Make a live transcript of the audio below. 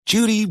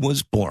Judy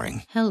was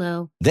boring.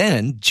 Hello.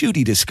 Then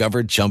Judy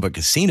discovered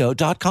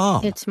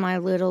ChumbaCasino.com. It's my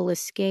little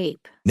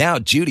escape. Now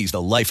Judy's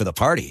the life of the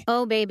party.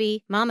 Oh,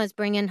 baby, mama's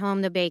bringing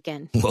home the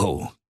bacon.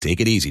 Whoa,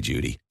 take it easy,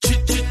 Judy.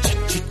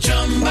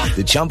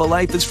 The Chumba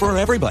life is for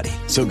everybody.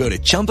 So go to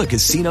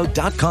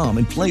ChumbaCasino.com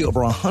and play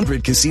over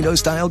 100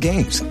 casino-style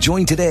games.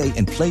 Join today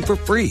and play for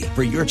free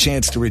for your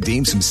chance to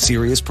redeem some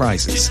serious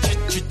prizes.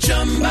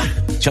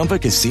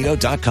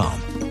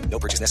 ChumbaCasino.com. No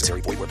purchase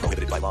necessary. Void where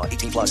prohibited by law.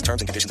 18 plus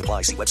terms and conditions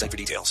apply. See website for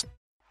details.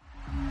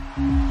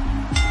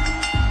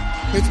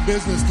 It's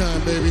business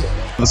time, baby.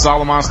 The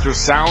Solomonster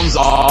sounds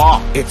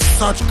off. It's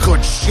such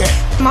good shit.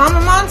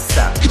 Mama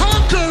Monster.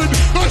 Conquered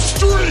a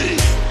street.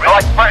 You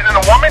like fighting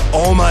a woman?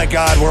 Oh my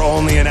God, we're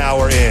only an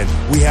hour in.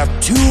 We have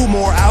 2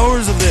 more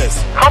hours of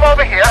this. Come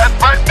over here and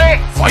fight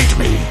me. Fight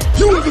me.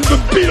 You haven't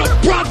been beat up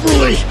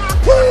properly.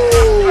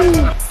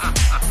 Woo!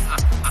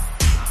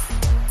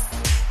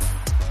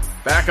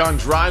 Back on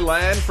dry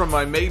land from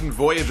my maiden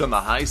voyage on the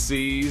high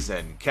seas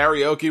and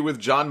karaoke with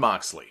John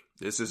Moxley.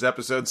 This is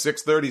episode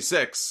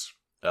 636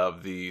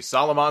 of the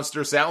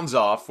Solomonster Sounds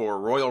Off for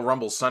Royal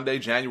Rumble Sunday,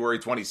 January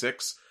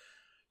 26,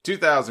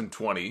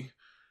 2020.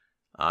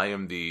 I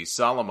am the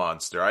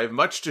Solomonster. I have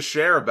much to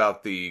share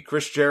about the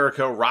Chris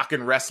Jericho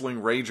Rockin'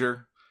 Wrestling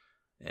Rager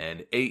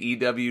and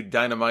AEW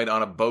Dynamite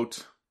on a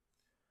Boat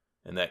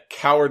and that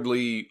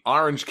cowardly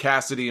Orange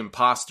Cassidy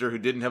imposter who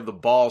didn't have the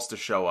balls to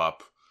show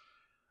up.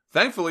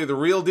 Thankfully, the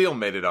real deal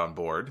made it on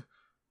board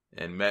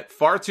and met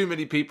far too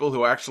many people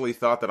who actually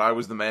thought that I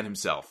was the man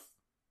himself.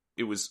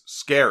 It was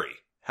scary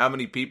how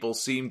many people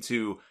seemed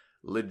to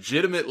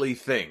legitimately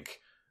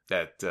think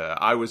that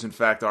I was in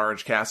fact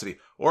Orange Cassidy.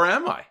 Or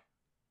am I?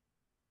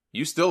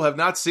 You still have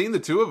not seen the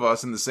two of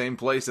us in the same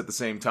place at the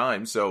same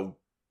time, so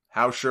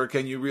how sure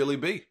can you really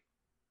be?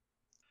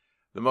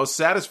 The most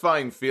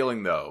satisfying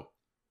feeling, though,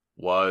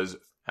 was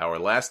our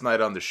last night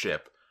on the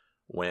ship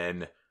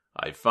when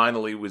I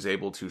finally was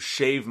able to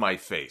shave my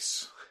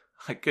face.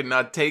 I could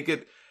not take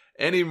it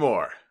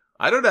anymore.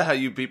 I don't know how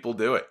you people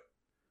do it.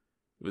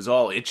 It was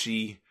all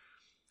itchy.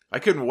 I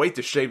couldn't wait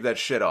to shave that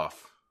shit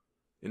off.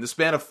 In the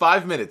span of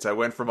 5 minutes, I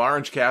went from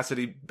Orange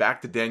Cassidy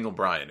back to Daniel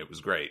Bryan. It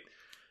was great.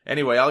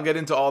 Anyway, I'll get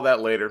into all that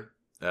later.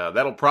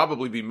 That'll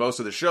probably be most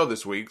of the show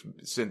this week,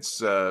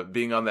 since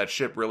being on that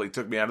ship really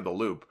took me out of the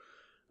loop.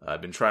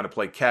 I've been trying to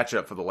play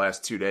catch-up for the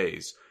last 2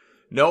 days.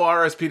 No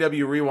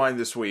RSPW Rewind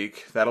this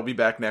week. That'll be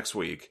back next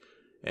week.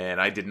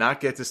 And I did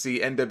not get to see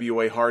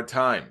NWA Hard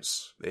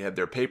Times. They had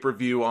their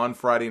pay-per-view on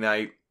Friday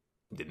night.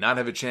 Did not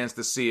have a chance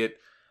to see it.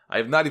 I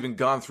have not even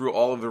gone through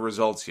all of the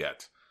results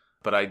yet.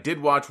 But I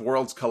did watch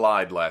Worlds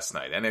Collide last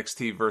night.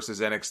 NXT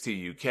versus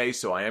NXT UK.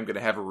 So I am going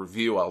to have a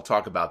review. I'll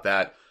talk about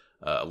that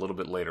a little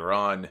bit later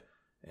on.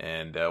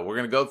 And we're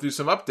going to go through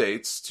some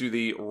updates to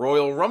the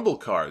Royal Rumble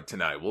card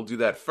tonight. We'll do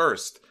that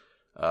first.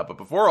 But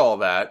before all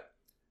that,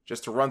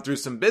 just to run through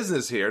some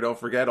business here, don't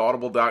forget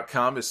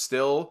Audible.com is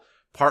still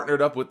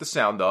partnered up with the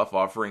Sound Off,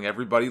 offering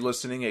everybody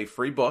listening a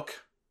free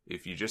book.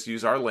 If you just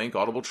use our link,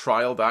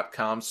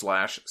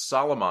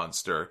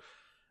 audibletrial.com/Solomonster.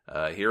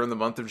 Here in the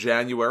month of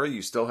January,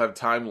 you still have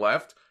time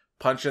left.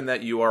 Punch in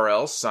that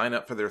URL, sign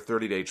up for their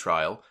 30-day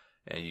trial,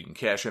 and you can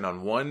cash in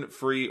on one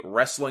free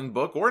wrestling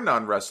book or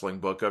non-wrestling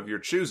book of your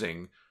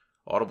choosing.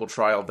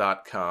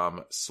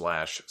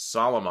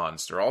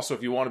 audibletrial.com/Solomonster. Also,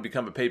 if you want to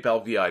become a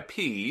PayPal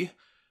VIP,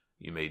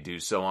 you may do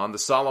so on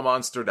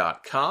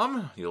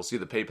thesolomonster.com. You'll see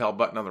the PayPal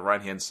button on the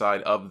right-hand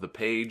side of the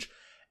page.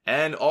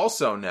 And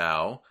also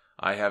now,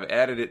 I have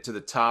added it to the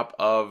top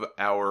of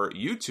our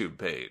YouTube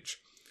page.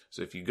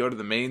 So if you go to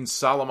the main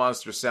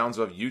Solomonster Sounds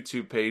Off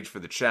YouTube page for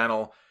the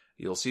channel,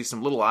 you'll see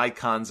some little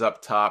icons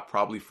up top,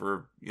 probably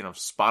for,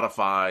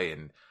 Spotify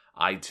and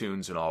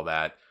iTunes and all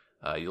that.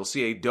 You'll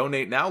see a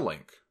Donate Now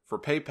link for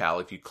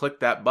PayPal. If you click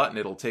that button,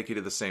 it'll take you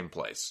to the same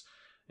place.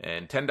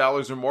 And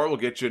 $10 or more will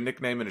get you a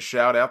nickname and a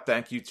shout-out.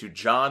 Thank you to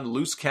John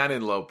Loose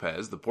Cannon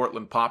Lopez, the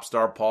Portland pop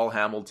star Paul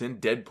Hamilton,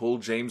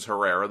 Deadpool James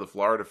Herrera, the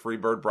Florida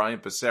Freebird Brian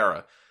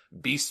Pacera,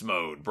 Beast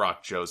Mode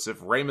Brock Joseph,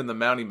 Raymond the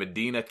Mountie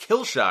Medina,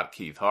 Killshot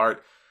Keith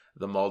Hart,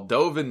 the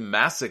Moldovan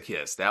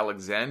Masochist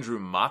Alexandru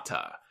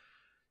Mata.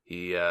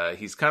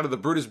 He's kind of the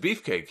Brutus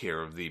Beefcake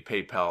here of the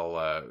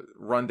PayPal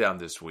rundown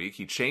this week.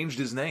 He changed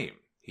his name.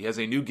 He has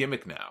a new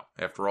gimmick now.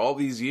 After all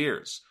these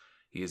years,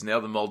 he is now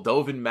the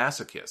Moldovan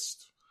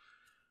Masochist.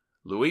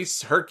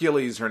 Luis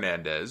Hercules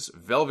Hernandez,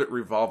 Velvet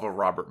Revolver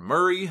Robert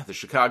Murray, the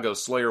Chicago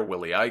Slayer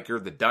Willie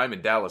Eicher, the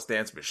Diamond Dallas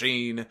Dance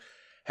Machine,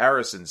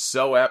 Harrison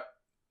Soep,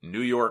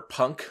 New York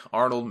Punk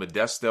Arnold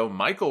Modesto,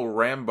 Michael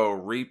Rambo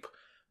Reap,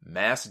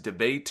 Mass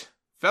Debate,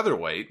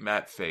 Featherweight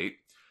Matt Fate,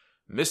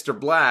 Mr.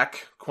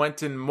 Black,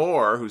 Quentin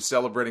Moore, who's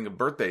celebrating a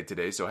birthday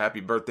today, so happy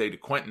birthday to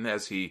Quentin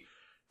as he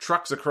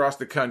trucks across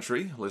the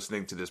country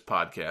listening to this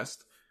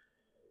podcast.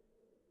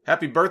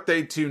 Happy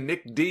birthday to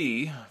Nick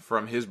D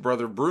from his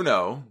brother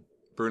Bruno.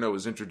 Bruno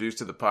was introduced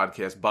to the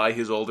podcast by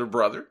his older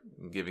brother,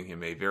 giving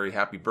him a very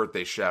happy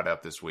birthday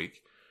shout-out this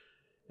week.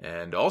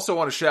 And also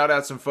want to shout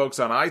out some folks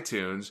on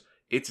iTunes.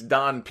 It's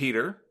Don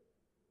Peter,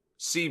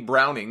 C.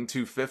 Browning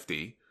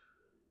 250,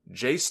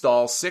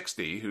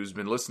 JStall60, who's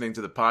been listening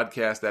to the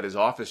podcast at his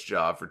office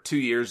job for 2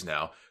 years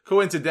now.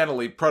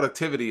 Coincidentally,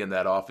 productivity in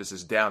that office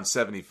is down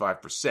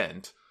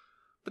 75%,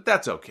 but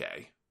that's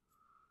okay.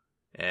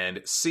 And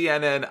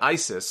CNN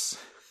ISIS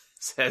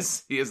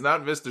says he has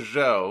not missed a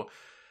show.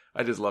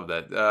 I just love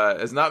that.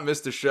 Has not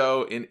missed a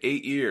show in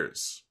 8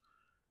 years.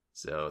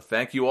 So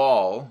thank you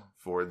all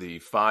for the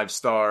 5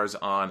 stars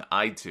on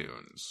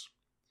iTunes.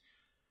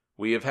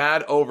 We have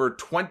had over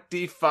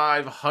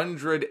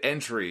 2,500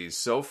 entries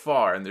so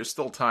far, and there's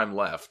still time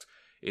left,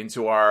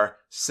 into our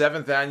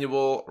 7th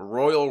annual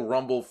Royal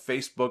Rumble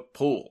Facebook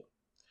pool.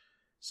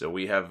 So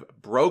we have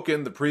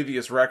broken the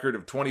previous record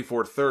of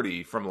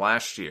 2430 from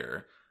last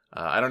year.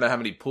 I don't know how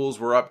many pools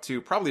we're up to,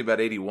 probably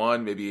about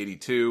 81, maybe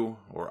 82.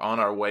 We're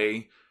on our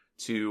way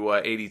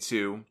to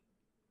 82.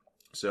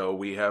 So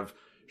we have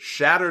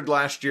shattered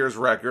last year's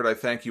record. I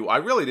thank you. I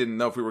really didn't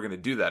know if we were going to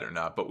do that or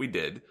not, but we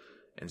did.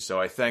 And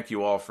so I thank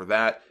you all for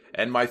that.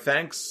 And my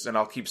thanks, and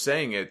I'll keep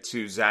saying it,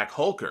 to Zach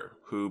Holker,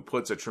 who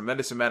puts a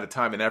tremendous amount of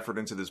time and effort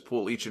into this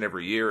pool each and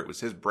every year. It was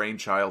his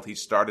brainchild. He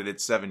started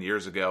it 7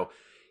 years ago.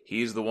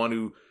 He's the one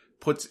who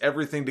puts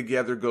everything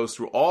together, goes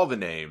through all the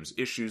names,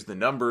 issues the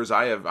numbers.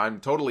 I'm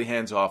totally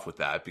hands off with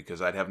that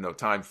because I'd have no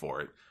time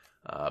for it.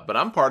 But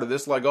I'm part of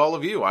this like all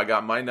of you. I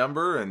got my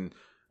number, and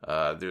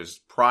there's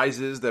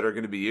prizes that are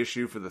going to be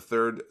issued for the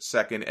 3rd,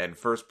 2nd, and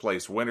 1st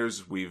place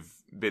winners. We've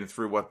been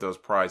through what those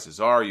prizes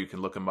are. You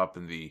can look them up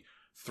in the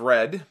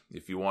thread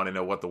if you want to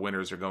know what the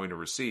winners are going to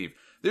receive.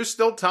 There's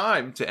still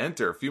time to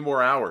enter, a few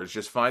more hours.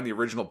 Just find the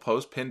original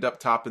post pinned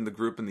up top in the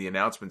group in the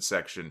announcement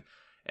section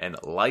and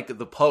like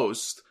the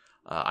post.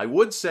 I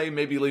would say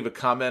maybe leave a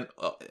comment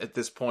at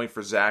this point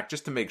for Zach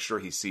just to make sure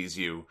he sees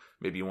you.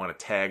 Maybe you want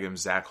to tag him,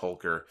 Zach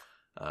Holker.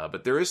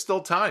 But there is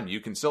still time. You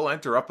can still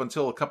enter up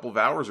until a couple of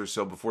hours or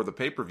so before the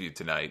pay-per-view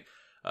tonight.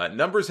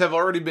 Numbers have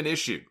already been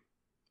issued.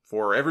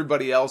 For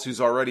everybody else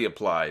who's already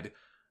applied,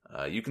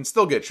 you can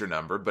still get your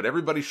number, but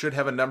everybody should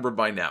have a number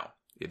by now.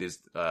 It is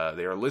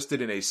they are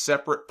listed in a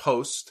separate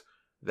post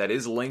that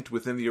is linked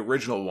within the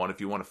original one if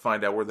you want to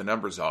find out where the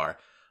numbers are.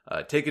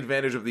 Take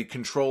advantage of the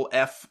Control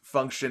F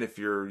function if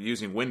you're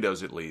using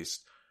Windows at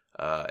least.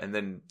 And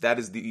then that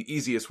is the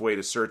easiest way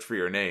to search for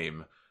your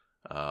name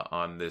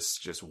on this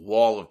just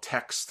wall of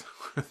text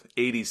with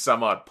 80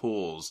 some odd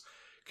pools.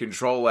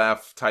 Control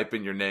F, type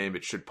in your name.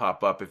 It should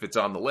pop up if it's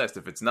on the list.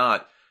 If it's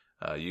not,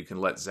 you can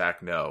let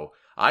Zach know.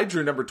 I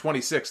drew number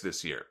 26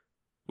 this year,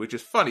 which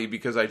is funny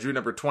because I drew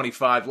number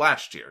 25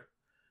 last year,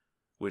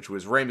 which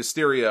was Rey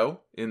Mysterio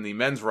in the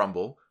Men's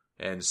Rumble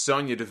and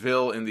Sonya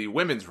Deville in the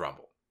Women's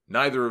Rumble,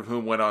 neither of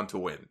whom went on to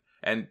win.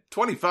 And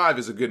 25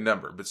 is a good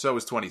number, but so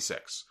is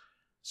 26.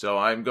 So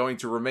I'm going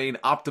to remain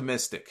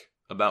optimistic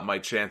about my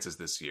chances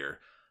this year.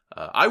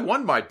 I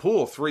won my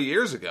pool 3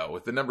 years ago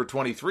with the number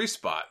 23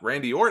 spot.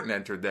 Randy Orton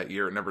entered that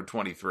year at number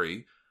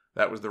 23.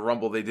 That was the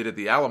Rumble they did at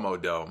the Alamo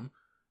Dome.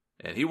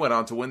 And he went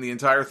on to win the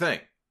entire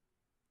thing.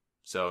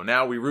 So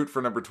now we root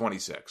for number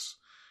 26.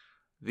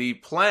 The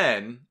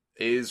plan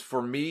is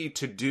for me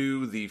to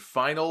do the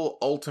final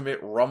Ultimate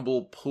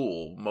Rumble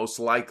pool, most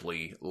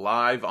likely,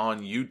 live on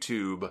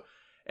YouTube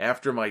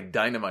after my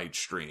Dynamite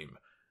stream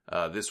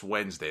this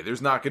Wednesday.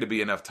 There's not going to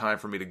be enough time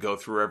for me to go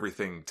through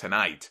everything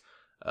tonight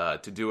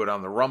to do it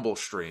on the Rumble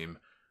stream.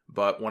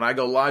 But when I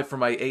go live for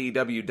my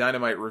AEW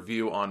Dynamite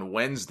review on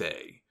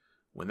Wednesday,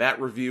 when that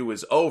review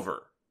is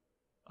over,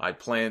 I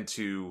plan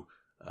to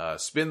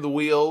spin the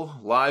wheel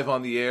live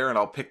on the air, and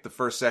I'll pick the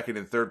 1st, 2nd,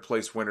 and 3rd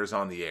place winners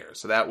on the air.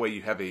 So that way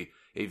you have a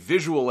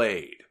visual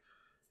aid,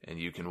 and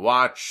you can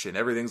watch, and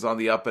everything's on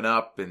the up and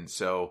up. And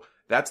so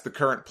that's the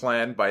current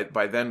plan.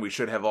 By then, we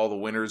should have all the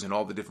winners and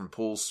all the different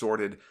pools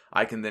sorted.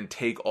 I can then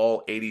take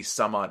all 80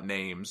 some odd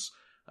names,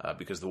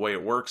 because the way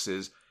it works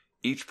is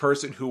each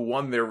person who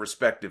won their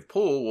respective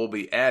pool will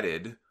be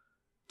added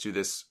to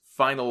this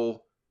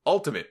final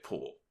ultimate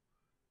pool,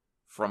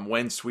 from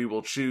whence we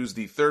will choose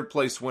the 3rd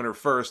place winner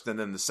first, and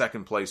then the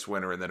 2nd place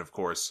winner, and then, of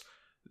course,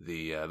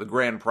 the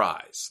grand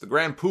prize, the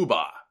grand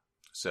poobah.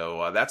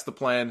 So that's the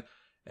plan.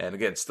 And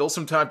again, still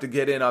some time to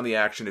get in on the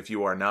action if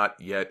you are not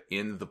yet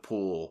in the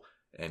pool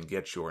and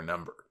get your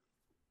number.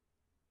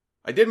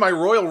 I did my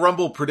Royal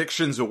Rumble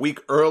predictions a week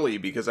early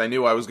because I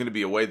knew I was going to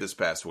be away this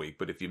past week.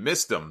 But if you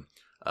missed them,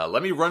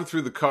 let me run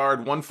through the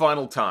card one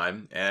final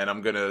time, and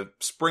I'm going to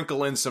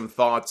sprinkle in some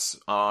thoughts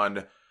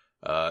on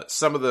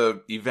some of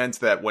the events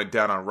that went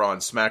down on Raw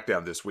and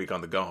SmackDown this week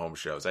on the go-home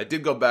shows. I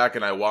did go back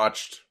and I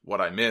watched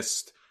what I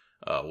missed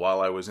while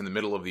I was in the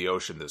middle of the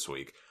ocean this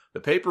week. The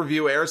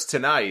pay-per-view airs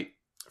tonight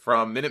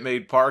from Minute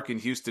Maid Park in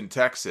Houston,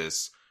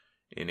 Texas.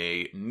 In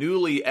a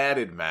newly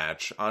added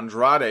match,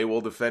 Andrade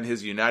will defend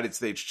his United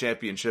States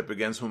Championship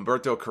against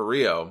Humberto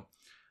Carrillo,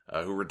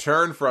 who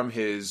returned from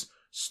his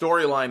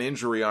storyline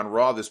injury on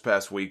Raw this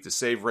past week to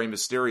save Rey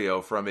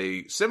Mysterio from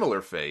a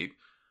similar fate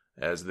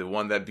as the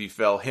one that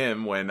befell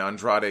him when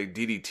Andrade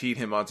DDT'd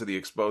him onto the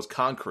exposed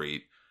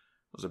concrete.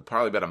 It was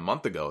probably about a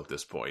month ago at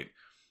this point.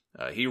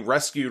 He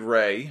rescued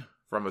Rey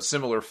from a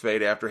similar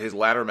fate after his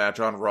ladder match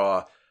on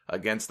Raw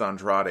against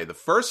Andrade. The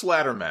first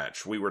ladder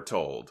match, we were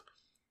told,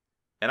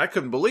 and I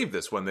couldn't believe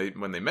this when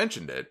they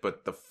mentioned it,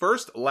 but the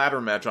first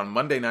ladder match on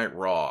Monday Night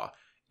Raw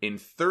in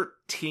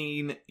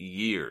 13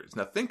 years.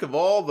 Now think of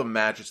all the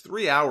matches,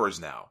 3 hours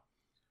now.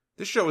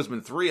 This show has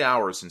been 3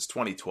 hours since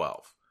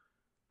 2012.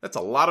 That's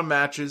a lot of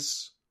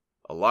matches,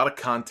 a lot of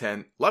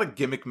content, a lot of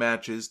gimmick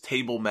matches,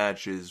 table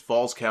matches,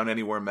 Falls Count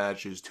Anywhere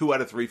matches, 2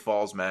 out of 3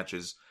 falls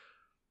matches.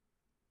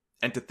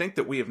 And to think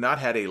that we have not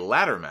had a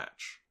ladder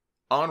match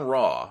on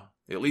Raw,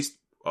 at least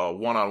a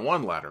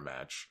one-on-one ladder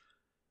match,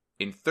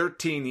 in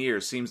 13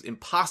 years seems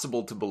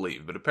impossible to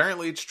believe, but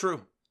apparently it's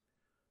true.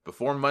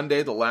 Before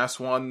Monday, the last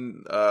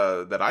one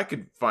that I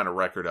could find a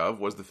record of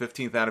was the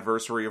 15th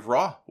anniversary of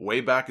Raw, way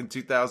back in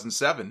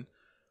 2007,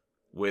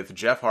 with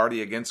Jeff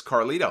Hardy against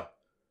Carlito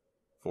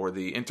for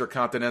the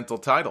Intercontinental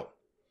title.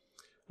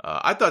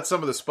 I thought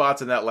some of the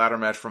spots in that ladder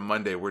match from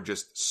Monday were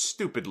just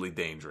stupidly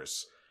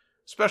dangerous,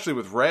 especially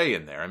with Ray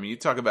in there. I mean, you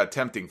talk about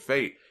tempting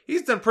fate.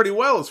 He's done pretty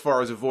well as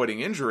far as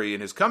avoiding injury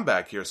in his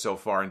comeback here so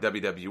far in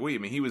WWE. I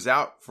mean, he was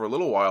out for a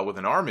little while with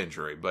an arm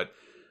injury, but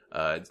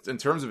in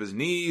terms of his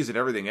knees and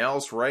everything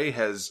else, Ray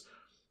has,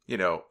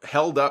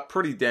 held up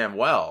pretty damn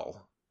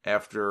well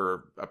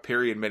after a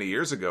period many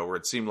years ago where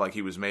it seemed like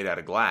he was made out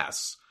of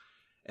glass.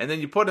 And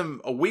then you put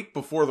him a week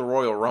before the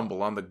Royal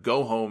Rumble on the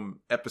go-home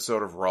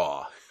episode of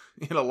Raw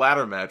in a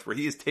ladder match where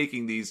he is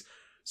taking these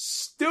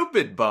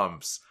stupid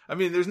bumps. I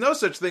mean, there's no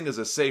such thing as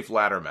a safe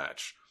ladder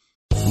match.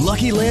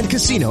 Lucky Land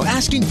Casino,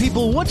 asking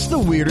people, what's the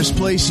weirdest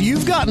place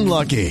you've gotten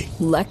lucky?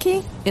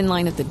 Lucky? In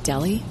line at the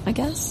deli, I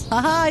guess?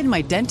 Aha, in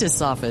my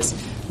dentist's office.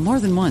 More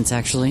than once,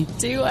 actually.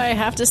 Do I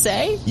have to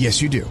say?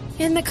 Yes, you do.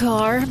 In the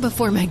car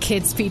before my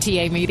kids'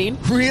 PTA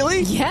meeting.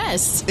 Really?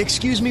 Yes.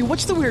 Excuse me,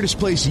 what's the weirdest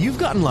place you've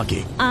gotten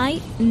lucky?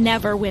 I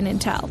never win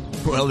and tell.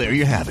 Well, there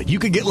you have it. You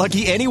can get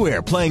lucky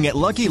anywhere, playing at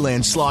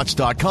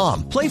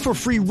LuckyLandSlots.com. Play for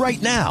free right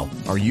now.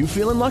 Are you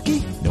feeling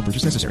lucky? No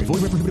purchase necessary.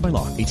 Void where prohibited by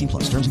law. 18+.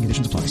 Terms and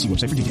conditions apply. See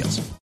website for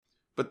details.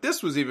 But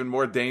this was even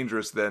more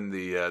dangerous than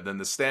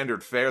the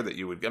standard fare that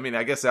you would. I mean,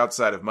 I guess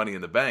outside of Money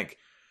in the Bank.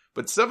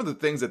 But some of the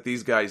things that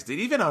these guys did,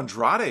 even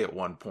Andrade at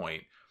one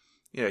point,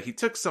 he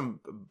took some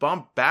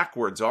bump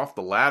backwards off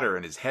the ladder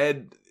and his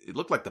head, it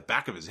looked like the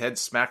back of his head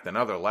smacked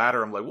another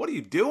ladder. I'm like, what are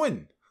you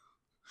doing?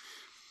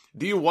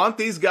 Do you want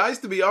these guys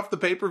to be off the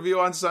pay-per-view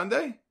on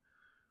Sunday?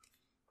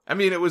 I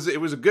mean, it was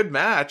a good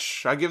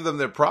match. I give them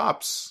their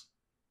props.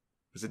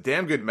 It was a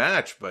damn good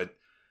match, but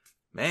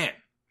man.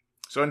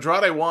 So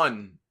Andrade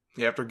won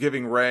after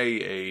giving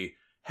Ray a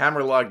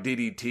hammerlock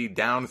DDT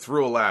down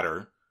through a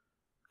ladder.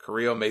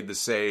 Carrillo made the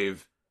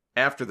save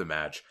after the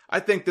match.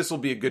 I think this will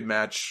be a good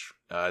match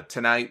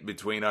tonight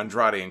between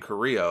Andrade and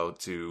Carrillo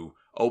to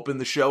open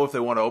the show if they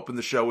want to open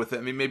the show with it.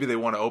 I mean, maybe they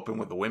want to open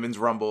with the Women's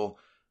Rumble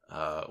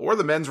or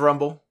the Men's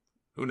Rumble.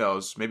 Who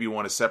knows? Maybe you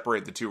want to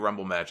separate the two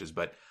Rumble matches,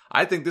 but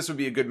I think this would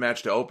be a good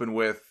match to open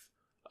with.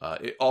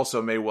 It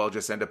also may well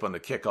just end up on the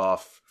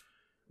kickoff,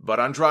 but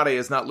Andrade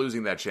is not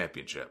losing that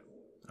championship.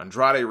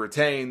 Andrade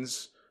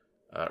retains.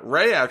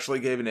 Ray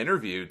actually gave an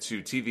interview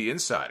to TV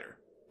Insider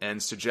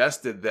and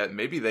suggested that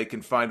maybe they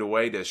can find a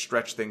way to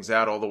stretch things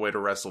out all the way to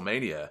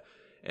WrestleMania,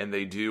 and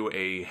they do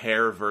a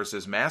hair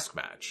versus mask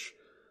match,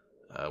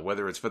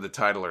 whether it's for the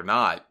title or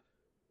not,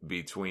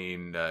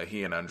 between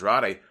he and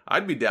Andrade.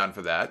 I'd be down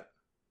for that,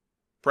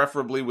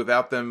 preferably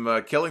without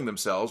them killing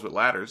themselves with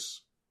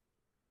ladders.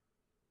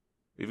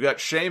 We've got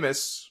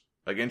Sheamus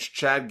against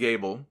Chad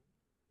Gable.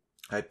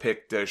 I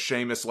picked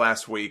Sheamus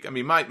last week. I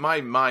mean,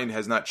 my mind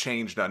has not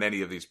changed on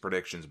any of these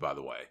predictions, by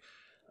the way.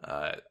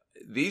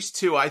 These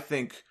two, I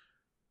think,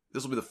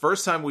 this will be the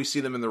first time we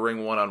see them in the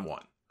ring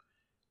one-on-one.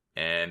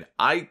 And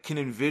I can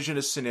envision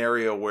a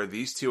scenario where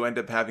these two end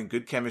up having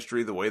good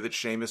chemistry the way that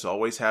Sheamus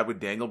always had with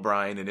Daniel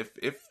Bryan. And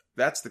if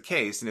that's the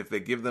case, and if they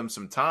give them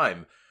some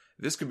time,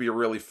 this could be a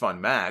really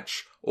fun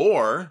match.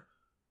 Or,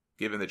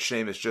 given that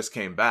Sheamus just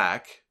came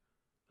back,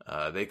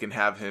 they can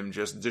have him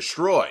just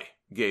destroy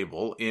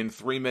Gable in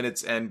 3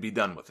 minutes and be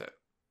done with it.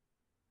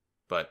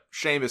 But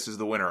Sheamus is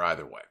the winner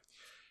either way.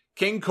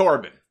 King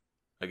Corbin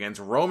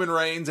against Roman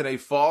Reigns in a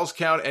Falls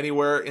Count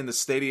Anywhere in the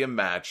Stadium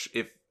match.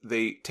 If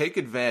they take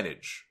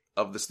advantage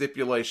of the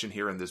stipulation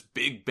here in this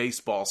big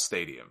baseball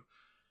stadium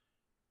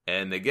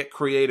and they get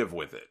creative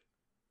with it,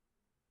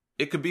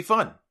 it could be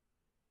fun.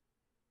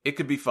 It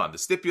could be fun. The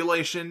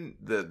stipulation,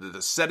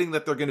 the setting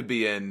that they're going to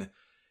be in,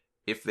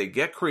 if they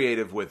get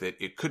creative with it,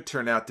 it could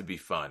turn out to be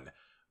fun.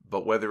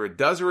 But whether it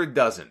does or it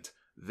doesn't,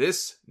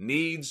 this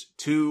needs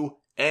to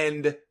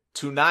end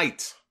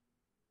tonight.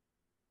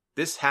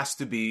 This has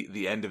to be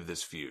the end of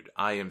this feud.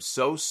 I am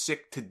so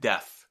sick to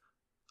death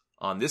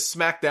on this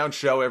SmackDown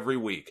show every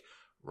week.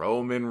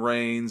 Roman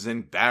Reigns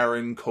and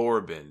Baron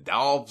Corbin,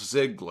 Dolph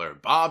Ziggler,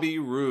 Bobby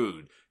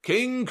Roode,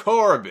 King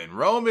Corbin,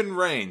 Roman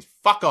Reigns.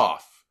 Fuck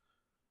off.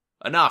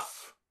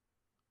 Enough.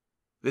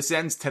 This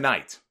ends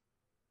tonight.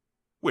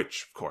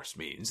 Which, of course,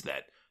 means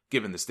that,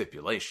 given the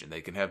stipulation, they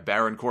can have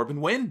Baron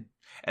Corbin win,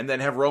 and then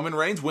have Roman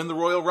Reigns win the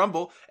Royal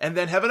Rumble, and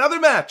then have another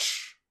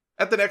match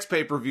at the next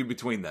pay-per-view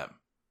between them.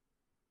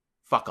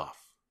 Fuck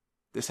off.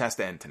 This has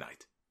to end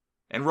tonight.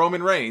 And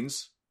Roman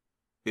Reigns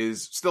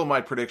is still my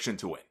prediction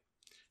to win.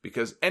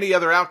 because any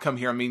other outcome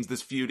here means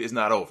this feud is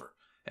not over.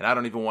 And I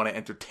don't even want to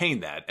entertain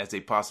that as a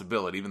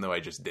possibility, even though I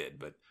just did.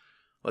 But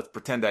let's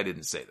pretend I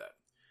didn't say that.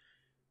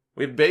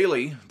 We have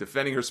Bayley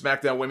defending her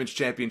SmackDown Women's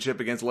Championship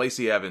against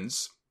Lacey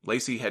Evans.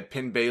 Lacey had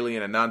pinned Bayley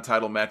in a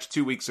non-title match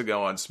 2 weeks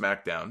ago on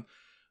SmackDown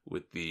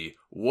with the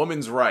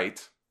woman's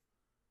right.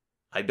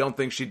 I don't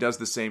think she does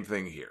the same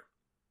thing here.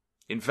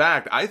 In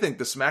fact, I think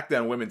the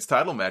SmackDown Women's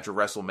title match at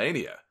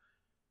WrestleMania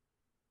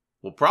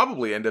will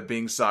probably end up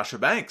being Sasha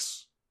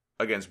Banks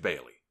against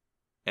Bayley.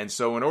 And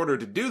so in order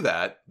to do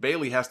that,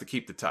 Bayley has to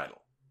keep the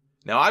title.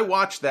 Now, I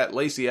watched that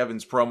Lacey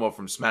Evans promo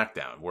from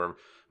SmackDown where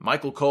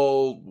Michael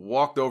Cole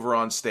walked over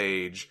on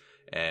stage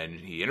and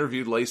he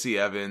interviewed Lacey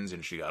Evans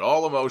and she got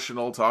all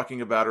emotional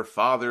talking about her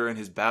father and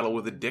his battle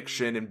with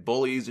addiction and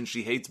bullies and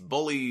she hates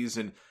bullies.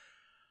 And,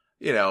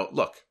 you know,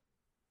 look,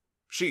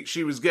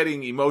 she was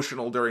getting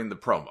emotional during the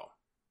promo.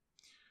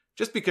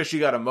 Just because she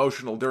got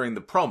emotional during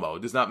the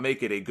promo does not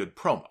make it a good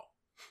promo.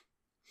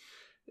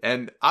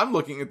 And I'm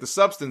looking at the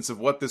substance of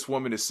what this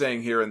woman is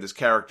saying here in this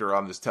character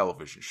on this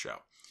television show.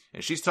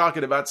 And she's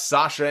talking about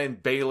Sasha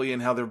and Bayley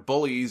and how they're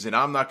bullies, and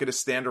I'm not going to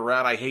stand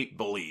around. I hate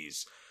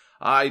bullies.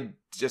 I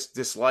just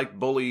dislike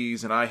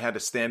bullies, and I had to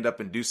stand up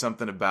and do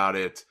something about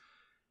it.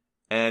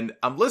 And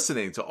I'm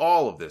listening to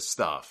all of this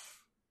stuff.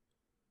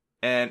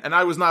 And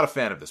I was not a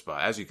fan of this,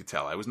 but as you could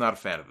tell, I was not a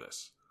fan of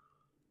this.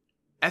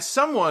 As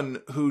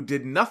someone who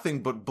did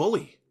nothing but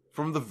bully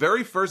from the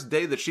very first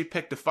day that she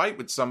picked a fight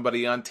with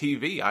somebody on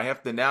TV, I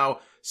have to now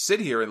sit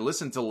here and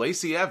listen to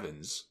Lacey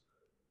Evans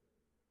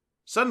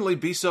suddenly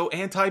be so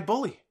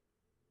anti-bully.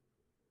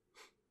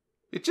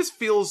 It just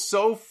feels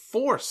so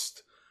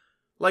forced.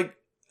 Like,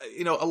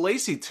 you know, a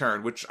Lacey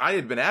turn, which I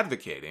had been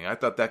advocating. I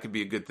thought that could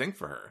be a good thing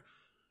for her.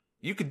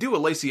 You could do a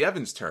Lacey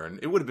Evans turn.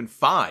 It would have been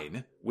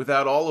fine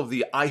without all of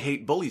the I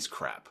hate bullies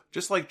crap.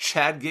 Just like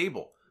Chad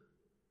Gable.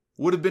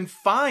 Would have been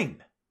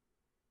fine.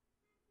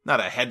 Not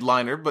a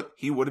headliner, but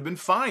he would have been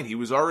fine. He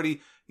was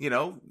already, you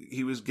know,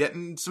 he was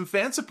getting some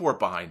fan support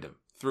behind him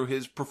through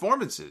his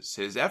performances,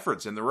 his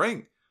efforts in the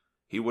ring.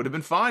 He would have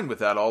been fine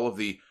without all of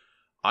the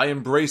I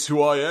embrace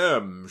who I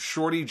am,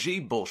 Shorty G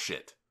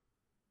bullshit.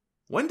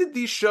 When did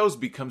these shows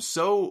become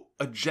so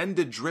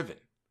agenda-driven?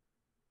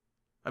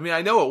 I mean,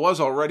 I know it was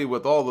already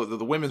with all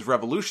the women's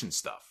revolution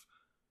stuff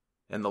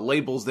and the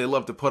labels they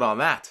love to put on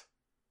that,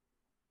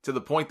 to the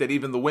point that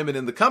even the women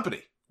in the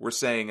company were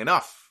saying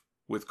enough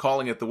with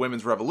calling it the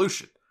women's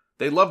revolution.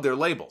 They love their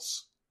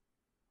labels.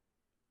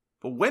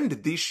 But when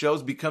did these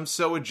shows become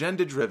so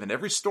agenda-driven?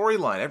 Every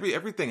storyline,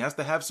 everything has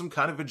to have some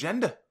kind of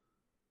agenda,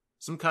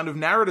 some kind of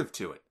narrative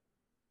to it.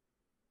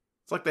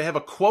 It's like they have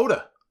a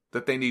quota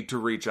that they need to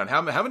reach on.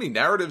 How many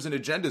narratives and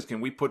agendas can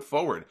we put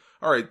forward?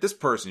 All right, this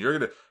person, you're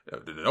going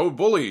to, no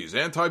bullies,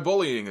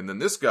 anti-bullying, and then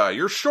this guy,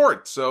 you're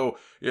short, so,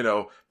 you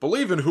know,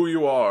 believe in who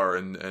you are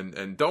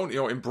and don't, you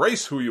know,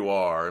 embrace who you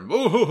are. And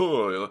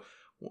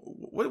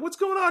what's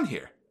going on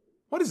here?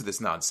 What is this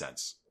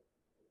nonsense?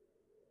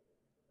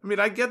 I mean,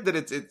 I get that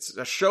it's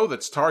a show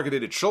that's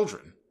targeted at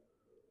children.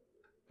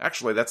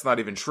 Actually, that's not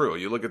even true.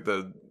 You look at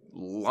the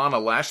Lana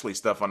Lashley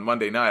stuff on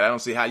Monday night, I don't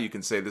see how you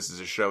can say this is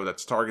a show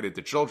that's targeted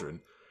to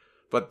children.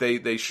 But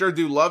they sure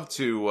do love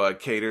to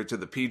cater to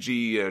the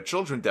PG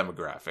children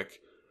demographic.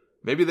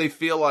 Maybe they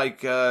feel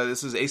like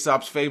this is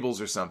Aesop's Fables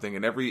or something,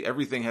 and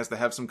everything has to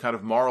have some kind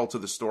of moral to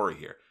the story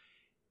here.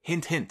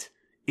 Hint, hint,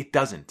 it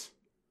doesn't.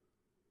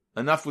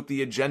 Enough with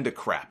the agenda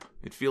crap.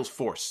 It feels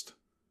forced.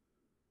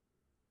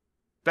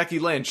 Becky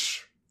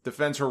Lynch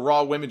defends her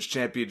Raw Women's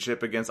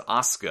Championship against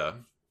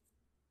Asuka.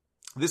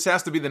 This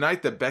has to be the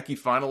night that Becky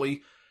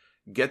finally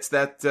gets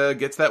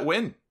that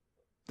win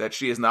that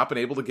she has not been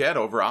able to get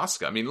over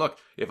Asuka. I mean, look,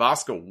 if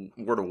Asuka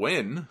were to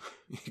win,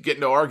 you get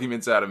no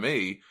arguments out of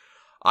me.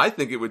 I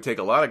think it would take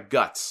a lot of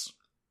guts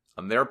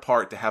on their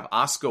part to have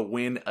Asuka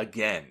win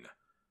again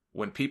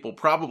when people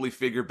probably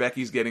figure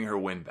Becky's getting her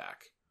win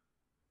back.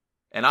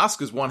 And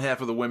Asuka's one half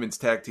of the women's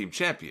tag team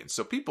champions.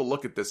 So people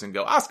look at this and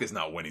go, Asuka's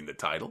not winning the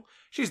title.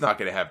 She's not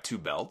going to have 2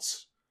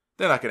 belts.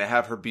 They're not going to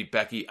have her beat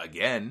Becky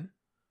again.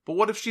 But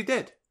what if she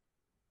did?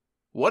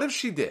 What if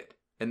she did?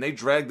 And they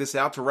drag this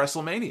out to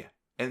WrestleMania.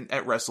 And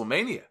at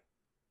WrestleMania,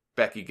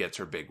 Becky gets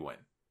her big win.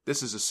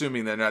 This is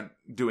assuming they're not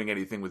doing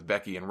anything with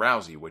Becky and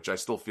Rousey, which I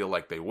still feel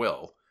like they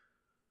will.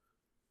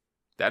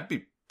 That'd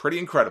be pretty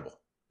incredible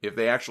if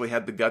they actually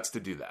had the guts to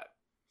do that.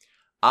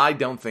 I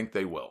don't think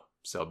they will.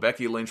 So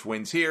Becky Lynch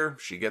wins here,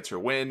 she gets her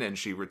win, and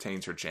she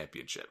retains her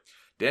championship.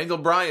 Daniel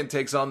Bryan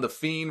takes on The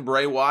Fiend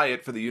Bray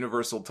Wyatt for the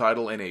Universal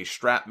title in a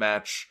strap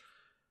match.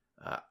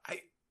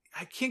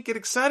 I can't get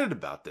excited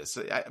about this.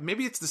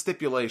 Maybe it's the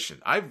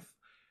stipulation.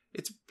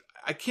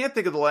 I can't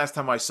think of the last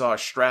time I saw a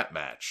strap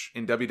match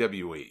in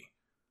WWE.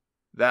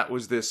 That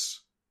was this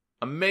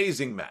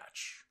amazing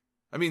match.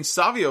 I mean,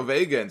 Savio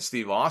Vega and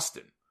Steve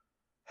Austin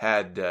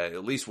had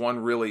at least one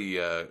really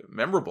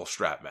memorable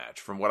strap match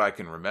from what I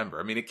can remember.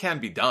 I mean, it can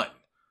be done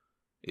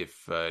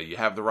if you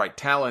have the right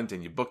talent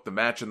and you book the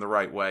match in the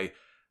right way.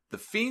 The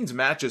Fiend's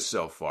matches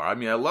so far, I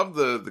mean, I love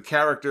the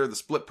character, the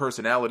split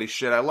personality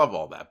shit. I love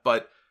all that.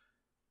 But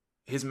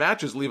his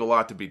matches leave a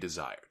lot to be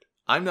desired.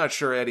 I'm not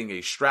sure adding a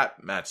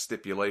strap match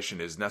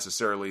stipulation is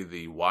necessarily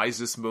the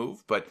wisest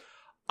move, but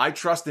I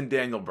trust in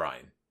Daniel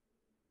Bryan.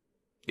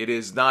 It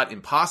is not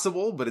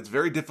impossible, but it's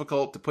very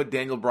difficult to put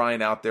Daniel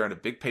Bryan out there in a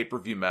big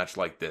pay-per-view match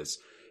like this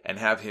and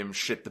have him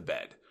shit the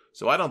bed.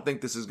 So I don't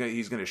think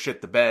he's going to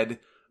shit the bed,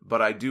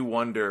 but I do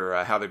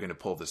wonder how they're going to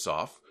pull this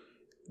off.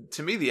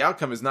 To me, the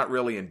outcome is not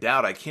really in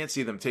doubt. I can't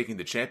see them taking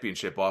the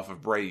championship off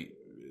of Bray,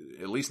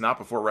 at least not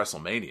before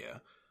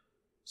WrestleMania.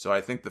 So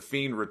I think The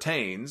Fiend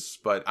retains,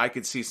 but I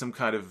could see some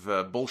kind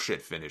of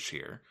bullshit finish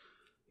here.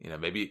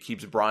 Maybe it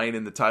keeps Bryan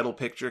in the title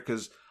picture,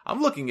 because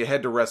I'm looking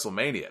ahead to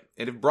WrestleMania.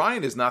 And if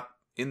Bryan is not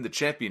in the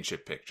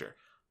championship picture,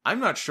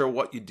 I'm not sure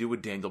what you do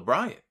with Daniel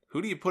Bryan.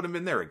 Who do you put him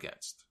in there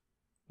against?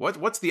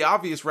 What's the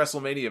obvious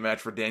WrestleMania match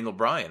for Daniel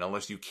Bryan,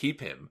 unless you keep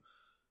him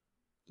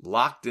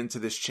locked into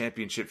this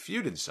championship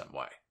feud in some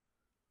way?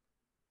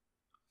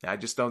 I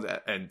just don't,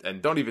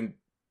 and don't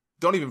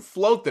even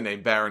float the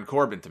name Baron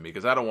Corbin to me,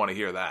 because I don't want to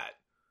hear that.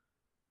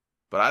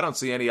 But I don't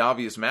see any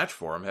obvious match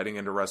for him heading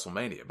into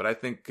WrestleMania. But I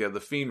think The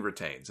Fiend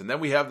retains. And then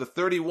we have the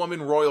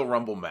 30-woman Royal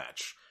Rumble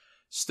match.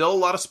 Still a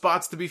lot of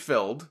spots to be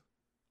filled.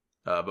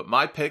 But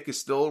my pick is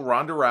still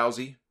Ronda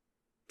Rousey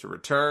to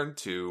return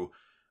to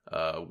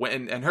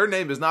when, and her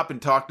name has not been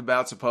talked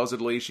about,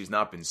 supposedly. She's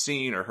not been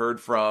seen or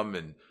heard from.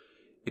 And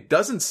it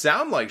doesn't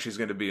sound like she's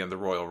going to be in the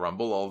Royal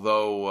Rumble,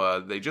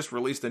 although they just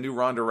released a new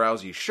Ronda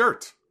Rousey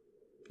shirt,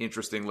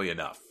 interestingly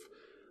enough,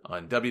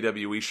 on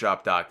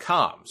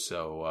WWEshop.com.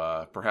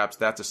 So perhaps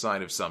that's a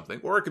sign of something,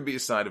 or it could be a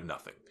sign of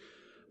nothing.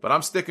 But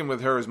I'm sticking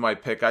with her as my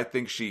pick. I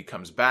think she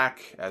comes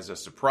back as a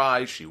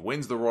surprise. She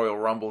wins the Royal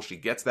Rumble. She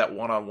gets that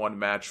one-on-one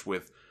match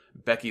with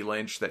Becky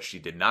Lynch that she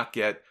did not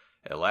get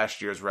at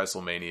last year's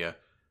WrestleMania.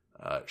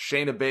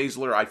 Shayna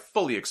Baszler, I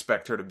fully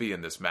expect her to be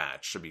in this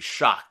match. I'd be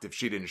shocked if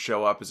she didn't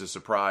show up as a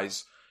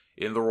surprise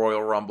in the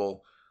Royal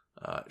Rumble.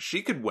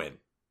 She could win.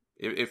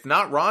 If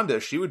not Ronda,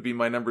 she would be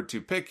my number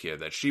 2 pick here,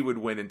 that she would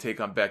win and take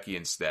on Becky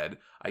instead.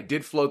 I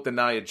did float the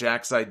Nia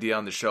Jax idea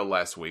on the show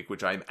last week,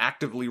 which I'm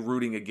actively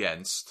rooting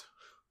against.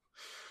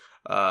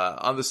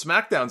 On the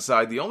SmackDown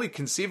side, the only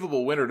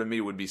conceivable winner to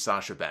me would be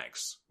Sasha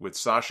Banks. With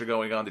Sasha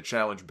going on to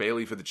challenge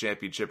Bayley for the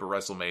championship at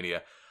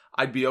WrestleMania,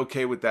 I'd be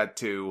okay with that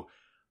too.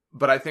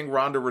 But I think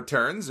Ronda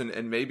returns,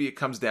 and maybe it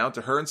comes down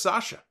to her and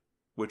Sasha,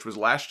 which was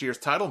last year's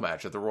title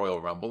match at the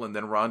Royal Rumble, and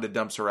then Ronda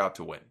dumps her out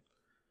to win.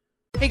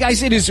 Hey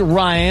guys, it is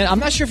Ryan. I'm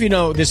not sure if you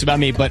know this about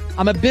me, but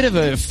I'm a bit of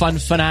a fun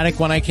fanatic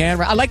when I can.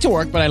 I like to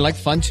work, but I like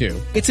fun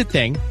too. It's a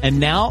thing. And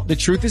now the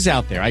truth is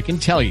out there. I can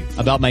tell you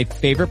about my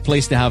favorite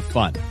place to have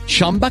fun.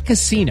 Chumba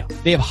Casino.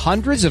 They have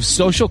hundreds of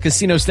social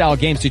casino style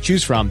games to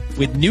choose from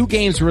with new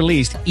games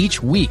released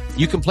each week.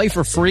 You can play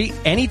for free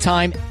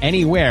anytime,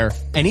 anywhere.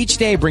 And each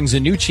day brings a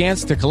new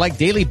chance to collect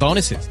daily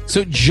bonuses.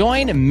 So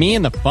join me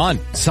in the fun.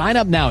 Sign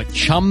up now at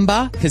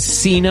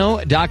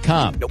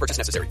ChumbaCasino.com. No purchase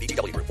necessary.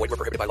 VGW. Void where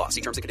prohibited by law.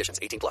 See terms and conditions.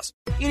 18+.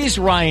 It is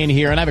Ryan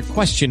here, and I have a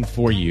question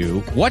for you.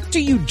 What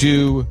do you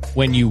do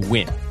when you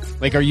win?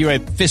 Like, are you a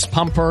fist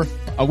pumper,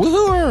 a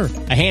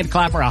woohooer, a hand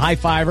clapper, a high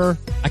fiver?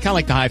 I kind of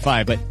like the high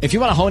five, but if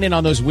you want to hone in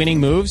on those winning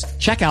moves,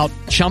 check out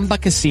Chumba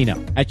Casino.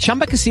 At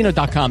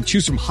ChumbaCasino.com,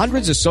 choose from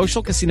hundreds of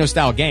social casino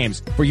style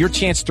games for your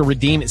chance to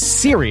redeem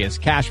serious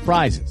cash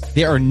prizes.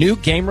 There are new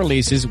game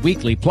releases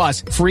weekly,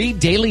 plus free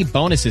daily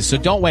bonuses. So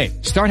don't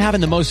wait. Start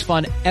having the most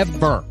fun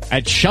ever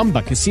at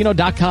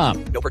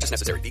ChumbaCasino.com. No purchase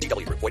necessary.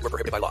 VGW. Void where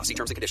prohibited by law. See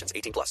terms and conditions.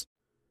 18+.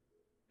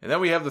 And then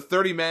we have the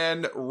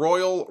 30-man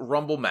Royal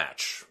Rumble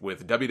match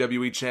with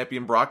WWE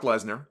Champion Brock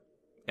Lesnar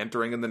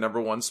entering in the number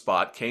 1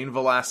 spot. Cain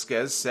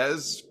Velasquez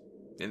says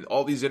in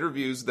all these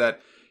interviews that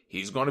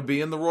he's going to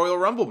be in the Royal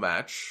Rumble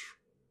match.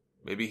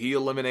 Maybe he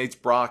eliminates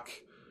Brock.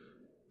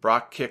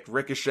 Brock kicked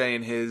Ricochet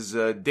in his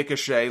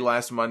Dickochet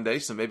last Monday,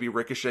 so maybe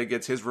Ricochet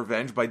gets his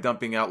revenge by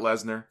dumping out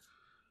Lesnar.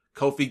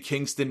 Kofi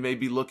Kingston may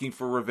be looking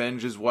for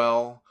revenge as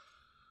well.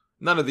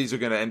 None of these are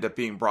going to end up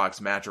being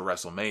Brock's match at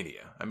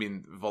WrestleMania. I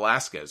mean,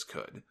 Velasquez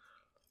could.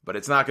 But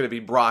it's not going to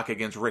be Brock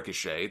against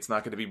Ricochet. It's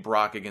not going to be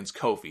Brock against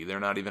Kofi. They're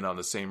not even on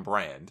the same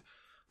brand.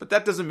 But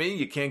that doesn't mean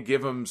you can't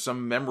give him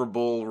some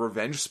memorable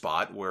revenge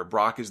spot where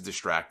Brock is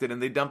distracted and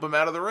they dump him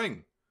out of the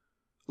ring.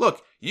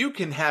 Look, you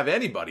can have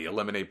anybody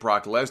eliminate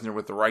Brock Lesnar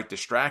with the right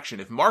distraction.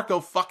 If Marco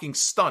fucking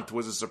Stunt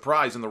was a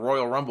surprise in the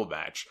Royal Rumble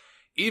match,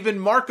 even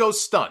Marco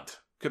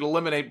Stunt could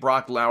eliminate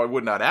Brock Lesnar. I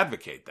would not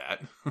advocate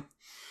that.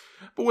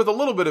 But with a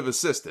little bit of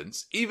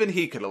assistance, even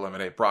he could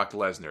eliminate Brock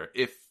Lesnar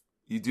if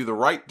you do the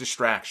right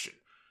distraction.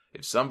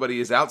 If somebody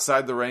is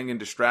outside the ring and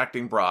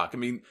distracting Brock, I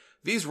mean,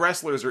 these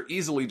wrestlers are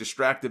easily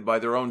distracted by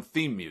their own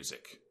theme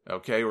music,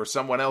 okay, or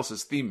someone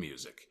else's theme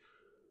music.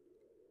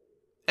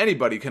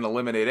 Anybody can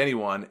eliminate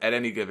anyone at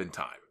any given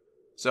time.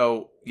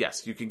 So,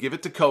 yes, you can give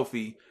it to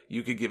Kofi,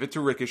 you could give it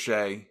to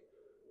Ricochet.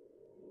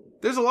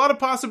 There's a lot of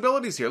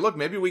possibilities here. Look,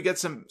 maybe we get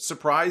some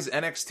surprise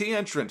NXT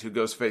entrant who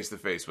goes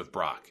face-to-face with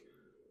Brock.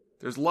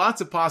 There's lots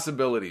of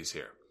possibilities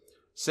here.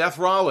 Seth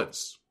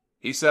Rollins,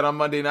 he said on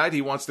Monday night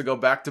he wants to go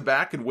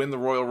back-to-back and win the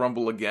Royal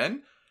Rumble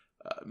again.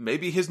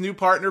 Maybe his new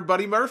partner,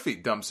 Buddy Murphy,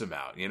 dumps him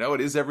out. You know, it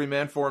is every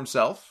man for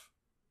himself.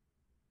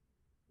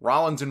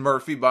 Rollins and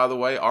Murphy, by the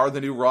way, are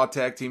the new Raw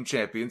Tag Team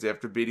Champions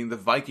after beating the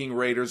Viking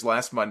Raiders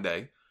last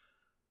Monday.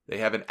 They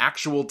have an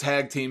actual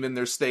tag team in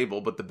their stable,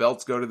 but the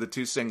belts go to the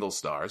 2 single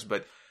stars.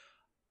 But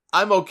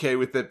I'm okay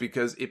with it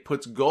because it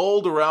puts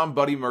gold around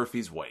Buddy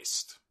Murphy's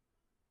waist.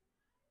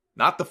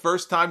 Not the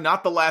first time,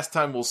 not the last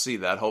time we'll see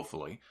that,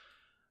 hopefully.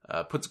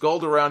 Puts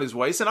gold around his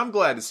waist, and I'm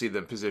glad to see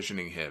them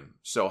positioning him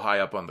so high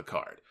up on the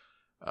card.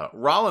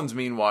 Rollins,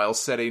 meanwhile,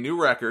 set a new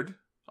record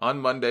on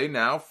Monday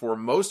now for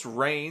most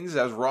reigns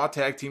as Raw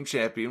Tag Team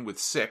Champion with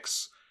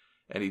 6,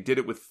 and he did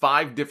it with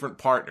 5 different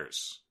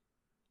partners.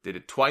 Did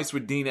it twice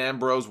with Dean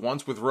Ambrose,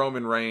 once with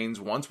Roman Reigns,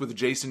 once with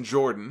Jason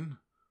Jordan,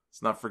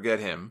 let's not forget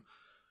him,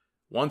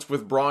 once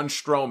with Braun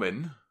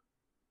Strowman,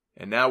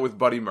 and now with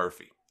Buddy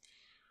Murphy.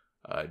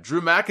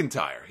 Drew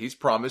McIntyre, he's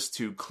promised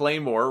to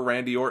Claymore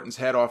Randy Orton's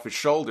head off his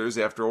shoulders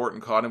after Orton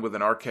caught him with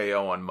an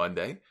RKO on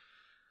Monday.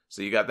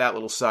 So you got that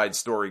little side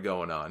story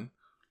going on.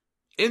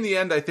 In the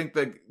end, I think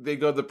that they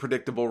go the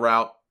predictable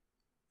route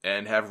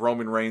and have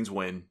Roman Reigns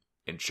win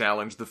and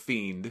challenge The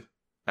Fiend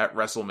at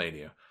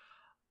WrestleMania.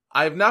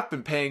 I have not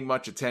been paying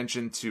much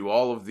attention to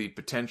all of the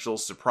potential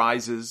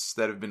surprises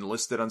that have been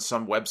listed on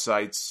some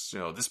websites. You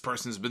know, this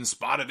person's been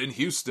spotted in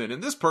Houston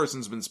and this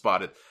person's been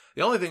spotted.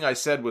 The only thing I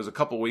said was a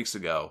couple weeks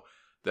ago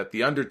that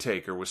The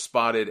Undertaker was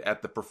spotted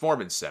at the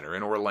Performance Center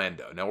in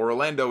Orlando. Now,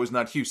 Orlando is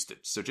not Houston,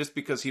 so just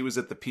because he was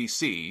at the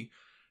PC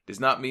does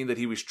not mean that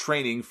he was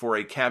training for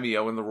a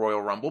cameo in the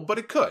Royal Rumble, but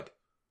it could.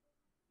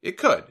 It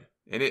could.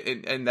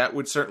 And that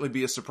would certainly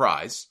be a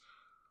surprise.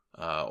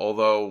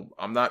 Although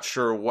I'm not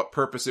sure what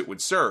purpose it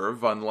would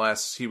serve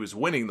unless he was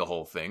winning the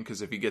whole thing,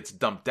 because if he gets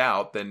dumped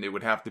out, then it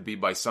would have to be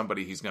by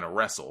somebody he's going to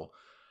wrestle.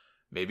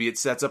 Maybe it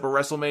sets up a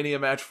WrestleMania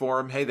match for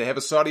him. Hey, they have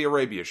a Saudi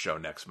Arabia show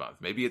next month.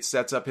 Maybe it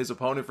sets up his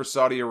opponent for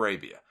Saudi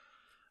Arabia.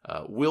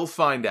 We'll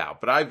find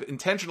out. But I've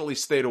intentionally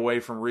stayed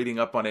away from reading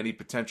up on any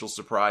potential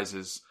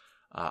surprises.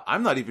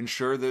 I'm not even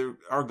sure there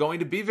are going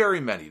to be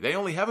very many. They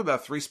only have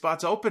about 3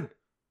 spots open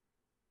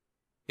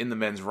in the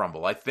Men's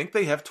Rumble. I think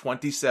they have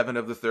 27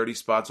 of the 30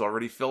 spots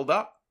already filled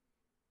up.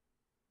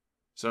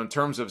 So in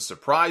terms of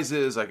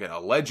surprises, like a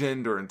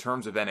legend, or in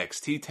terms of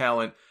NXT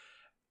talent,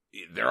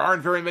 there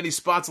aren't very many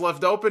spots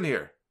left open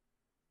here.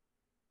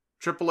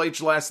 Triple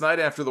H last night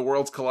after the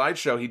Worlds Collide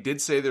show, he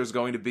did say there's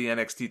going to be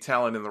NXT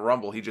talent in the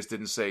Rumble. He just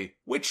didn't say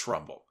which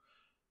Rumble.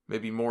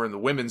 Maybe more in the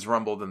Women's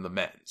Rumble than the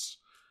Men's.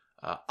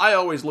 I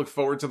always look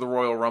forward to the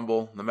Royal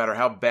Rumble, no matter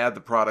how bad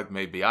the product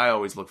may be. I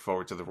always look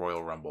forward to the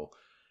Royal Rumble.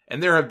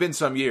 And there have been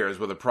some years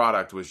where the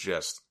product was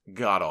just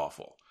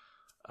god-awful.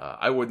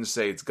 I wouldn't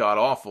say it's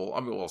god-awful.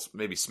 I mean, well,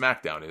 maybe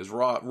SmackDown is.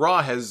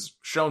 Raw has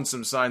shown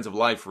some signs of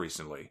life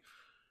recently.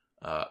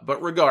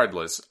 But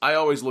regardless, I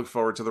always look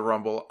forward to the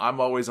Rumble.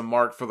 I'm always a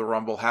mark for the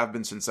Rumble, have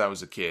been since I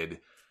was a kid.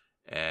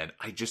 And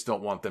I just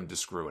don't want them to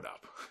screw it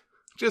up.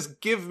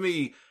 Just give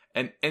me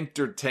an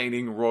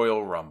entertaining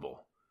Royal Rumble.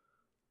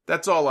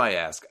 That's all I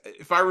ask.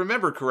 If I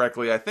remember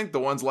correctly, I think the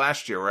ones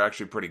last year were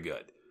actually pretty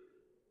good.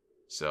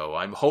 So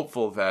I'm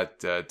hopeful that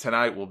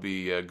tonight will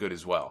be good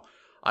as well.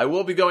 I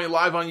will be going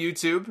live on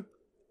YouTube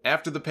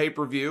after the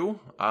pay-per-view.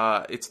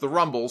 It's the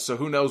Rumble, so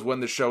who knows when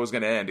the show is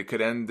going to end. It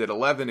could end at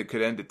 11, it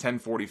could end at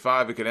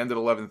 10:45, it could end at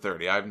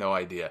 11:30. I have no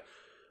idea.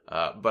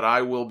 But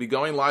I will be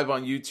going live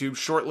on YouTube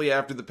shortly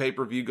after the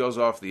pay-per-view goes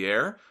off the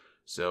air.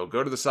 So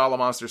go to the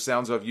Solomonster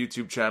Sounds Off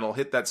YouTube channel,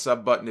 hit that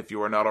sub button if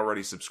you are not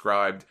already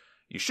subscribed.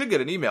 You should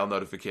get an email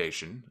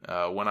notification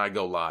when I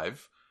go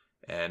live,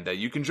 and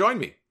you can join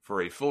me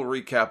for a full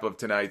recap of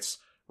tonight's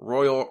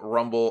Royal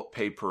Rumble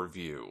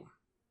pay-per-view.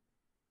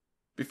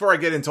 Before I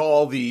get into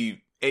all the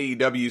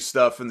AEW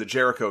stuff and the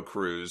Jericho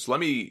Cruise,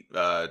 let me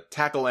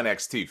tackle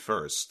NXT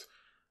first.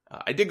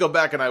 I did go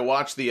back and I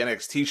watched the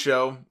NXT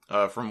show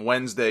from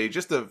Wednesday.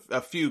 Just a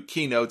few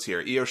key notes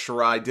here. Io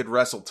Shirai did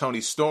wrestle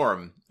Toni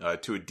Storm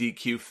to a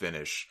DQ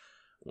finish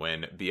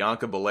when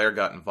Bianca Belair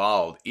got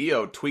involved.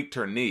 Io tweaked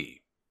her knee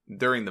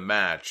during the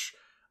match.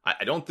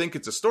 I don't think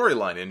it's a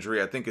storyline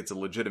injury. I think it's a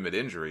legitimate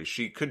injury.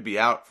 She could be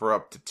out for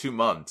up to 2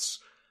 months.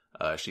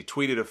 She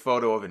tweeted a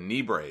photo of a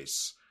knee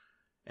brace,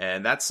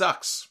 and that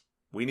sucks.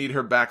 We need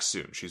her back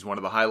soon. She's one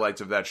of the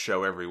highlights of that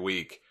show every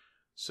week.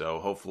 So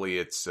hopefully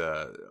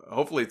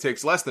it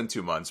takes less than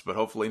 2 months, but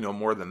hopefully no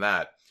more than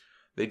that.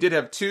 They did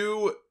have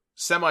 2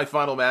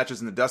 semifinal matches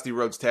in the Dusty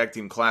Rhodes Tag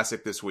Team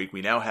Classic this week.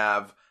 We now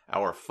have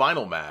our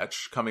final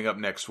match coming up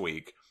next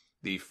week.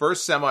 The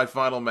first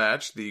semifinal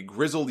match, the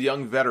Grizzled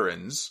Young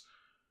Veterans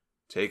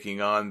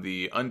taking on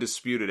the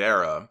Undisputed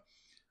Era.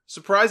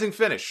 Surprising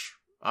finish.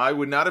 I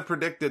would not have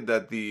predicted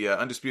that the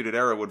Undisputed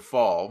Era would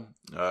fall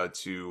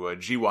to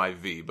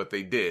GYV, but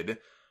they did.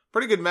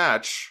 Pretty good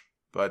match,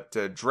 but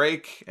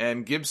Drake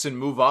and Gibson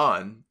move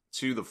on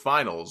to the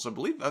finals. I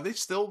believe, are they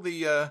still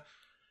the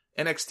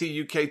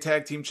NXT UK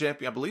Tag Team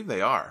Champion? I believe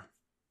they are.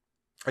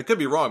 I could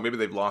be wrong. Maybe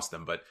they've lost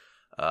them, but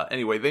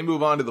anyway, they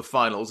move on to the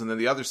finals, and then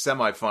the other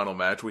semifinal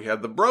match, we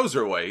had the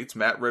Broserweights,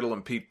 Matt Riddle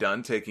and Pete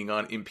Dunne taking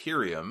on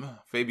Imperium,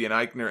 Fabian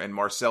Eichner and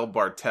Marcel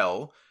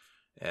Bartel,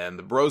 and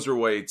the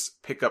Broserweights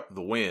pick up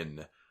the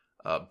win.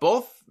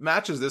 Both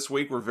matches this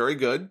week were very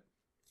good.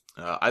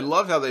 I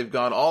love how they've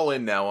gone all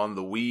in now on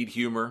the weed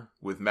humor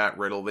with Matt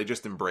Riddle. They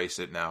just embrace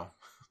it now.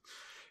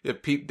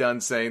 If Pete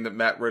Dunne saying that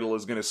Matt Riddle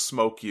is going to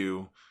smoke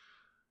you.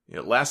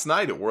 Last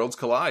night at Worlds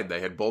Collide,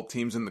 they had both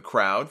teams in the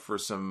crowd for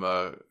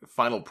some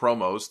final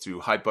promos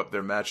to hype up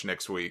their match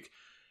next week.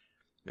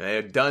 They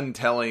had Dunne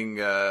telling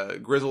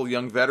grizzled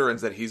young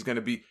veterans that he's going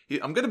to be,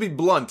 I'm going to be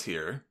blunt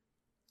here.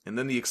 And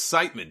then the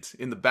excitement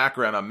in the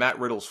background on Matt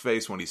Riddle's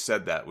face when he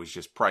said that was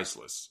just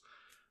priceless.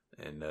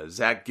 And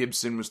Zach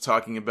Gibson was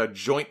talking about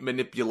joint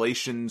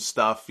manipulation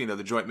stuff,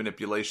 the joint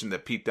manipulation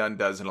that Pete Dunne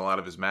does in a lot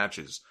of his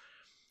matches.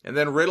 And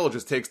then Riddle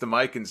just takes the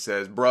mic and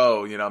says,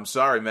 bro, I'm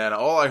sorry, man.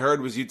 All I heard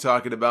was you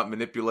talking about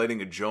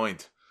manipulating a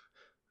joint.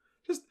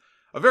 Just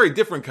a very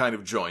different kind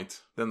of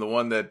joint than the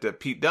one that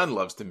Pete Dunne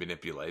loves to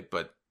manipulate,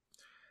 but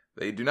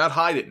they do not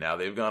hide it now.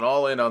 They've gone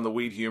all in on the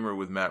weed humor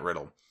with Matt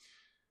Riddle.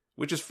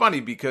 Which is funny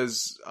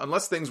because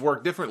unless things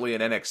work differently in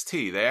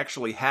NXT, they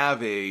actually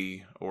have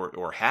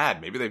or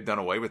had, maybe they've done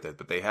away with it,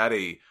 but they had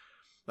a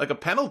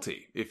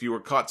penalty if you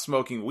were caught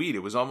smoking weed.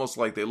 It was almost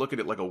like they look at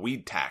it like a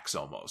weed tax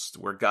almost,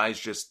 where guys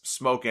just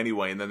smoke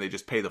anyway and then they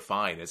just pay the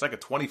fine. It's like a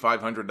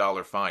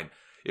 $2,500 fine.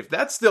 If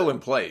that's still in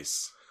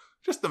place,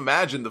 just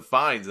imagine the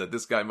fines that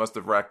this guy must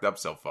have racked up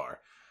so far.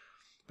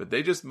 But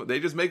they just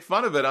make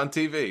fun of it on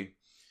TV.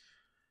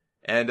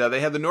 And they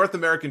had the North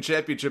American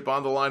Championship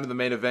on the line in the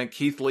main event.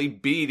 Keith Lee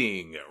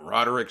beating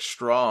Roderick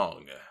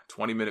Strong.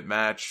 20-minute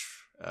match.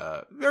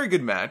 Very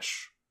good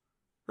match.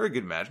 Very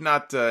good match.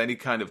 Not any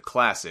kind of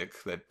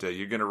classic that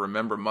you're going to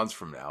remember months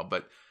from now.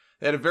 But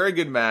they had a very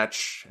good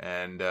match.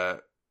 And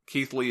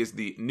Keith Lee is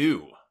the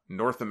new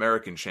North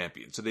American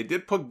champion. So they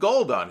did put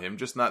gold on him,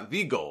 just not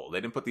the gold.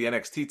 They didn't put the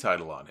NXT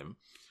title on him.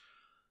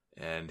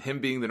 And him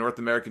being the North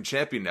American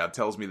champion now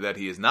tells me that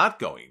he is not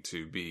going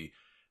to be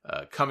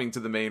coming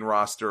to the main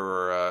roster,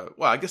 or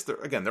I guess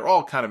they're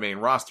all kind of main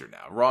roster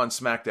now. Raw and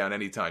SmackDown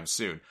anytime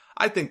soon.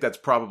 I think that's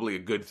probably a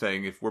good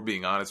thing if we're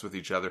being honest with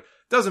each other.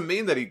 Doesn't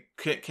mean that he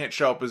can't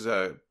show up as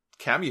a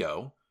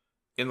cameo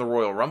in the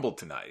Royal Rumble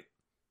tonight.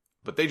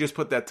 But they just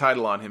put that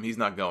title on him. He's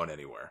not going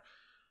anywhere.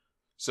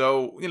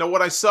 So,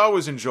 what I saw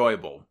was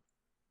enjoyable.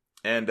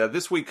 And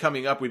this week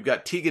coming up, we've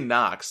got Tegan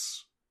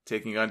Nox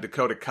taking on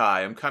Dakota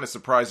Kai. I'm kind of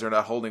surprised they're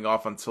not holding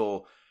off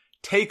until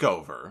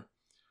TakeOver.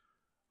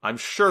 I'm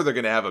sure they're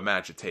going to have a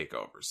match at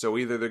TakeOver. So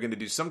either they're going to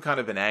do some kind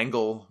of an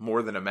angle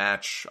more than a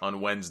match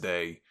on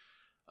Wednesday,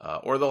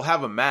 or they'll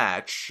have a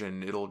match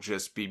and it'll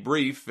just be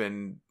brief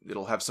and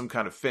it'll have some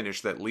kind of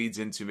finish that leads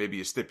into maybe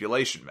a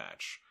stipulation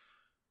match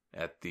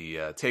at the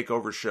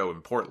TakeOver show in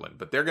Portland.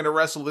 But they're going to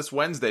wrestle this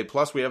Wednesday.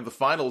 Plus we have the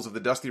finals of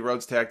the Dusty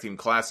Rhodes Tag Team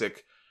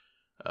Classic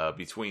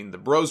between the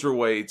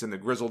Broserweights and the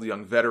Grizzled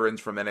Young Veterans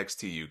from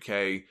NXT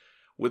UK,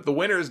 with the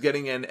winners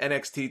getting an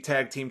NXT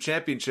Tag Team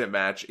Championship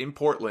match in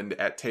Portland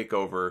at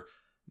TakeOver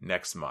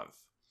next month.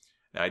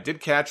 Now, I did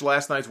catch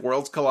last night's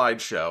Worlds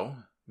Collide show.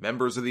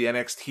 Members of the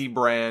NXT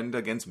brand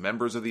against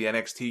members of the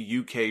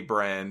NXT UK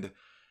brand.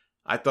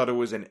 I thought it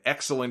was an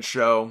excellent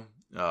show,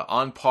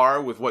 on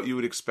par with what you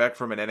would expect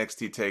from an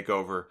NXT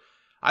TakeOver.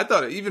 I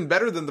thought it even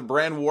better than the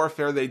brand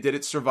warfare they did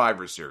at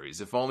Survivor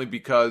Series, if only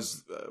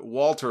because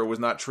Walter was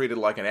not treated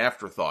like an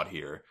afterthought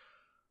here,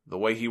 the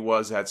way he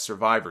was at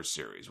Survivor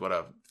Series. What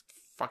a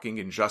fucking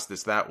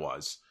injustice that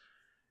was.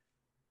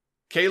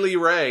 Kaylee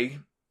Ray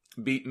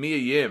beat Mia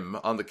Yim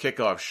on the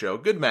kickoff show.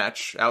 Good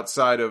match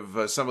outside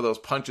of some of those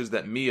punches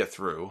that Mia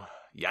threw.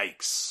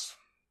 Yikes.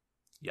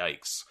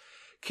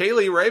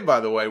 Kaylee Ray, by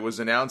the way, was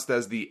announced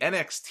as the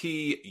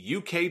NXT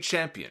UK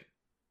champion,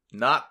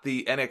 not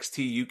the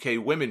NXT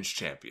UK women's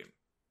champion.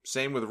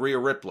 Same with Rhea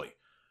Ripley,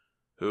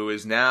 who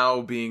is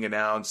now being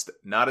announced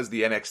not as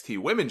the NXT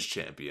women's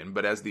champion,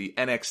 but as the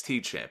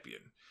NXT champion.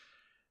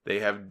 They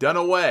have done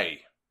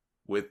away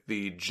with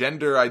the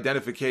gender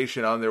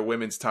identification on their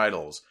women's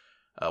titles.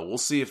 We'll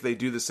see if they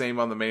do the same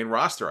on the main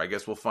roster. I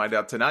guess we'll find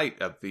out tonight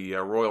at the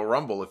Royal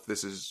Rumble if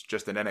this is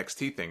just an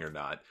NXT thing or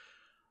not.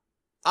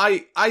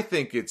 I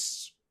think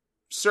it's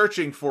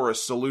searching for a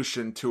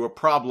solution to a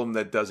problem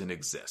that doesn't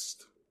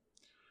exist.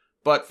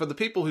 But for the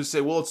people who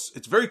say, well,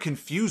 it's very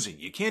confusing.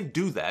 You can't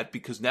do that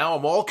because now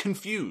I'm all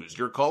confused.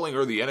 You're calling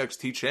her the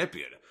NXT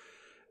champion.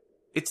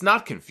 It's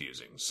not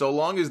confusing, so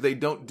long as they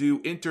don't do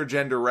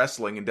intergender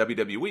wrestling in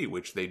WWE,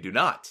 which they do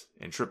not.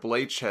 And Triple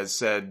H has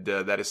said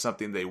that is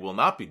something they will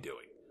not be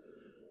doing.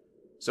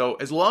 So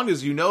as long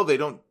as you know they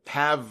don't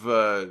have,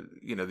 the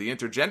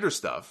intergender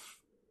stuff,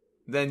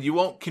 then you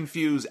won't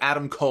confuse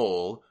Adam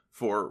Cole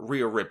for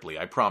Rhea Ripley,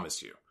 I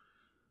promise you.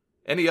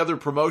 Any other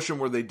promotion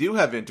where they do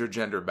have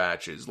intergender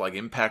matches, like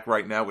Impact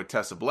right now with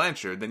Tessa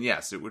Blanchard, then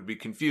yes, it would be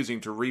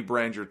confusing to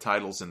rebrand your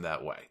titles in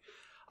that way.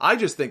 I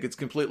just think it's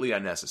completely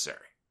unnecessary.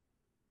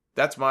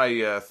 That's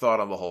my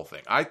thought on the whole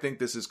thing. I think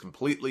this is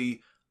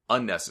completely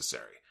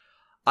unnecessary.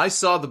 I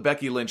saw the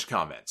Becky Lynch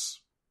comments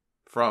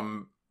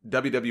from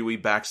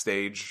WWE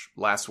Backstage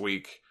last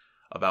week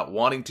about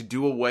wanting to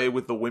do away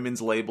with the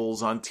women's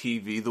labels on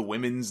TV, the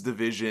women's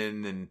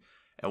division,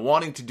 and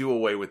wanting to do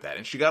away with that.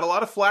 And she got a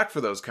lot of flack for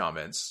those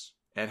comments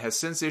and has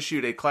since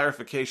issued a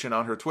clarification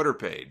on her Twitter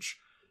page.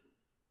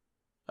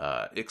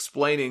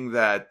 explaining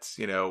that,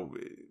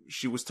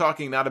 she was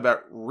talking not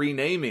about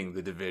renaming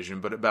the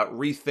division, but about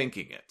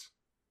rethinking it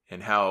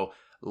and how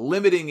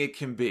limiting it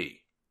can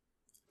be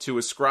to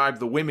ascribe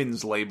the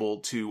women's label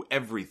to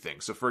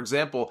everything. So, for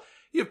example,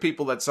 you have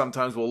people that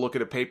sometimes will look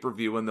at a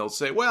pay-per-view and they'll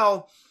say,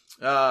 well,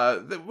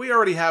 we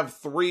already have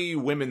 3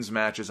 women's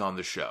matches on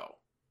the show,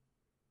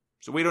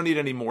 so we don't need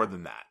any more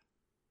than that.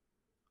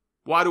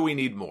 Why do we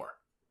need more?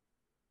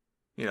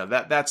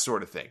 That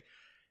sort of thing.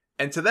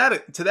 And to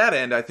that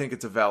end, I think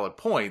it's a valid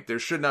point. There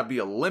should not be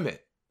a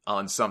limit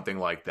on something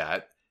like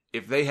that.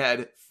 If they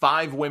had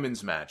 5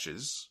 women's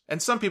matches,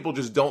 and some people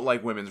just don't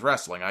like women's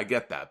wrestling, I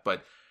get that,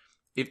 but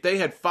if they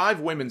had 5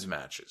 women's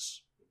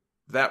matches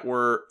that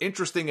were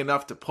interesting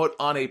enough to put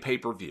on a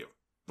pay-per-view,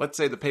 let's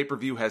say the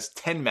pay-per-view has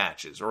 10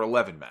 matches or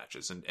 11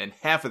 matches, and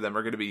half of them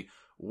are going to be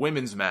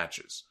women's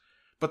matches,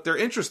 but they're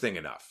interesting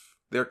enough.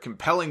 They're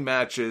compelling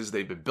matches.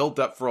 They've been built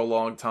up for a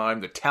long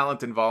time. The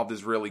talent involved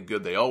is really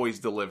good. They always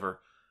deliver.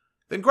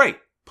 Then great.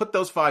 Put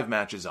those 5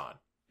 matches on,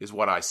 is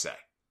what I say.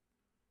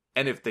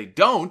 And if they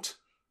don't,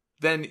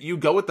 then you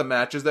go with the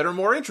matches that are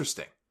more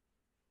interesting.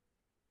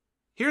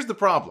 Here's the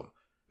problem.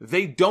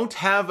 They don't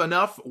have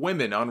enough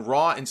women on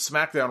Raw and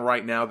SmackDown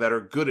right now that are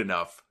good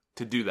enough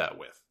to do that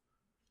with.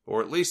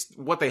 Or at least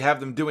what they have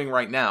them doing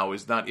right now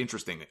is not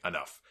interesting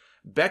enough.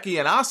 Becky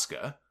and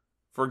Asuka,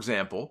 for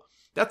example,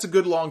 that's a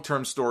good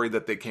long-term story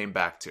that they came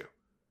back to.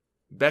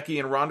 Becky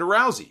and Ronda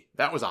Rousey,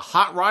 that was a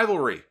hot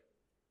rivalry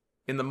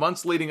in the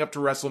months leading up to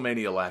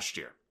WrestleMania last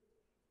year.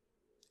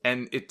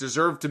 And it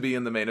deserved to be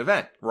in the main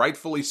event,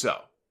 rightfully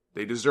so.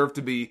 They deserve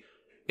to be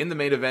in the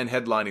main event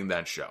headlining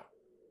that show.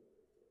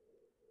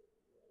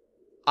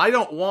 I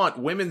don't want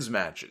women's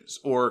matches,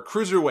 or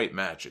cruiserweight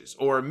matches,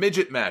 or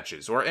midget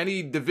matches, or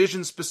any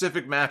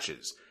division-specific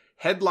matches,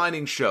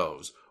 headlining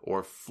shows,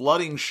 or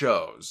flooding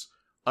shows,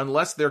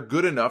 unless they're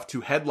good enough to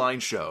headline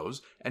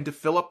shows and to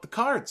fill up the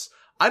cards.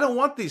 I don't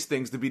want these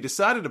things to be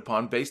decided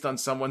upon based on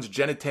someone's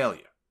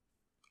genitalia.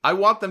 I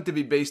want them to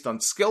be based on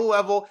skill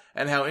level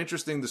and how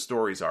interesting the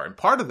stories are. And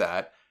part of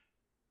that,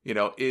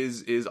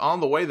 is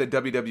on the way that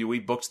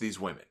WWE books these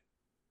women.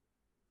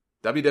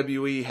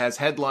 WWE has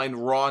headlined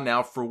Raw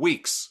now for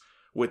weeks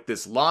with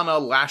this Lana,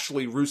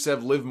 Lashley,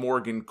 Rusev, Liv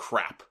Morgan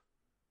crap.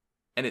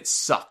 And it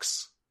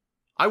sucks.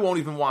 I won't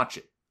even watch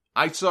it.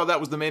 I saw that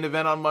was the main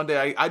event on Monday.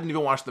 I didn't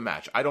even watch the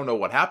match. I don't know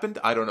what happened.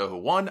 I don't know who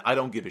won. I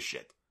don't give a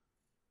shit.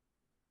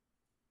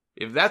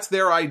 If that's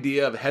their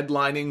idea of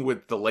headlining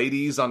with the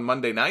ladies on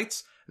Monday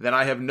nights, then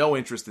I have no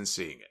interest in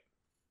seeing it.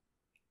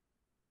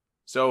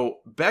 So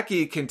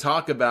Becky can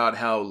talk about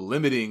how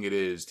limiting it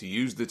is to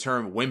use the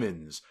term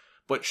women's,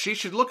 but she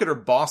should look at her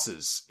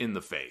bosses in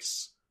the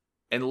face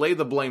and lay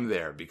the blame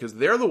there, because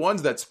they're the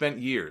ones that spent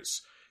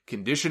years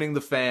conditioning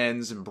the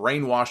fans and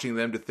brainwashing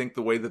them to think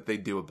the way that they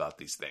do about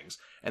these things.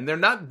 And they're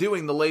not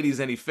doing the ladies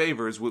any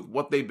favors with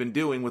what they've been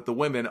doing with the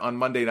women on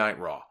Monday Night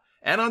Raw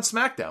and on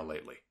SmackDown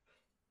lately.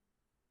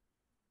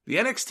 The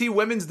NXT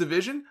women's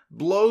division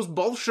blows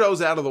both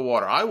shows out of the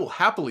water. I will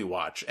happily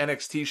watch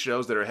NXT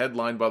shows that are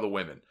headlined by the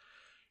women.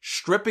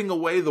 Stripping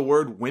away the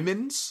word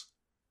women's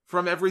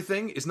from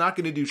everything is not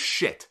going to do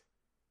shit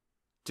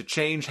to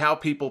change how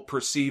people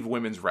perceive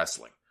women's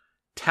wrestling.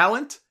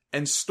 Talent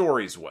and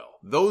stories will.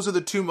 Those are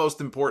the 2 most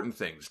important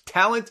things.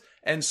 Talent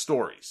and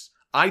stories.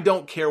 I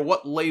don't care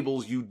what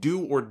labels you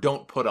do or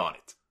don't put on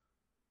it.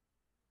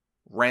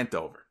 Rant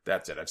over.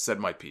 That's it. I've said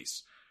my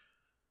piece.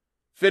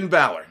 Finn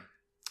Balor.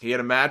 He had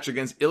a match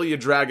against Ilya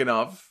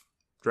Dragunov.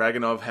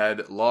 Dragunov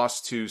had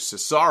lost to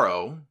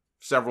Cesaro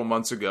several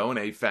months ago in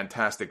a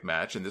fantastic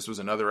match, and this was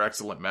another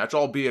excellent match,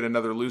 albeit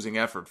another losing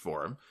effort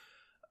for him.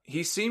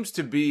 He seems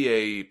to be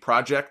a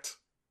project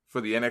for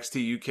the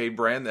NXT UK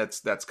brand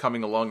that's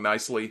coming along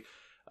nicely.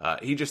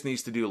 He just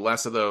needs to do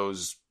less of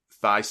those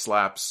thigh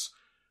slaps,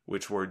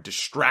 which were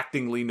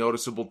distractingly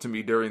noticeable to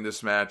me during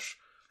this match.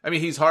 I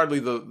mean, he's hardly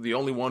the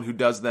only one who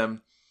does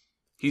them.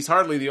 He's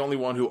hardly the only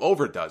one who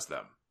overdoes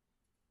them.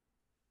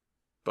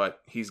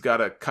 But he's got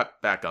to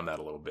cut back on that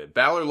a little bit.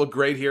 Balor looked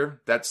great here.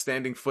 That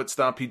standing foot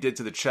stomp he did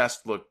to the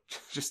chest looked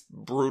just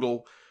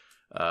brutal.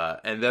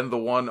 And then the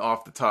one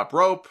off the top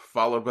rope,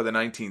 followed by the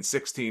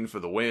 1916 for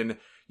the win.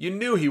 You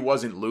knew he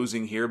wasn't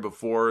losing here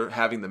before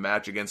having the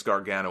match against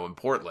Gargano in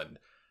Portland.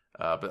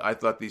 But I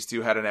thought these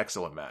two had an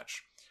excellent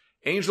match.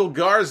 Angel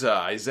Garza,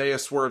 Isaiah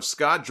Swerve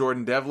Scott,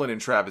 Jordan Devlin,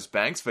 and Travis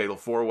Banks. Fatal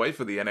 4-way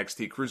for the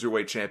NXT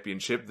Cruiserweight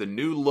Championship. The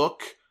new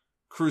look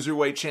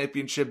Cruiserweight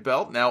Championship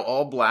belt, now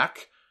all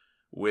black,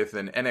 with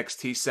an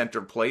NXT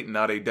center plate,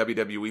 not a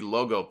WWE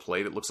logo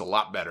plate. It looks a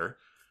lot better.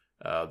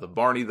 The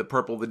Barney the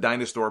Purple the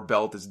Dinosaur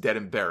belt is dead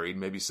and buried.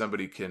 Maybe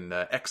somebody can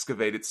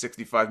excavate it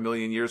 65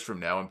 million years from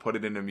now and put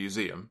it in a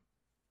museum.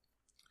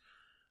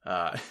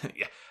 Yeah,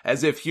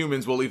 as if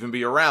humans will even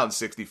be around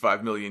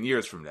 65 million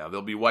years from now.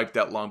 They'll be wiped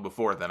out long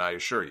before then, I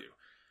assure you.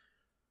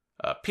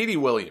 Petey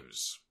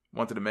Williams.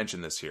 Wanted to mention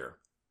this here.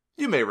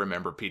 You may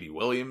remember Petey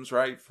Williams,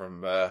 right?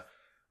 From,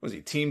 was he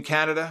Team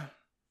Canada?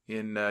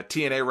 In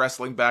TNA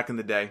wrestling back in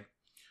the day.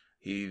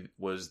 He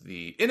was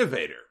the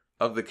innovator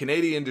of the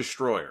Canadian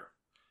Destroyer.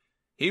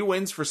 He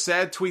wins for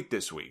sad tweet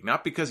this week,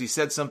 not because he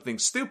said something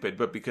stupid,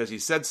 but because he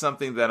said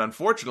something that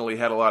unfortunately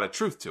had a lot of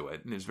truth to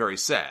it and is very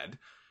sad.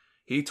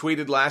 He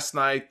tweeted last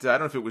night, I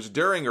don't know if it was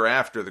during or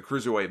after the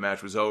Cruiserweight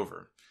match was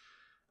over,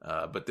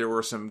 but there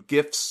were some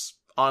GIFs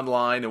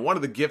online, and one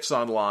of the GIFs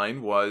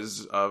online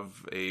was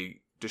of a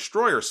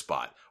Destroyer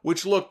spot,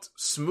 which looked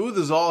smooth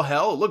as all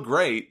hell. It looked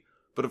great,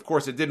 but of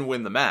course it didn't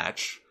win the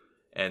match.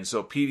 And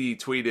so PD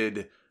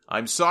tweeted,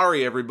 "I'm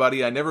sorry,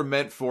 everybody. I never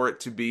meant for it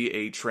to be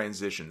a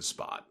transition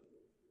spot."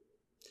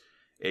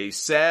 A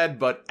sad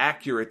but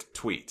accurate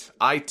tweet.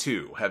 I,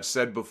 too, have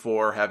said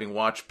before, having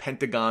watched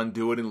Pentagon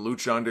do it in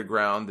Lucha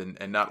Underground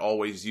and not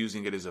always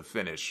using it as a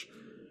finish,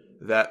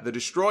 that the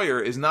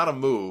Destroyer is not a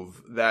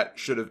move that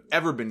should have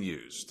ever been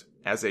used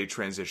as a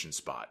transition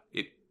spot.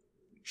 It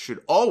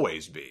should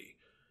always be,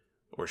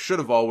 or should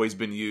have always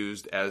been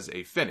used as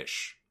a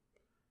finish.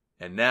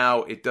 And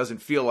now it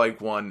doesn't feel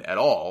like one at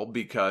all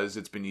because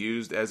it's been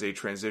used as a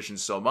transition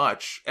so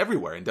much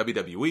everywhere in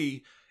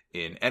WWE,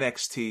 in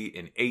NXT,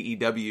 in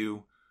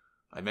AEW.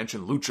 I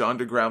mentioned Lucha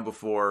Underground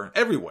before.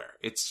 Everywhere.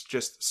 It's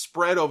just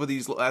spread over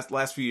these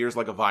last few years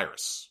like a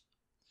virus.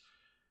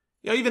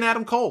 You know, even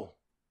Adam Cole.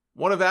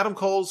 One of Adam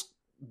Cole's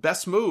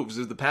best moves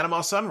is the Panama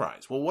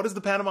Sunrise. Well, what is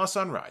the Panama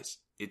Sunrise?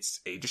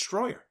 It's a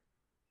Destroyer.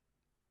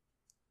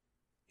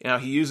 You know,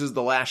 he uses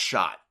the last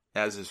shot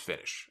as his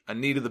finish. A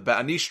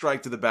knee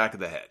strike to the back of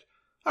the head.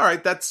 All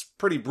right, that's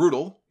pretty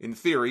brutal in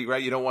theory,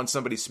 right? You don't want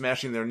somebody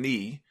smashing their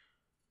knee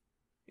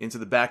into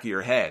the back of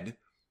your head.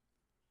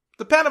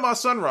 The Panama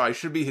Sunrise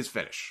should be his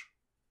finish.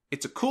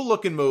 It's a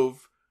cool-looking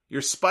move.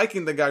 You're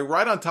spiking the guy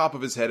right on top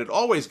of his head. It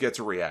always gets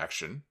a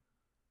reaction.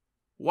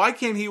 Why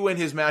can't he win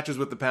his matches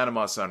with the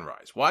Panama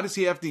Sunrise? Why does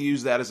he have to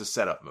use that as a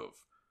setup move?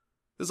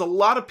 There's a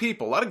lot of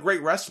people, a lot of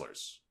great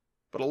wrestlers,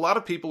 but a lot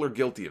of people are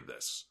guilty of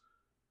this.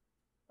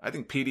 I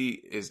think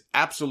PD is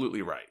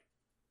absolutely right.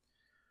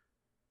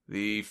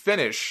 The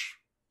finish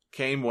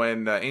came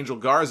when Angel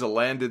Garza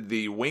landed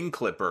the wing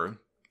clipper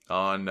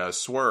on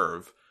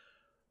Swerve.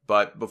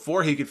 But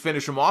before he could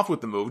finish him off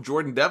with the move,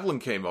 Jordan Devlin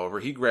came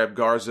over. He grabbed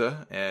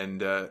Garza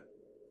and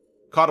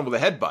caught him with a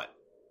headbutt.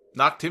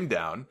 Knocked him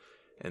down.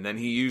 And then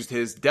he used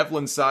his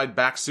Devlin side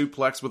back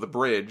suplex with a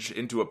bridge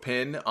into a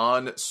pin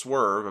on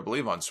Swerve, I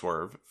believe on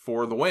Swerve,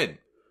 for the win.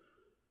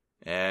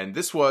 And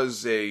this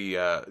was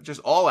a just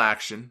all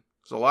action.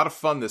 It was a lot of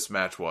fun, this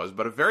match was,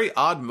 but a very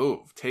odd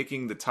move,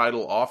 taking the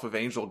title off of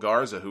Angel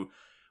Garza, who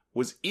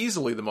was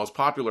easily the most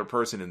popular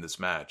person in this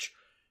match.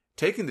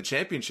 Taking the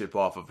championship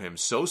off of him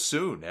so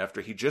soon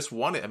after he just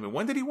won it. I mean,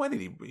 when did he win it?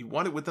 He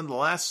won it within the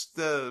last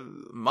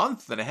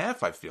month and a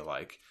half, I feel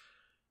like.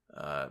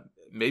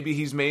 Maybe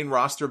he's main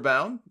roster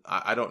bound.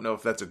 I don't know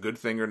if that's a good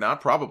thing or not.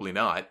 Probably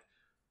not.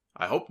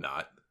 I hope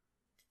not.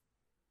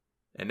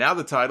 And now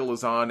the title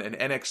is on an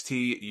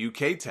NXT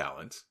UK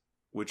talent,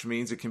 which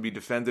means it can be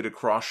defended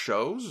across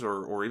shows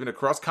or even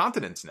across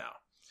continents now.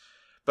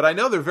 But I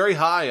know they're very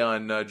high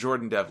on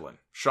Jordan Devlin.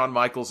 Shawn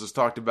Michaels has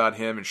talked about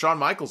him, and Shawn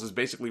Michaels is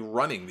basically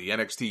running the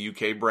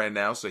NXT UK brand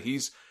now, so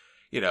he's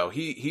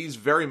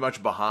very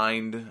much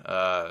behind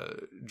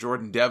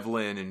Jordan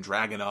Devlin and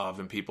Dragunov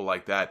and people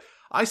like that.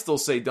 I still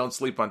say don't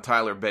sleep on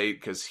Tyler Bate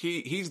because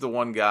he's the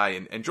one guy,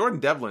 and Jordan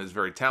Devlin is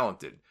very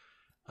talented,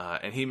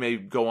 and he may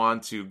go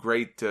on to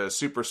great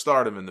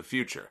superstardom in the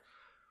future.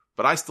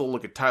 But I still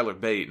look at Tyler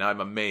Bate, and I'm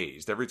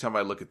amazed every time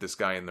I look at this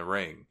guy in the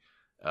ring.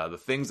 The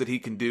things that he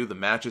can do, the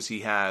matches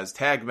he has,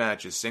 tag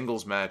matches,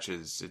 singles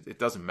matches, it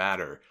doesn't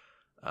matter.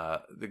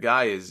 The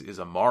guy is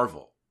a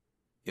marvel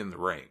in the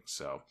ring.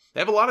 So they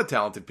have a lot of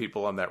talented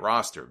people on that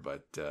roster,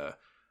 but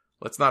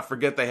let's not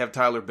forget they have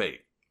Tyler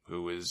Bate,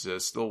 who is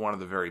still one of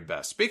the very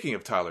best. Speaking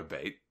of Tyler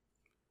Bate,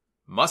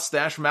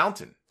 Mustache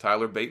Mountain.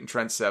 Tyler Bate and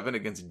Trent Seven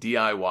against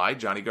DIY,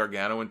 Johnny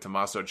Gargano and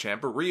Tommaso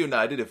Ciampa,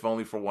 reunited if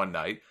only for one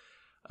night.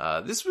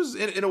 This was,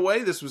 in a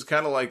way, this was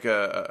kind of like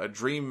a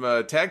dream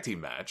tag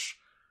team match.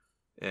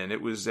 And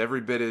it was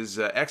every bit as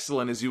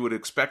excellent as you would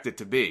expect it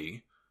to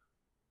be.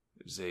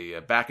 It was a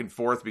back and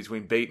forth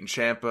between Bate and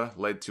Ciampa,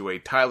 led to a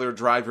Tyler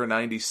Driver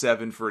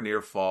 97 for a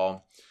near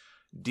fall.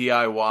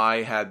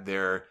 DIY had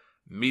their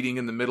meeting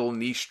in the middle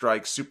knee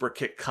strike super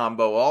kick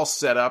combo all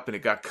set up, and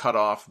it got cut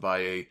off by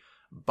a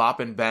bop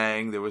and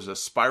bang. There was a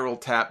spiral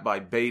tap by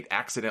Bate,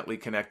 accidentally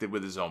connected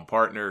with his own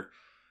partner.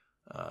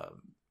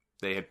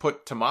 They had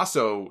put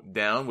Tommaso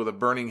down with a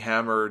burning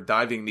hammer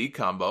diving knee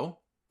combo,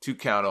 2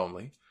 count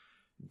only.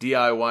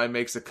 DIY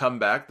makes a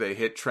comeback. They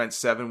hit Trent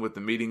Seven with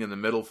the meeting in the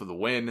middle for the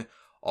win.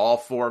 All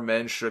 4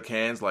 men shook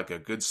hands like a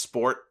good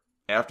sport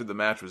after the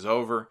match was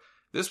over.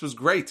 This was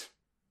great.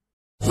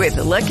 With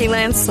the Lucky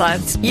Land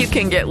Slots, you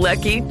can get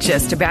lucky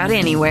just about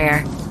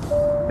anywhere.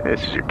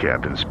 This is your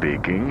captain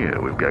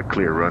speaking. We've got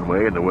clear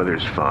runway and the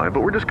weather's fine,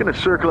 but we're just going to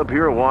circle up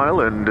here a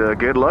while and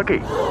get lucky.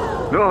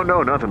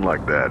 No, nothing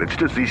like that. It's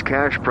just these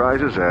cash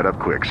prizes add up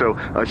quick. So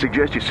I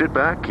suggest you sit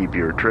back, keep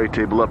your tray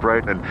table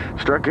upright, and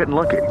start getting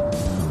lucky.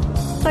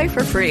 Play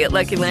for free at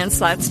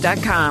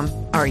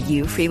LuckyLandSlots.com. Are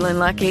you feeling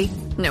lucky?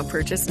 No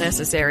purchase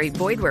necessary.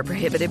 Void where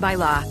prohibited by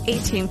law.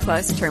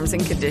 18+ terms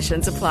and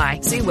conditions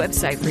apply. See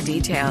website for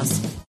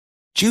details.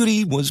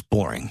 Judy was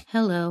boring.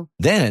 Hello.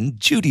 Then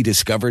Judy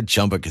discovered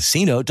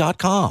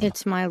ChumbaCasino.com.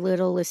 It's my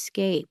little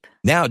escape.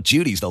 Now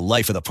Judy's the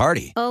life of the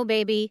party. Oh,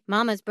 baby,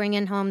 mama's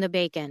bringing home the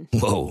bacon.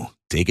 Whoa,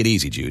 take it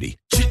easy, Judy.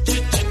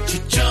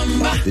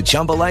 The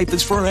Chumba life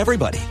is for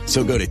everybody.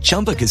 So go to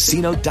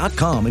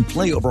ChumbaCasino.com and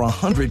play over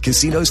 100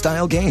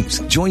 casino-style games.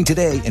 Join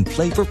today and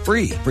play for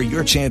free for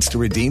your chance to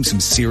redeem some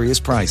serious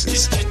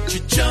prizes.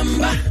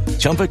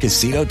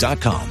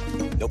 ChumbaCasino.com.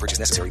 No purchase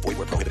necessary. Void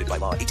where prohibited by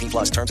law. 18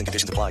 plus terms and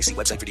conditions apply. See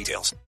website for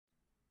details.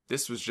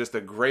 This was just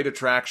a great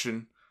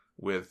attraction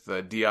with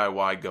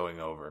DIY going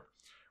over.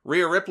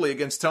 Rhea Ripley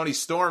against Toni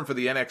Storm for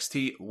the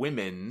NXT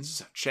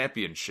Women's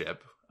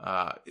Championship.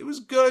 It was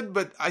good,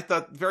 but I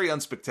thought very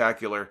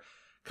unspectacular.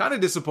 Kind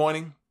of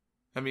disappointing.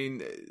 I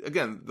mean,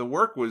 again, the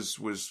work was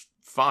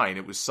fine.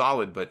 It was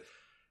solid, but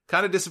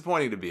kind of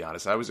disappointing, to be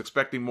honest. I was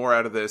expecting more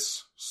out of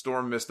this.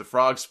 Storm missed the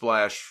frog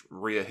splash.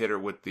 Rhea hit her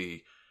with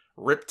the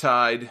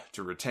Riptide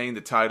to retain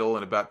the title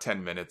in about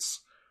 10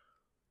 minutes.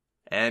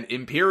 And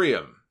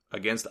Imperium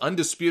against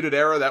Undisputed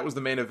Era. That was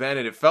the main event,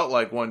 and it felt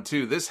like one,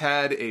 too. This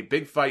had a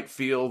big fight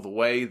feel the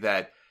way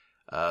that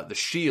the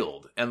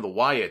Shield and the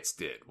Wyatts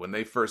did when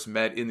they first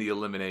met in the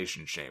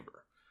Elimination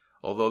Chamber.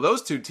 Although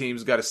those two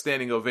teams got a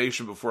standing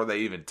ovation before they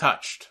even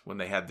touched when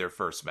they had their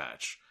first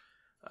match.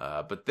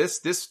 But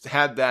this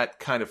had that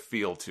kind of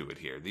feel to it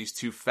here. These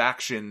two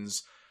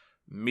factions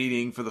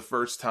meeting for the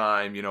first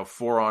time,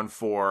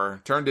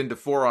 4-on-4, turned into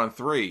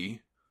 4-on-3.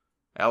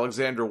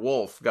 Alexander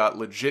Wolf got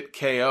legit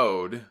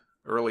KO'd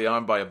early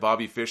on by a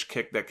Bobby Fish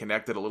kick that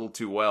connected a little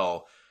too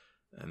well.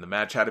 And the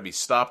match had to be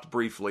stopped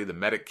briefly. The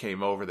medic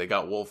came over. They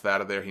got Wolf out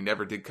of there. He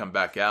never did come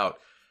back out.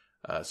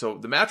 So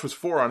the match was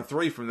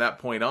 4-on-3 from that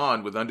point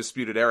on, with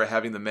Undisputed Era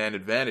having the man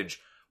advantage.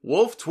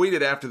 Wolf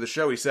tweeted after the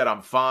show, he said,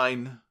 "I'm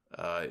fine.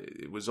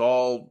 It was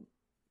all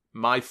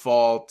my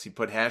fault." He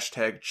put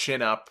hashtag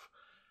chin up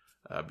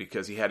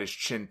because he had his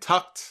chin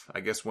tucked, I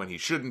guess, when he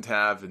shouldn't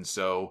have. And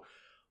so,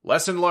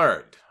 lesson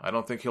learned. I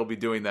don't think he'll be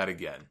doing that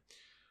again.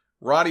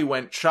 Roddy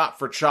went chop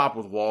for chop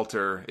with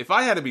Walter. If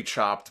I had to be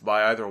chopped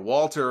by either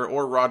Walter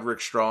or Roderick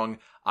Strong,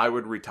 I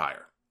would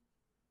retire.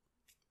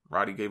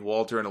 Roddy gave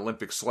Walter an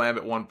Olympic slam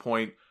at one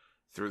point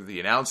through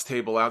the announce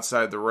table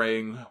outside the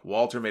ring.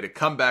 Walter made a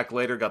comeback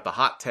later, got the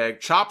hot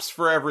tag. Chops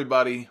for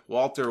everybody.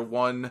 Walter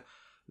won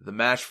the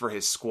match for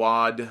his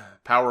squad.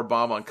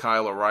 Powerbomb on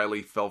Kyle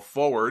O'Reilly, fell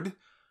forward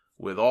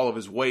with all of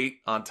his weight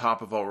on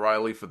top of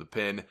O'Reilly for the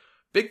pin.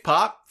 Big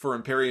pop for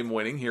Imperium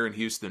winning here in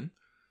Houston.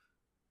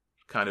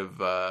 Kind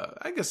of,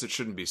 I guess it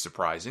shouldn't be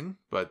surprising,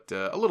 but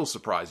a little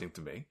surprising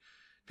to me.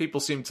 People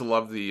seem to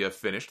love the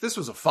finish. This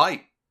was a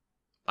fight.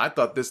 I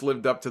thought this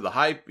lived up to the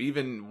hype.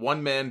 Even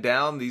one man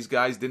down, these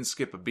guys didn't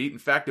skip a beat. In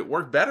fact, it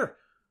worked better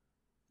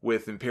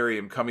with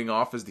Imperium coming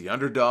off as the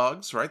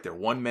underdogs, right? They're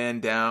one man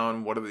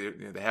down. What are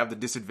they have the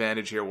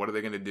disadvantage here. What are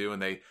they going to do?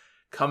 And they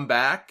come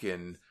back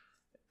and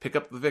pick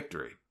up the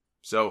victory.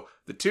 So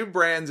the two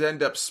brands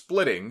end up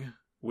splitting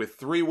with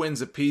 3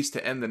 wins apiece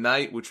to end the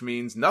night, which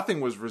means nothing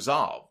was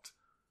resolved.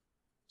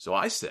 So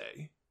I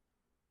say,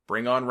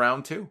 bring on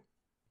round 2.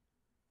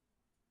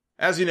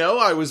 As you know,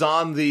 I was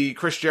on the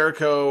Chris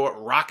Jericho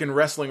Rockin'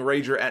 Wrestling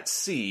Rager at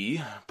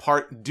Sea,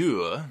 Part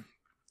 2.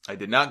 I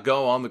did not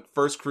go on the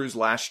first cruise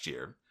last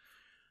year.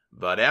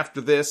 But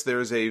after this,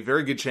 there's a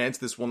very good chance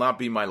this will not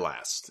be my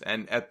last.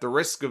 And at the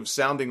risk of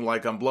sounding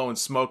like I'm blowing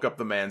smoke up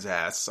the man's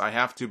ass, I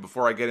have to,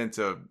 before I get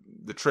into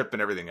the trip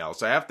and everything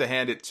else, I have to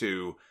hand it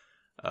to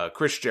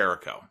Chris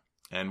Jericho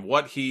and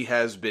what he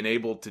has been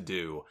able to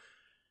do.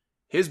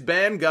 His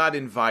band got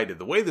invited.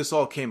 The way this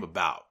all came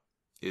about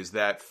is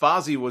that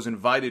Fozzy was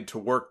invited to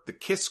work the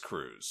Kiss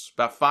Cruise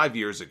about 5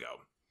 years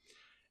ago.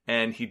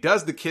 And he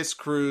does the Kiss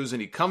Cruise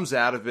and he comes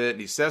out of it and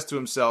he says to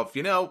himself,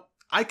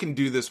 I can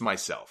do this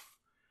myself.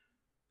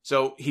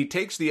 So he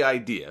takes the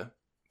idea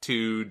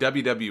to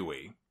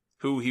WWE,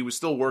 who he was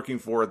still working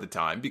for at the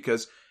time,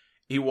 because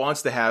he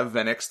wants to have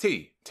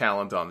NXT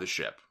talent on the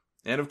ship.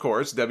 And of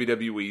course,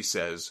 WWE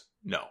says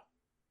no.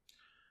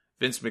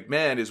 Vince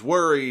McMahon is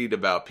worried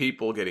about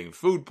people getting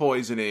food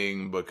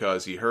poisoning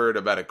because he heard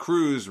about a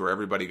cruise where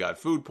everybody got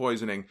food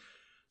poisoning.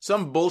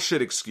 Some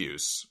bullshit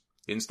excuse,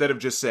 instead of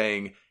just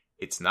saying,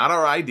 it's not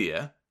our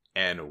idea,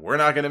 and we're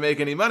not going to make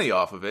any money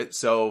off of it,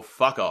 so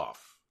fuck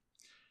off.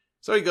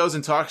 So he goes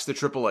and talks to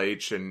Triple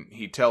H, and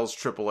he tells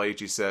Triple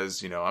H, he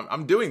says,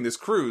 I'm doing this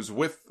cruise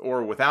with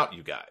or without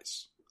you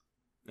guys.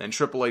 And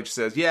Triple H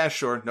says, yeah,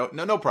 sure,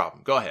 no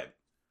problem, go ahead.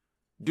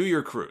 Do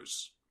your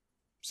cruise.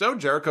 So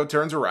Jericho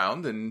turns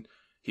around and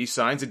he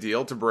signs a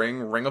deal to bring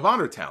Ring of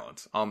Honor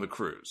talent on the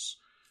cruise.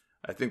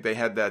 I think they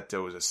had that,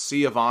 was a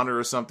Sea of Honor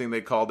or something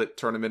they called it,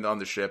 tournament on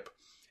the ship.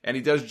 And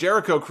he does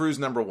Jericho Cruise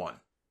number 1,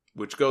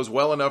 which goes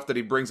well enough that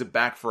he brings it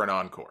back for an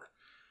encore.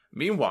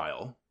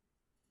 Meanwhile,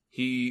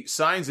 he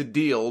signs a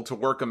deal to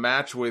work a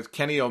match with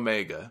Kenny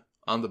Omega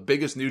on the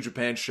biggest New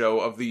Japan show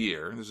of the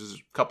year. This is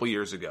a couple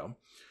years ago.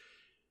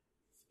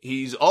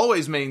 He's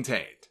always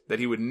maintained that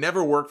he would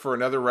never work for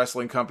another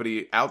wrestling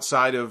company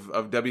outside of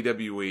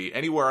WWE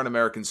anywhere on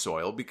American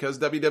soil because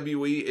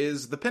WWE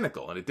is the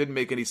pinnacle, and it didn't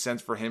make any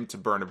sense for him to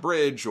burn a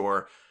bridge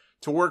or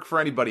to work for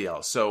anybody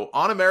else. So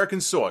on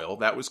American soil,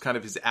 that was kind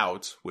of his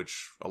out,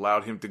 which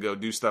allowed him to go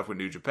do stuff with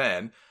New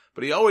Japan.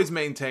 But he always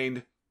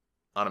maintained,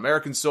 on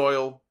American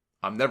soil,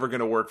 I'm never going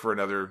to work for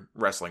another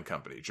wrestling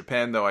company.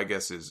 Japan, though, I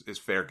guess is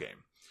fair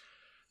game.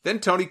 Then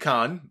Tony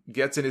Khan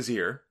gets in his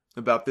ear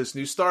about this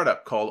new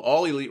startup called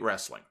All Elite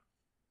Wrestling.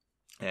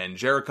 And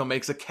Jericho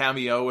makes a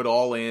cameo at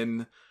All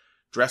In,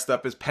 dressed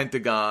up as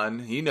Pentagon.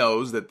 He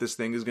knows that this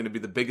thing is going to be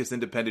the biggest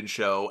independent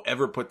show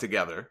ever put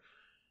together.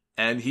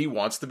 And he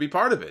wants to be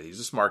part of it. He's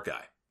a smart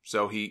guy.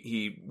 So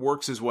he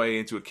works his way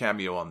into a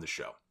cameo on the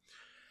show.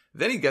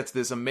 Then he gets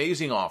this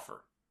amazing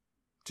offer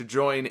to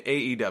join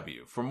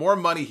AEW for more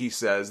money, he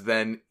says,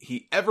 than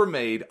he ever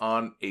made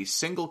on a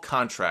single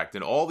contract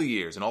in all the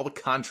years and all the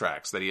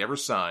contracts that he ever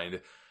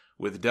signed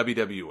with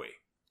WWE.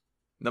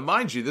 Now,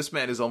 mind you, this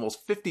man is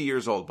almost 50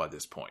 years old by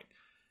this point.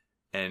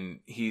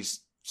 And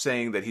he's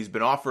saying that he's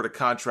been offered a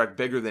contract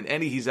bigger than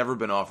any he's ever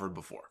been offered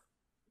before.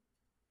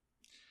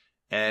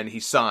 And he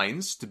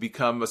signs to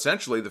become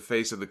essentially the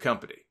face of the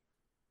company.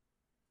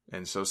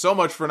 And so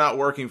much for not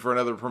working for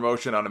another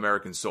promotion on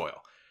American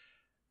soil.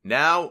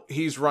 Now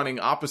he's running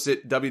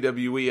opposite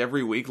WWE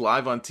every week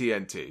live on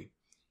TNT.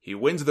 He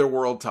wins their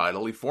world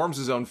title. He forms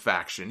his own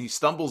faction. He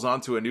stumbles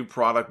onto a new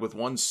product with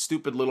one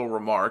stupid little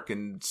remark,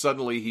 and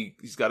suddenly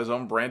he's got his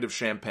own brand of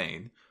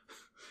champagne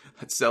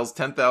that sells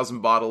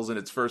 10,000 bottles in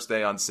its first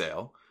day on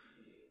sale.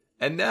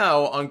 And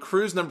now, on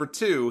cruise number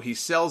 2, he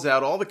sells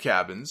out all the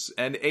cabins,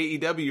 and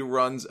AEW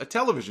runs a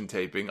television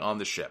taping on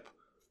the ship.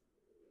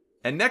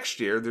 And next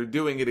year, they're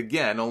doing it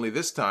again, only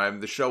this time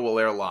the show will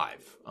air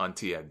live on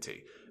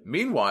TNT.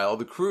 Meanwhile,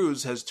 the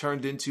cruise has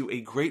turned into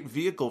a great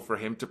vehicle for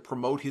him to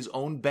promote his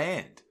own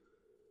band.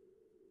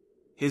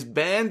 His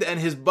band and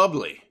his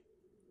bubbly.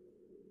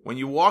 When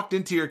you walked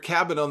into your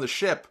cabin on the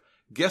ship,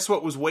 guess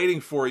what was waiting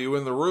for you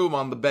in the room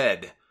on the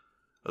bed?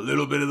 A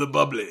little bit of the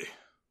bubbly.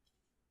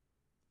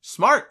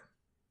 Smart.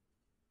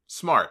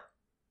 Smart.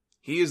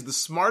 He is the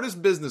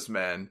smartest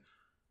businessman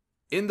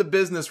in the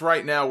business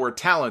right now where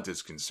talent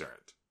is concerned.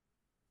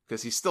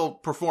 Because he's still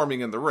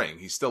performing in the ring.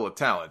 He's still a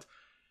talent.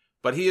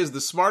 But he is the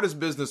smartest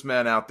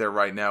businessman out there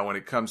right now when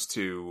it comes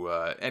to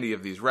any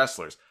of these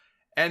wrestlers.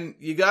 And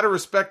you got to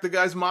respect the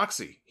guy's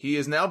moxie. He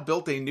has now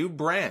built a new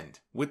brand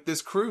with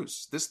this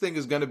cruise. This thing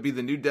is going to be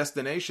the new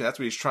destination. That's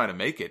what he's trying to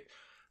make it.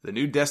 The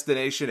new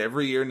destination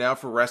every year now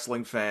for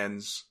wrestling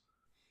fans.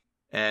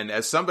 And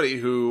as somebody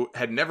who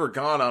had never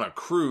gone on a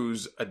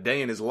cruise a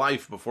day in his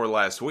life before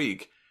last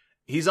week,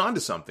 he's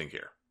onto something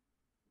here.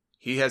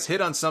 He has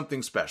hit on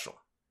something special.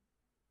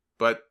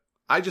 But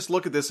I just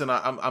look at this and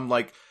I'm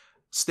like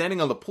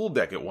standing on the pool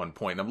deck at one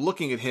point. And I'm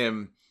looking at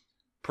him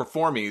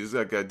performing. He's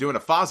like doing a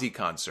Fozzy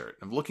concert.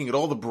 I'm looking at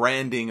all the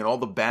branding and all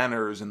the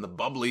banners and the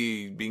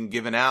bubbly being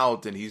given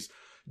out. And he's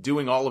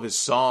doing all of his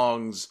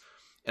songs.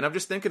 And I'm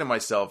just thinking to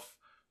myself,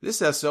 this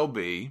SOB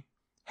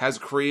has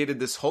created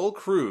this whole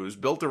cruise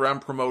built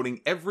around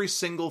promoting every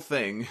single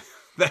thing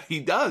that he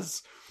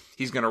does.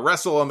 He's going to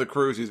wrestle on the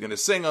cruise. He's going to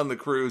sing on the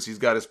cruise. He's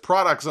got his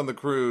products on the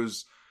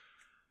cruise.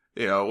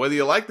 You know, whether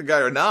you like the guy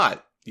or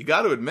not, you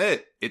got to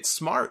admit, it's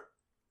smart.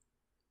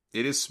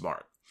 It is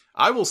smart.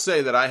 I will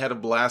say that I had a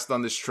blast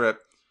on this trip.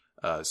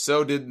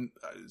 So did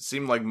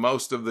seem like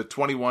most of the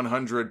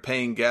 2,100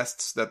 paying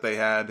guests that they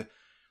had,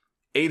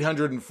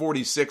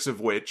 846 of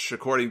which,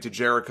 according to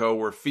Jericho,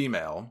 were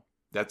female.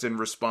 That's in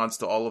response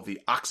to all of the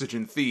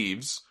oxygen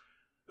thieves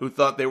who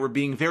thought they were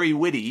being very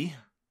witty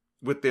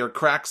with their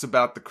cracks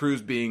about the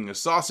cruise being a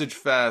sausage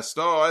fest.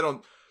 Oh, I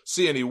don't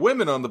see any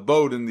women on the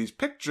boat in these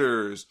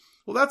pictures.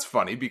 Well, that's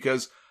funny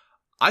because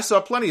I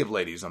saw plenty of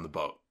ladies on the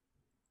boat.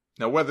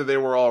 Now, whether they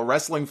were all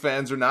wrestling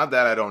fans or not,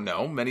 that I don't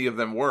know. Many of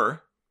them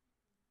were.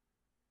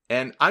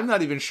 And I'm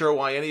not even sure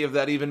why any of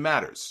that even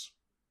matters.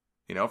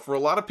 You know, for a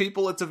lot of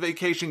people, it's a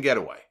vacation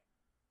getaway.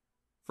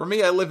 For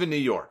me, I live in New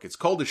York. It's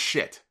cold as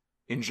shit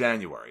in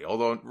January.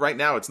 Although right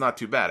now it's not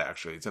too bad,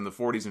 actually. It's in the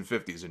 40s and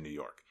 50s in New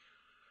York.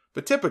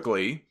 But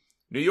typically,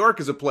 New York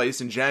is a place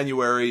in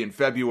January and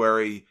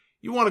February,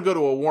 you want to go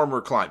to a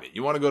warmer climate.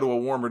 You want to go to a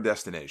warmer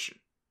destination.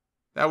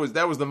 That was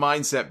the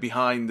mindset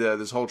behind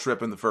this whole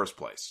trip in the first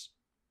place.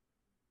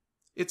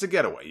 It's a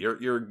getaway.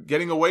 You're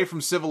getting away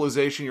from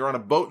civilization. You're on a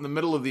boat in the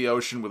middle of the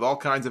ocean with all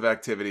kinds of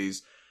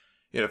activities.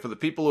 You know, for the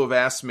people who have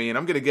asked me, and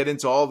I'm going to get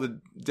into all the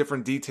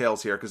different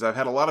details here because I've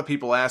had a lot of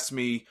people ask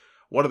me,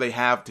 what do they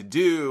have to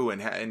do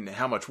and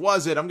how much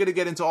was it? I'm going to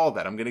get into all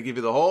that. I'm going to give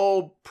you the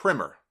whole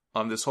primer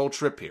on this whole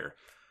trip here.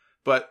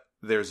 But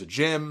there's a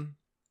gym,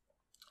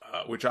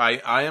 which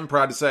I am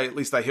proud to say at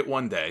least I hit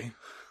one day.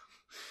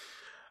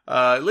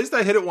 At least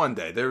I hit it one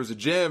day. There's a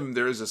gym,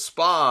 there's a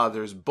spa,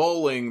 there's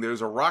bowling,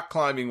 there's a rock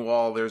climbing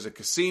wall, there's a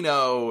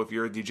casino. If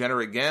you're a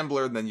degenerate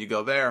gambler, then you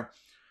go there.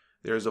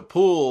 There's a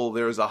pool,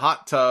 there's a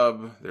hot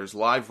tub, there's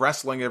live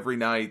wrestling every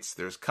night,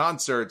 there's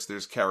concerts,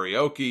 there's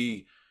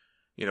karaoke.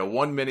 You know,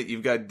 1 minute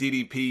you've got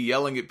DDP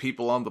yelling at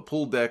people on the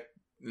pool deck,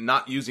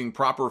 not using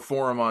proper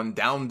form on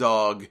Down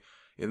Dog.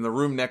 In the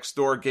room next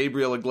door,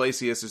 Gabriel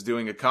Iglesias is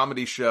doing a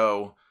comedy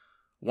show.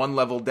 One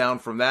level down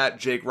from that,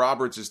 Jake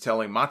Roberts is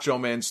telling Macho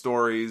Man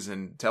stories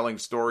and telling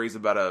stories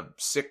about a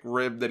sick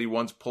rib that he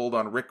once pulled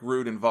on Rick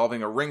Rude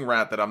involving a ring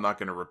rat that I'm not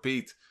going to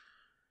repeat.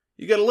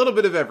 You get a little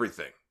bit of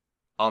everything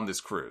on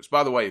this cruise.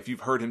 By the way, if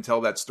you've heard him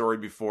tell that story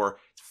before,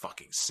 it's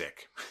fucking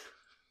sick.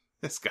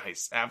 This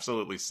guy's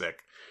absolutely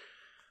sick.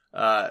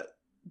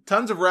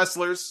 Tons of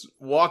wrestlers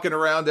walking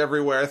around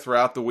everywhere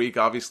throughout the week.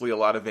 Obviously, a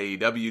lot of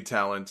AEW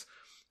talent,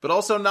 but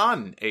also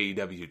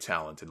non-AEW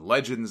talent and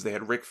legends. They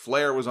had Ric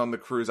Flair was on the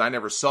cruise. I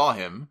never saw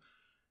him,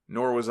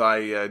 nor was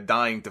I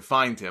dying to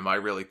find him. I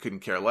really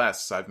couldn't care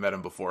less. I've met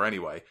him before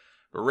anyway.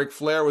 But Ric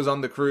Flair was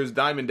on the cruise.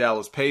 Diamond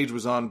Dallas Page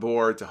was on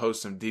board to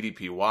host some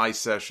DDPY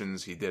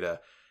sessions. He did an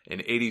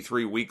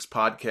 83 Weeks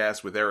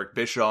podcast with Eric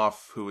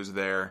Bischoff, who was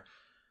there.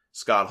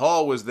 Scott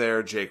Hall was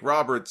there. Jake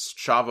Roberts,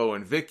 Chavo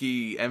and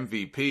Vicky,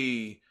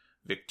 MVP,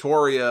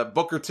 Victoria,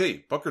 Booker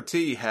T. Booker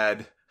T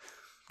had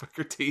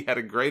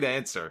a great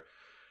answer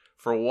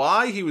for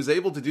why he was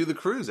able to do the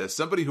cruise. As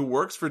somebody who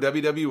works for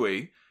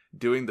WWE,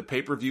 doing the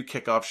pay-per-view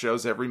kickoff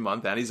shows every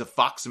month, and he's a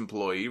Fox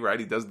employee, right?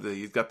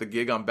 He's got the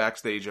gig on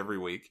Backstage every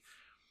week.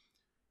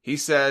 He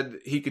said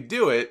he could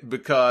do it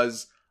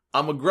because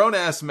I'm a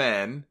grown-ass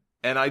man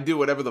and I do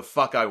whatever the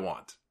fuck I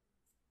want.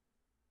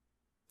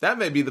 That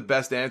may be the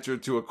best answer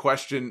to a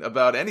question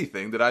about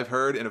anything that I've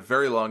heard in a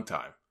very long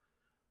time.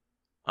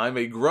 I'm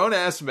a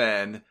grown-ass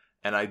man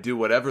and I do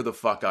whatever the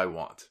fuck I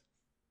want.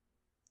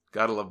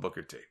 Gotta love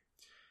Booker T.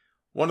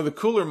 One of the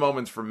cooler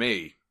moments for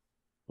me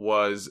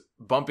was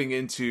bumping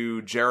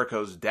into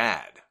Jericho's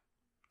dad,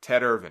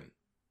 Ted Irvin.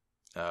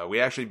 We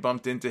actually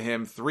bumped into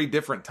him 3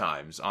 different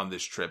times on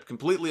this trip,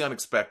 completely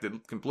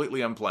unexpected, completely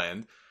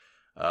unplanned.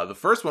 The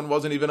first one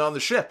wasn't even on the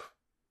ship.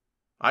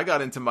 I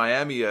got into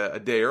Miami a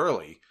day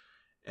early,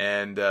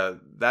 and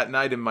that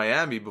night in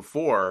Miami,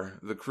 before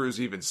the cruise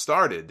even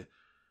started,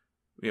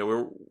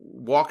 we're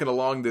walking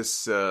along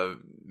this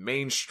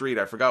main street.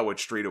 I forgot what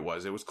street it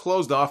was. It was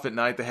closed off at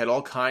night. They had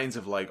all kinds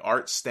of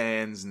art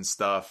stands and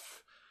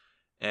stuff.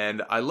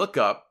 And I look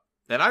up,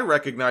 and I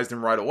recognized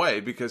him right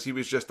away because he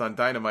was just on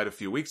Dynamite a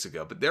few weeks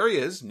ago. But there he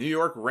is, New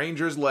York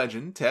Rangers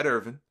legend, Ted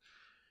Irvin.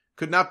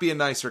 Could not be a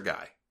nicer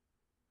guy.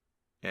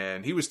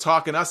 And he was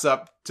talking us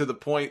up to the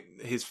point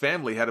his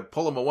family had to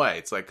pull him away.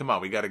 It's like, come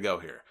on, we got to go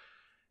here.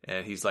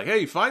 And he's like,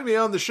 hey, find me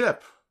on the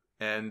ship.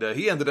 And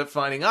he ended up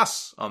finding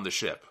us on the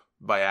ship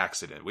by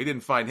accident. We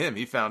didn't find him.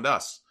 He found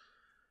us.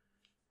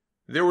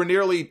 There were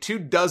nearly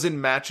 24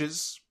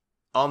 matches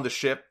on the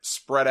ship,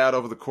 spread out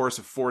over the course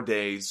of 4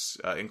 days,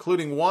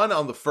 including one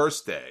on the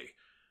first day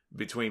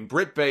between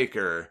Britt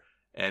Baker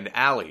and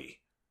Allie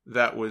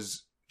that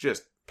was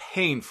just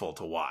painful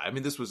to watch. I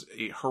mean, this was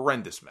a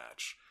horrendous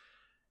match.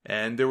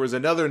 And there was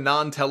another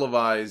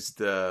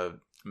non-televised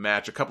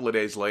match a couple of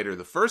days later,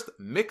 the first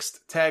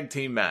mixed tag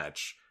team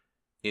match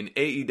in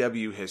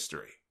AEW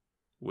history,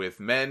 with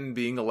men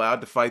being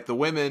allowed to fight the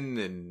women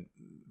and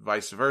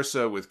vice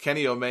versa, with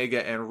Kenny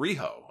Omega and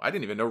Riho. I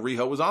didn't even know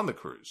Riho was on the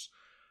cruise.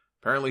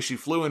 Apparently she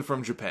flew in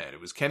from Japan.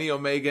 It was Kenny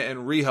Omega and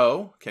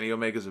Riho. Kenny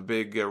Omega's a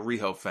big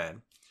Riho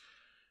fan.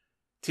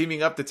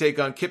 Teaming up to take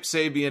on Kip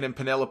Sabian and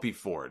Penelope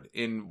Ford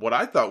in what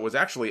I thought was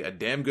actually a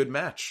damn good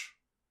match.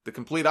 The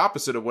complete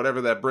opposite of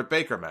whatever that Britt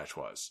Baker match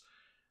was.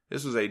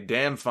 This was a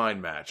damn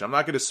fine match. I'm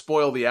not going to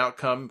spoil the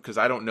outcome because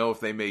I don't know if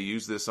they may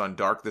use this on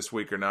Dark this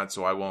week or not,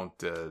 so I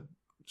won't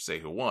say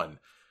who won.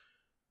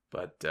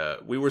 But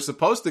we were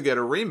supposed to get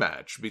a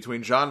rematch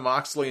between Jon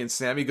Moxley and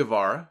Sammy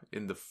Guevara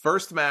in the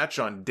first match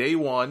on day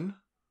 1,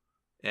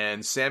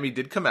 and Sammy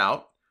did come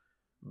out,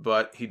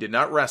 but he did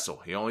not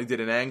wrestle. He only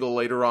did an angle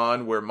later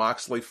on where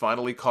Moxley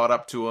finally caught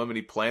up to him and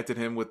he planted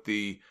him with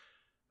the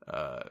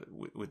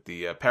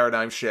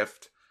paradigm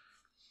shift.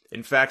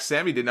 In fact,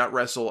 Sammy did not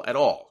wrestle at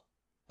all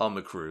on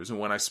the cruise, and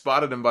when I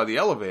spotted him by the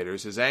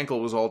elevators, his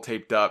ankle was all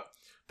taped up.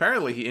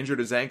 Apparently, he injured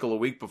his ankle a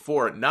week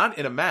before, not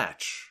in a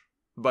match,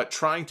 but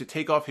trying to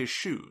take off his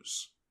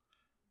shoes.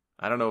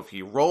 I don't know if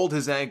he rolled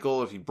his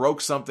ankle, if he broke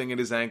something in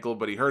his ankle,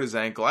 but he hurt his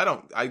ankle. I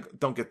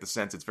don't get the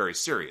sense it's very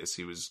serious.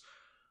 He was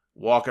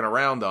walking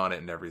around on it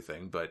and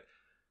everything, but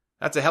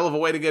that's a hell of a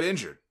way to get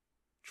injured,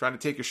 trying to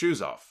take your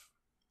shoes off.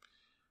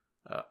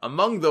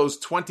 Among those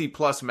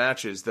 20-plus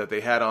matches that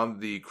they had on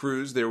the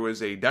cruise, there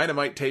was a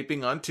Dynamite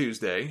taping on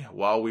Tuesday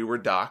while we were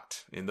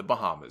docked in the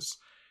Bahamas.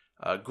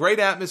 Great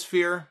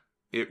atmosphere.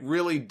 It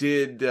really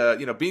did,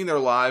 being there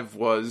live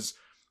was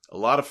a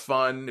lot of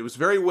fun. It was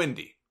very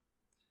windy.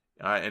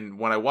 And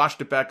when I watched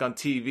it back on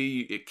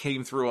TV, it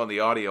came through on the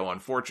audio,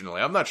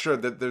 unfortunately. I'm not sure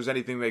that there's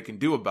anything they can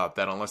do about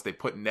that unless they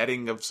put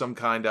netting of some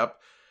kind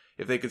up.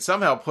 If they could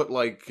somehow put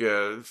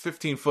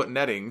 15-foot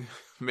netting,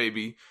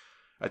 maybe,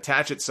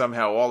 attach it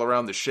somehow all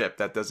around the ship,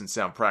 that doesn't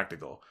sound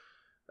practical.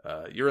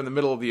 You're in the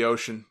middle of the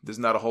ocean. There's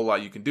not a whole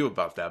lot you can do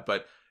about that.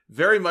 But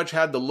very much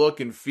had the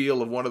look and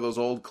feel of one of those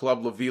old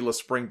Club La Vila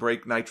Spring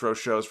Break Nitro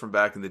shows from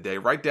back in the day,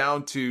 right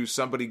down to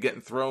somebody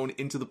getting thrown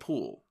into the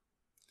pool.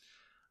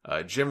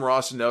 Jim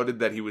Ross noted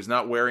that he was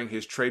not wearing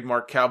his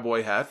trademark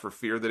cowboy hat for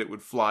fear that it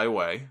would fly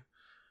away.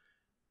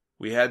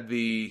 We had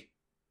the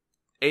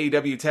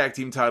AEW tag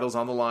team titles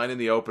on the line in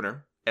the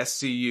opener.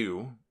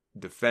 SCU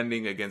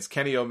defending against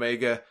Kenny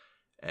Omega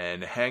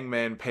and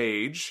Hangman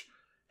Page.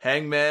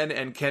 Hangman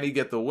and Kenny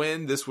get the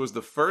win. This was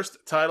the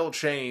first title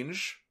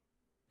change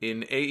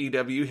in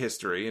AEW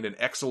history and an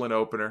excellent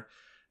opener.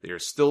 They are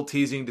still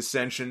teasing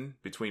dissension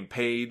between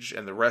Page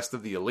and the rest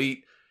of the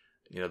Elite.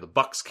 You know, the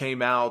Bucks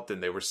came out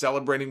and they were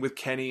celebrating with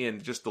Kenny,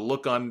 and just the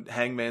look on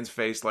Hangman's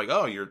face like,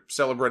 oh, you're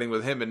celebrating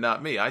with him and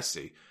not me, I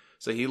see.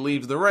 So he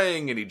leaves the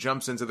ring and he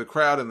jumps into the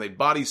crowd and they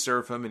body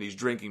surf him, and he's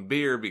drinking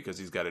beer because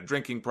he's got a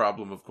drinking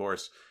problem, of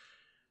course.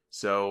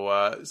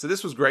 So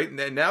this was great.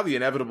 And now the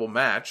inevitable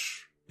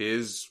match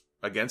is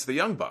against the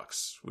Young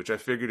Bucks, which I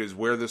figured is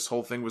where this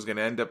whole thing was going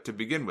to end up to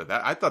begin with.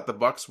 I thought the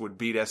Bucks would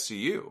beat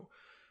SCU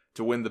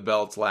to win the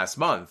belts last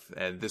month,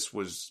 and this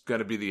was going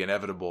to be the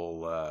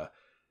inevitable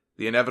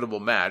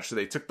match. So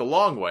they took the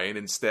long way, and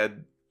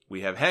instead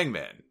we have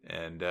Hangman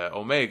and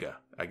Omega.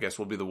 I guess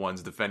will be the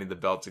ones defending the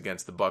belts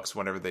against the Bucks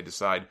whenever they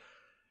decide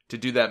to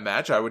do that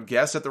match. I would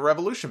guess at the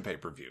Revolution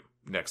pay-per-view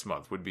next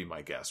month would be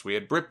my guess. We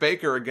had Britt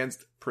Baker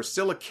against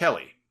Priscilla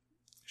Kelly.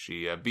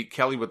 She beat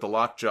Kelly with the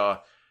lockjaw.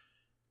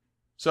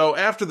 So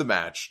after the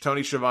match,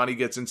 Tony Schiavone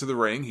gets into the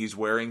ring. He's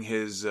wearing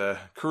his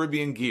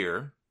Caribbean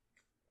gear.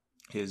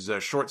 His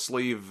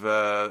short-sleeve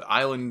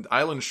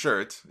island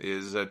shirt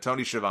is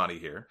Tony Schiavone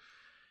here.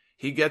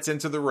 He gets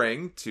into the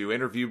ring to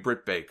interview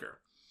Britt Baker.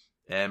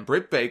 And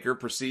Britt Baker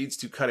proceeds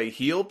to cut a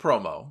heel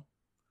promo.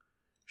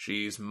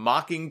 She's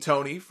mocking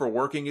Tony for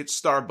working at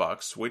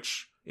Starbucks,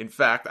 which, in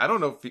fact, I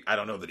don't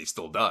know that he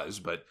still does,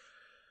 but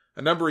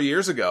a number of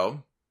years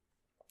ago,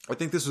 I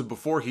think this was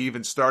before he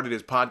even started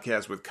his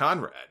podcast with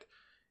Conrad,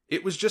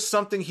 it was just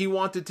something he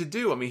wanted to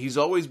do. I mean, he's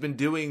always been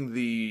doing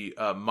the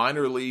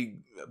minor league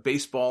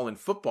baseball and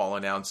football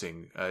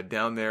announcing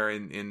down there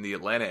in the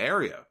Atlanta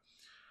area.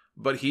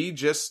 But he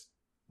just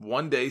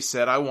one day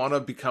said, I want to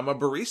become a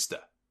barista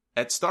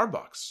at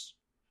Starbucks.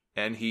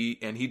 And he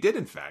did,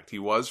 in fact. He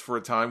was for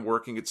a time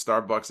working at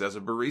Starbucks as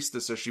a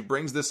barista. So she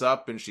brings this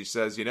up and she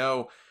says, you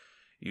know,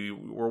 you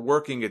were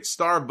working at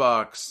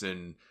Starbucks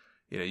and,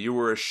 you know, you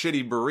were a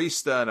shitty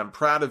barista, and I'm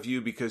proud of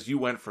you because you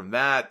went from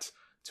that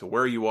to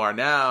where you are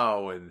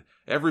now, and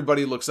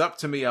everybody looks up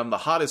to me. I'm the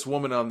hottest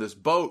woman on this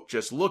boat.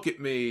 Just look at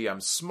me.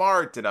 I'm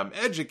smart and I'm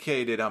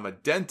educated. I'm a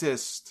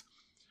dentist.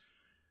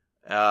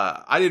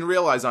 I didn't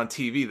realize on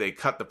TV they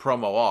cut the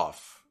promo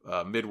off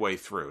midway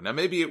through. Now,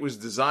 maybe it was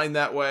designed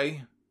that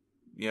way.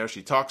 You know,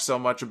 she talks so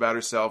much about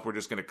herself, we're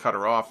just going to cut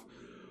her off.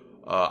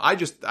 I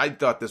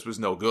thought this was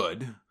no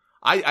good.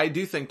 I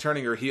do think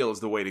turning her heel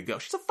is the way to go.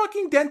 She's a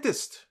fucking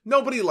dentist.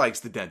 Nobody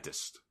likes the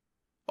dentist.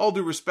 All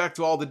due respect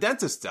to all the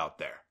dentists out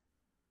there.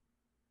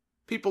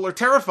 People are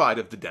terrified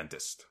of the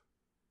dentist.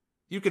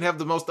 You can have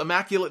the most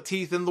immaculate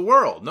teeth in the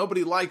world.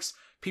 Nobody likes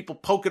people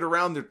poking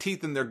around their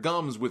teeth and their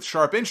gums with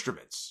sharp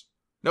instruments.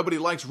 Nobody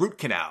likes root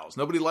canals.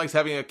 Nobody likes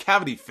having a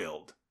cavity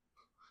filled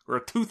or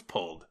a tooth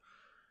pulled.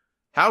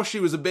 How she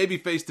was a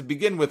babyface to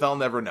begin with, I'll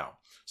never know.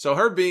 So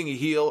her being a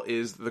heel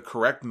is the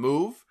correct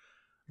move,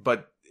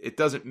 but it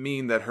doesn't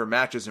mean that her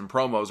matches and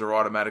promos are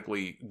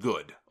automatically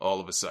good all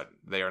of a sudden.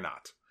 They are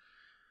not.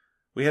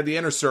 We had the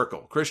Inner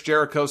Circle, Chris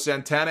Jericho,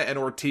 Santana, and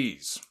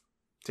Ortiz,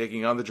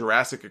 taking on the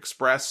Jurassic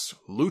Express,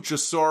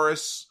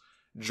 Luchasaurus,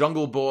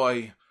 Jungle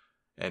Boy,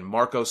 and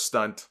Marco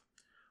Stunt.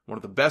 One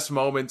of the best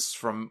moments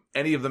from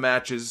any of the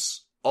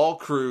matches, all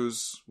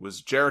crews,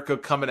 was Jericho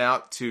coming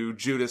out to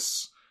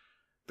Judas,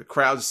 the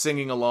crowd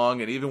singing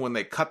along, and even when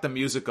they cut the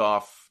music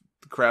off,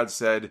 the crowd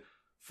said,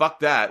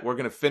 fuck that, we're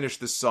going to finish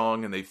this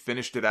song, and they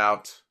finished it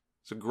out.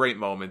 It's a great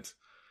moment.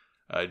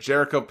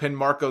 Jericho pinned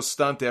Marco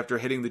Stunt after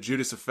hitting the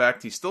Judas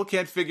effect. He still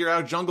can't figure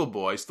out Jungle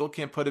Boy, still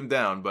can't put him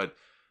down, but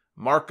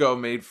Marco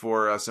made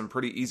for some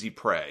pretty easy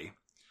prey.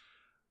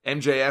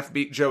 MJF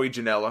beat Joey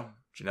Janela.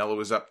 Janela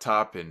was up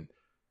top, and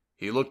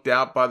he looked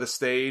out by the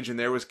stage, and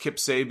there was Kip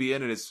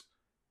Sabian and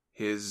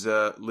his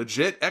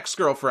legit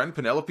ex-girlfriend,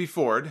 Penelope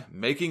Ford,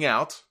 making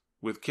out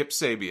with Kip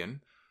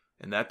Sabian,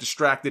 and that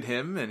distracted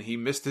him, and he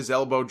missed his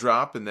elbow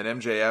drop, and then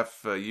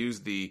MJF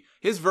used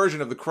his version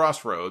of the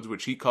Crossroads,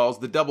 which he calls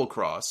the double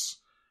cross,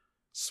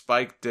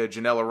 spiked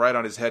Janela right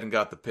on his head and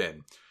got the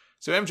pin.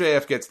 So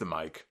MJF gets the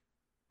mic,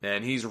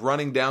 and he's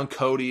running down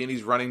Cody, and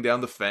he's running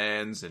down the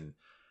fans, and,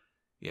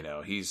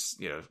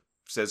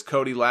 says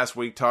Cody last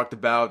week talked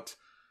about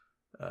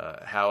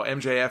how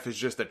MJF is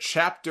just a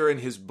chapter in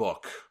his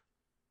book.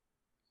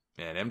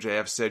 And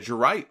MJF said, you're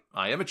right,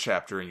 I am a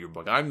chapter in your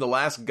book. I'm the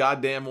last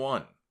goddamn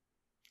one.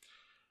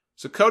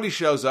 So Cody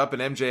shows up,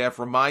 and MJF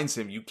reminds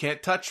him, you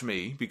can't touch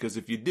me, because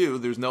if you do,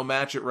 there's no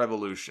match at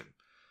Revolution.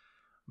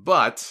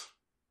 But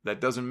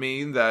that doesn't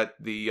mean that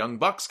the Young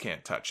Bucks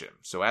can't touch him.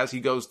 So as he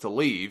goes to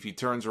leave, he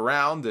turns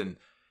around, and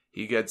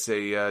he gets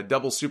a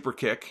double super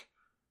kick,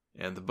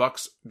 and the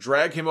Bucks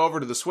drag him over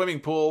to the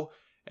swimming pool,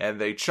 and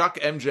they chuck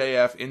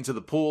MJF into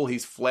the pool.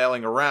 He's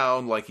flailing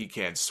around like he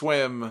can't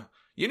swim.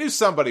 You knew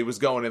somebody was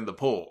going in the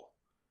pool.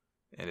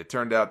 And it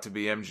turned out to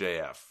be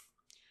MJF.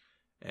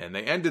 And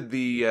they ended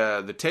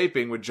the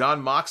taping with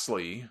Jon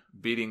Moxley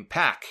beating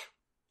Pac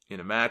in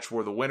a match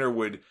where the winner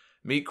would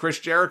meet Chris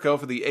Jericho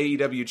for the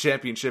AEW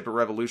Championship at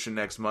Revolution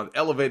next month.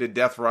 Elevated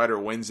Death Rider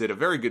wins it. A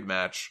very good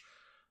match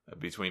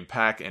between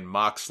Pac and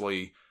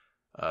Moxley.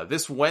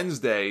 This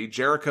Wednesday,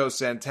 Jericho,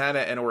 Santana,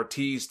 and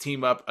Ortiz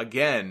team up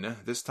again,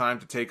 this time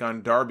to take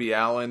on Darby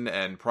Allin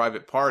and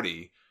Private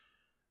Party.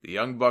 The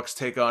Young Bucks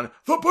take on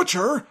The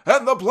Butcher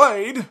and The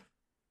Blade.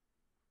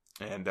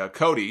 And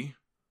Cody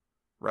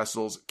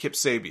wrestles Kip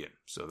Sabian.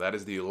 So that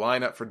is the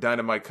lineup for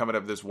Dynamite coming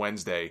up this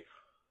Wednesday.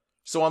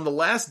 So on the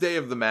last day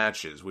of the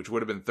matches, which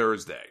would have been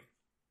Thursday,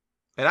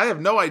 and I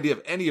have no idea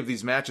if any of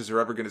these matches are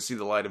ever going to see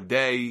the light of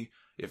day,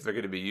 if they're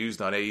going to be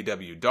used on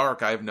AEW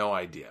Dark, I have no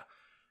idea.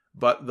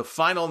 But the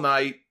final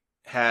night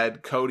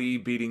had Cody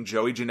beating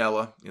Joey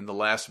Janela in the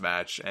last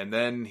match, and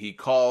then he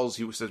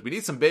says, we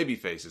need some baby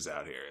faces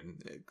out here,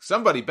 and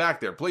somebody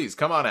back there, please,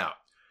 come on out.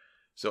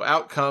 So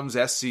out comes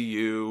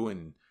SCU,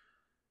 and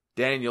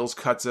Daniels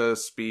cuts a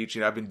speech,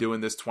 I've been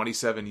doing this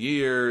 27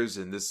 years,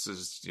 and this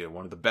is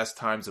one of the best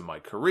times of my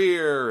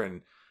career,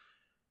 and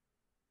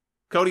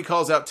Cody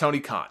calls out Tony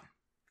Khan.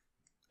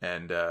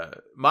 And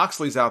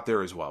Moxley's out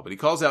there as well, but he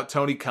calls out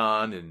Tony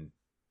Khan, and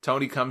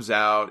Tony comes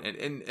out,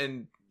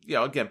 and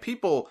again,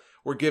 people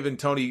were giving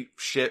Tony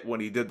shit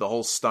when he did the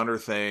whole stunner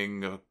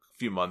thing a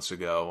few months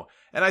ago,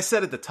 and I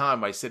said at the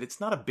time,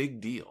 it's not a big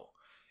deal.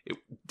 It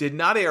did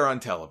not air on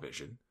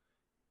television.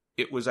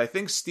 It was, I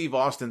think, Steve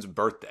Austin's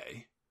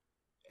birthday,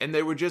 and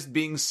they were just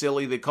being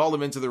silly. They called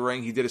him into the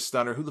ring, he did a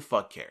stunner, who the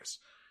fuck cares?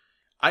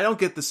 I don't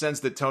get the sense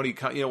that Tony,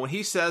 when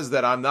he says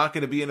that I'm not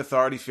going to be an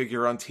authority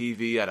figure on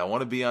TV, I don't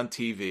want to be on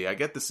TV, I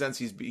get the sense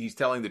he's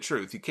telling the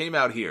truth. He came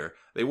out here,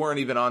 they weren't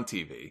even on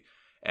TV,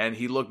 and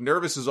he looked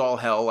nervous as all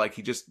hell, like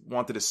he just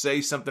wanted to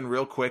say something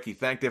real quick. He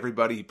thanked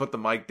everybody, he put the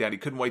mic down, he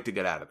couldn't wait to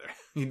get out of there.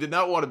 He did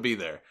not want to be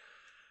there.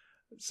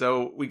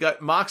 So we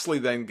got Moxley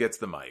then gets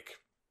the mic,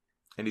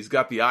 and he's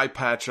got the eye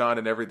patch on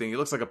and everything. He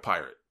looks like a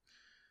pirate.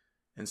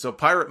 And so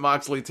Pirate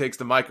Moxley takes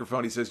the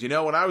microphone, he says,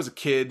 when I was a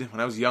kid,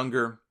 when I was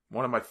younger,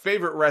 one of my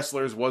favorite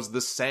wrestlers was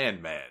the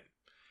Sandman.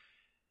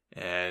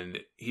 And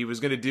he was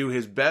going to do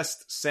his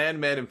best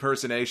Sandman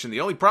impersonation.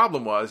 The only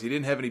problem was he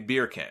didn't have any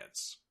beer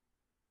cans.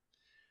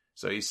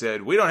 So he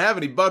said, we don't have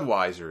any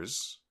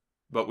Budweisers,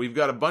 but we've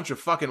got a bunch of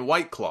fucking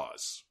White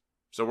Claws.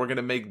 So we're going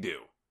to make do.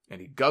 And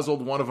he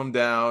guzzled one of them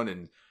down,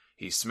 and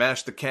he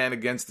smashed the can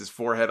against his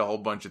forehead a whole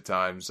bunch of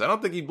times. I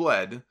don't think he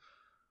bled,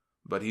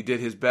 but he did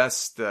his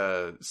best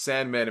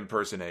Sandman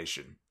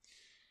impersonation.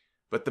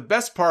 But the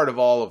best part of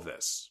all of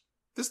this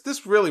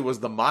really was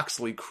the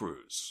Moxley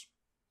cruise.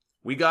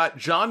 We got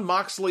Jon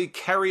Moxley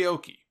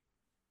karaoke.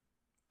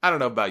 I don't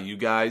know about you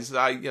guys.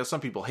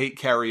 Some people hate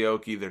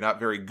karaoke. They're not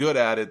very good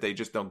at it. They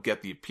just don't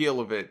get the appeal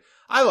of it.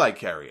 I like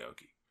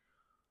karaoke.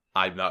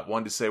 I'm not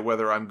one to say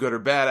whether I'm good or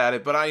bad at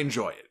it, but I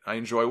enjoy it. I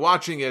enjoy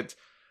watching it.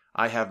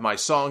 I have my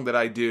song that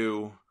I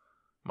do,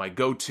 my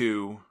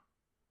go-to,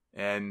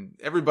 and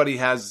everybody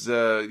has,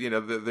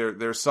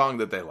 their song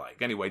that they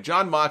like. Anyway,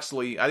 Jon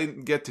Moxley, I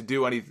didn't get to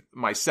do any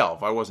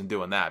myself. I wasn't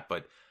doing that,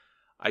 but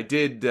I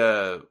did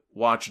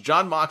watch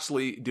Jon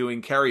Moxley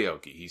doing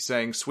karaoke. He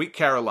sang Sweet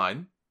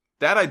Caroline.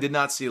 That I did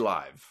not see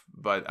live,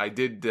 but I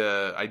did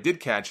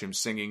catch him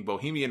singing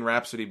Bohemian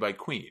Rhapsody by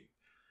Queen.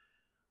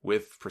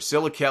 With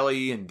Priscilla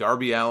Kelly and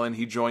Darby Allin,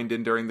 he joined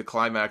in during the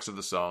climax of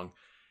the song.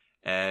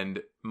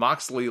 And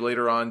Moxley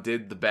later on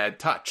did The Bad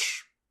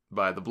Touch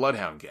by the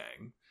Bloodhound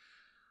Gang,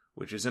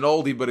 which is an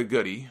oldie but a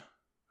goodie.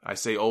 I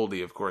say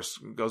oldie, of course,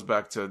 goes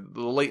back to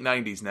the late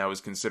 90s now,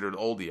 is considered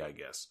oldie, I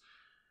guess.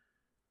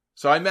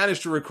 So I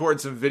managed to record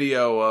some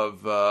video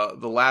of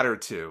the latter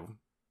two,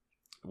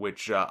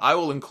 which I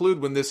will include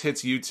when this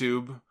hits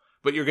YouTube,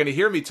 but you're going to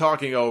hear me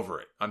talking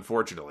over it,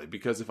 unfortunately,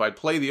 because if I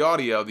play the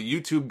audio, the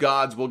YouTube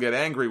gods will get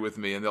angry with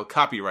me and they'll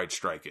copyright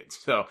strike it.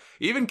 So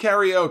even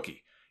karaoke,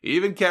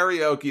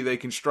 they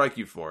can strike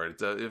you for it.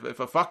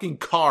 If a fucking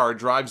car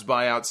drives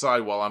by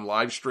outside while I'm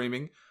live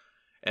streaming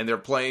and they're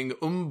playing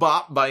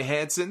Bop by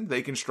Hanson,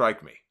 they can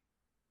strike me.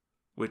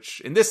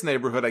 Which, in this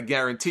neighborhood, I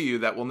guarantee you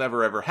that will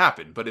never ever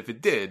happen. But if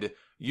it did,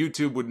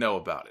 YouTube would know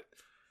about it.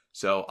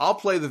 So I'll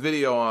play the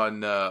video on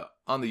the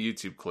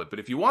YouTube clip. But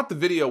if you want the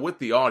video with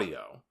the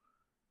audio,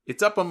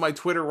 it's up on my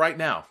Twitter right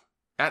now,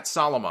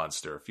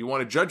 @Solomonster. If you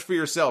want to judge for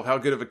yourself how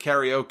good of a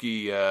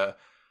karaoke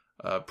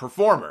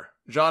performer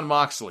Jon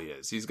Moxley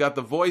is. He's got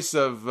the voice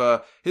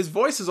of... his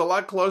voice is a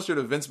lot closer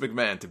to Vince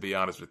McMahon, to be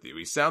honest with you.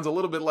 He sounds a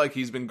little bit like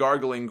he's been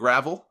gargling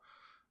gravel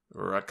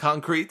or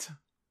concrete.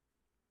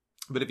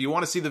 But if you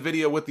want to see the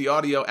video with the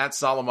audio,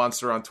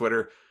 @Solomonster on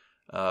Twitter.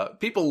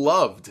 People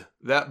loved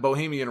that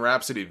Bohemian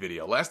Rhapsody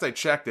video. Last I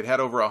checked, it had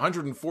over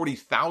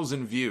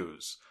 140,000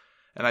 views.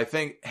 And I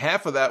think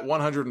half of that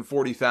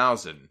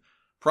 140,000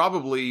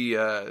 probably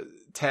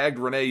tagged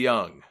Renee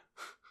Young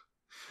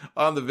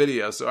on the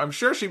video. So I'm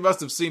sure she must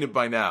have seen it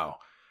by now.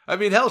 I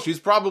mean, hell, she's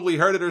probably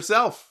heard it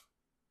herself.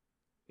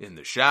 In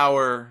the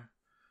shower.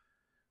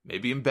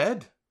 Maybe in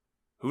bed.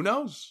 Who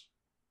knows?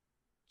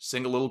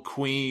 Sing a little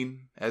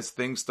Queen as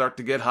things start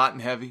to get hot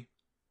and heavy.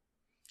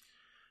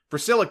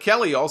 Priscilla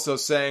Kelly also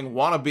sang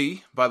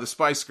Wannabe by the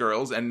Spice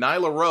Girls, and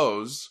Nyla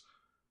Rose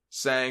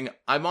sang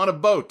I'm on a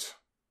Boat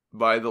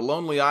by The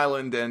Lonely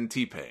Island and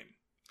T-Pain.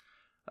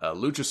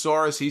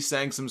 Luchasaurus, he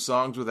sang some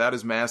songs without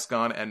his mask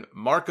on, and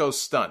Marco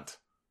Stunt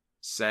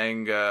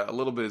sang a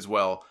little bit as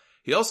well.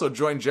 He also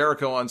joined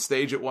Jericho on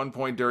stage at one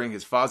point during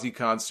his Fozzy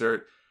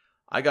concert.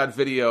 I got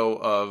video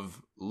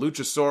of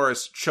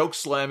Luchasaurus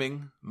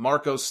chokeslamming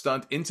Marco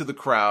Stunt into the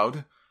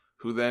crowd,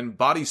 who then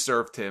body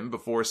surfed him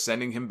before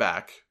sending him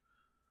back.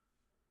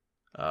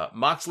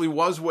 Moxley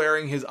was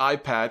wearing his eye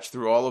patch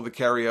through all of the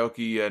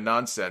karaoke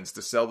nonsense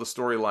to sell the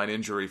storyline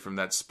injury from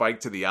that spike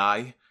to the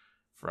eye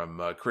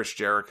from Chris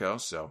Jericho.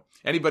 So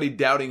anybody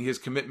doubting his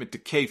commitment to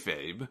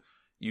kayfabe,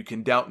 you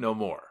can doubt no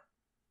more.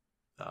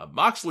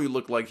 Moxley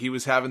looked like he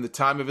was having the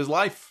time of his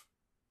life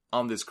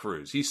on this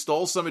cruise. He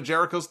stole some of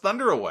Jericho's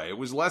thunder away. It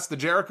was less the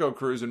Jericho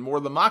cruise and more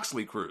the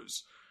Moxley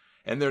cruise.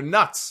 And they're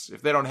nuts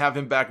if they don't have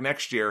him back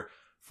next year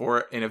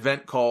for an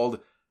event called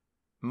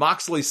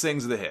Moxley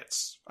Sings the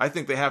Hits. I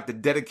think they have to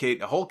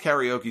dedicate a whole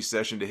karaoke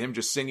session to him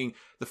just singing.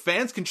 The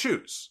fans can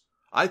choose.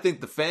 I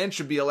think the fans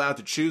should be allowed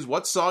to choose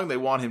what song they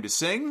want him to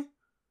sing,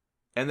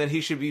 and then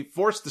he should be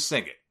forced to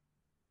sing it.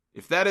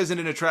 If that isn't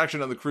an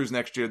attraction on the cruise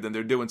next year, then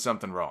they're doing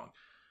something wrong.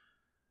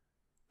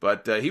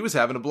 But he was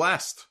having a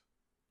blast.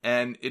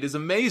 And it is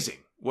amazing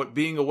what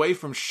being away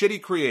from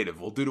shitty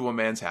creative will do to a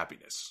man's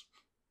happiness.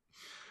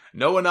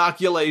 No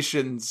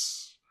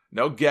inoculations,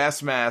 no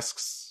gas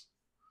masks.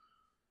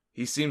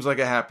 He seems like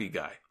a happy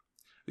guy.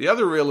 The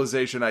other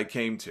realization I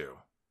came to,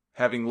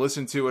 having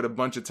listened to it a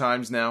bunch of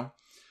times now,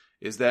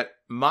 is that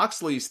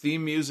Moxley's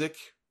theme music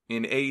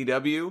in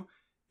AEW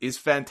is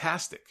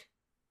fantastic.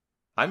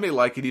 I may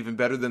like it even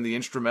better than the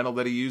instrumental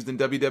that he used in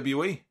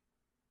WWE.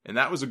 And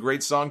that was a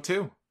great song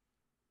too.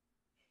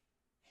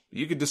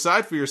 You can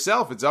decide for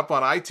yourself. It's up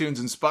on iTunes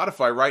and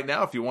Spotify right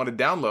now if you want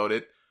to download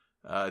it.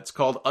 It's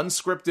called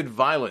Unscripted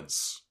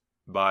Violence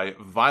by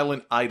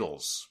Violent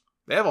Idols.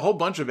 They have a whole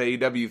bunch of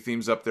AEW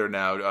themes up there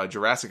now.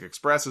 Jurassic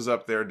Express is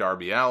up there.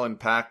 Darby Allin,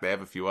 Pac. They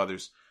have a few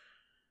others.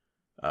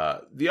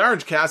 The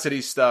Orange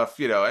Cassidy stuff,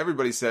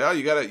 everybody said, oh,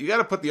 you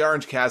gotta put the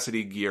Orange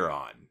Cassidy gear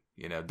on.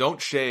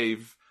 Don't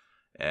shave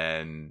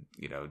and,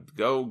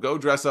 go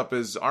dress up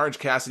as Orange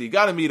Cassidy. You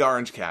gotta meet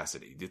Orange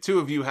Cassidy. The two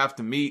of you have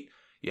to meet.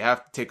 You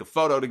have to take a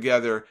photo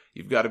together.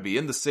 You've got to be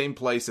in the same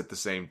place at the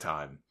same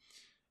time.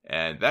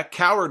 And that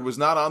coward was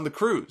not on the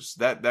cruise.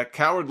 That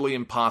cowardly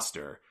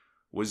imposter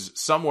was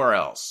somewhere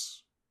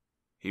else.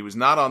 He was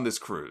not on this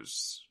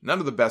cruise. None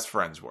of the best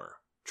friends were.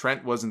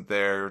 Trent wasn't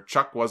there.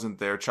 Chuck wasn't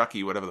there.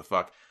 Chucky, whatever the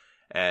fuck.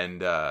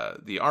 And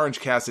the Orange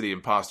Cassidy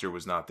imposter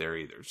was not there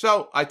either.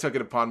 So I took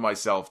it upon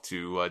myself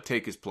to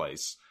take his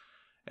place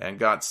and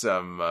got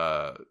some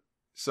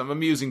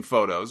amusing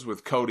photos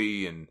with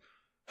Cody and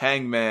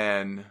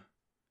Hangman,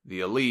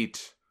 the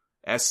Elite,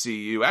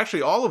 SCU.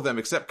 Actually, all of them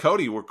except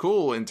Cody were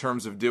cool in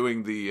terms of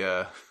doing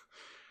the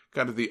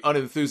kind of the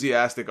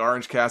unenthusiastic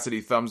Orange Cassidy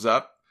thumbs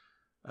up.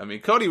 I mean,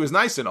 Cody was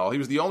nice and all. He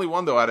was the only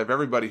one, though, out of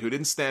everybody who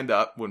didn't stand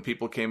up when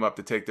people came up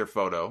to take their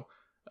photo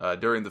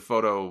during the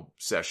photo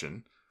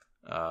session,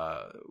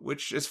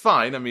 which is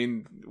fine. I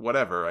mean,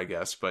 whatever, I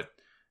guess. But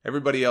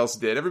everybody else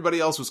did. Everybody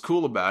else was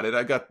cool about it.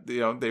 I got,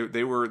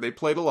 they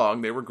played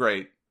along. They were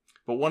great.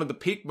 But one of the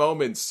peak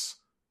moments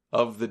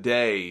of the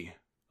day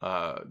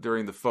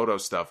during the photo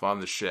stuff on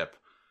the ship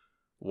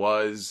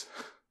was,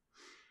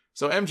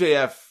 so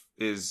MJF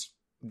is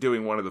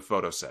doing one of the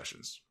photo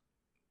sessions,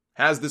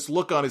 has this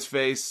look on his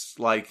face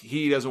like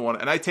he doesn't want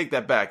to, and I take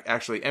that back.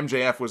 Actually,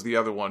 MJF was the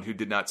other one who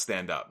did not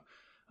stand up,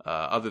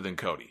 other than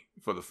Cody,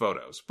 for the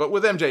photos. But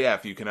with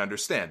MJF, you can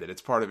understand it.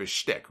 It's part of his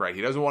shtick, right?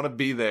 He doesn't want to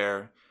be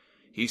there.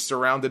 He's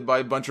surrounded by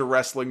a bunch of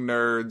wrestling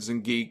nerds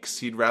and geeks.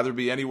 He'd rather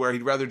be anywhere.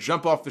 He'd rather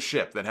jump off the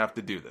ship than have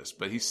to do this.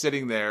 But he's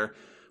sitting there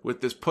with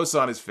this puss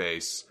on his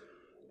face,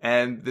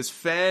 and this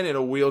fan in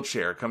a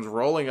wheelchair comes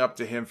rolling up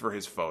to him for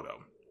his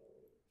photo.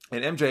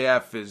 And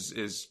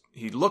MJF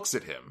he looks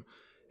at him,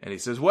 and he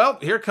says, well,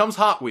 here comes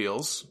Hot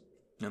Wheels.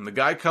 And the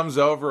guy comes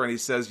over, and he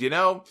says,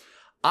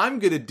 I'm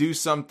going to do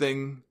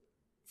something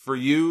for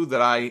you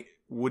that I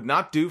would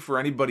not do for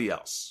anybody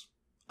else.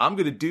 I'm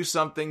going to do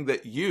something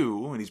that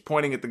you, and he's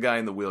pointing at the guy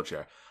in the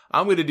wheelchair,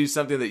 I'm going to do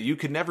something that you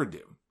could never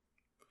do.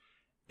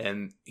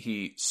 And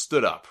he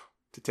stood up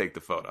to take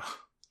the photo.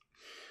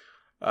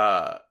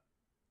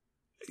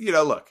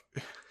 Look,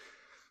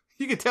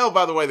 you can tell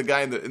by the way the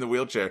guy in the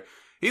wheelchair,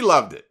 he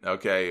loved it.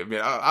 Okay. I mean,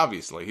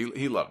 obviously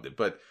he loved it,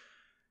 but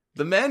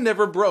the man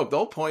never broke. The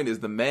whole point is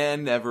the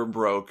man never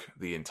broke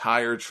the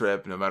entire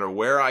trip. No matter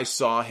where I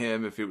saw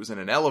him, if it was in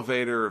an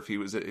elevator, if he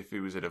was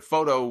at a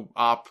photo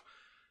op,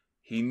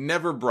 he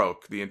never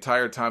broke the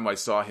entire time I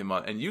saw him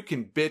on. And you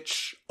can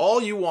bitch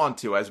all you want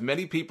to, as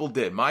many people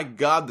did. My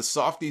God, the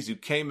softies who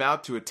came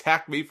out to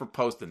attack me for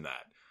posting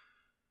that.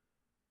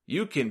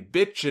 You can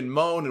bitch and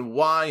moan and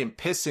whine and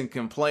piss and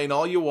complain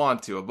all you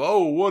want to.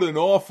 Oh, what an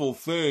awful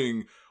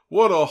thing.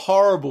 What a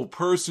horrible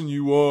person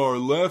you are,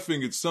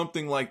 laughing at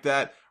something like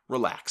that.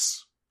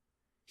 Relax.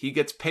 He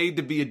gets paid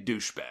to be a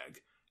douchebag.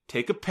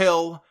 Take a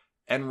pill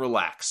and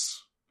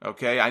relax.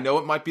 Okay? I know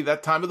it might be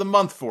that time of the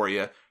month for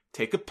you.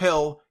 Take a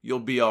pill. You'll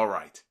be all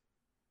right.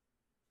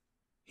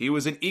 He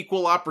was an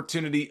equal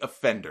opportunity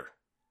offender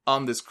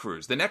on this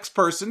cruise. The next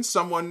person,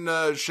 someone,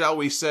 shall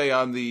we say,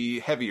 on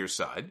the heavier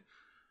side,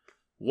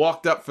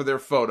 walked up for their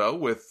photo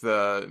with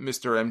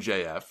Mr.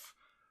 MJF,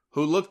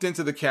 who looked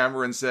into the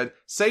camera and said,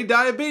 "Say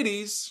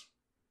diabetes."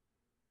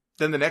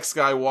 Then the next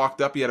guy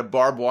walked up. He had a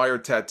barbed wire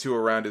tattoo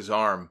around his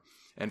arm.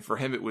 And for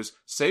him, it was,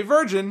 "Say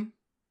virgin."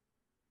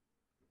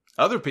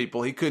 Other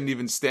people, he couldn't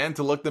even stand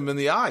to look them in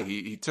the eye.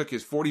 He took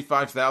his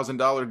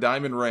 $45,000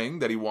 diamond ring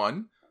that he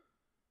won.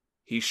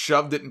 He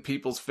shoved it in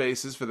people's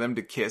faces for them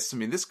to kiss. I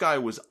mean, this guy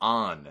was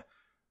on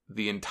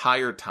the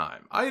entire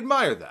time. I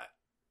admire that.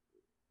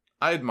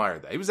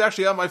 He was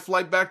actually on my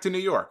flight back to New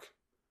York.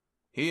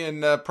 He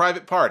and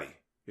Private Party.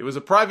 It was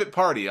a private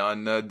party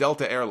on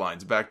Delta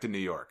Airlines back to New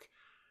York.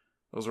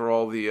 Those are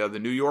all the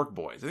New York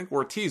boys. I think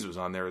Ortiz was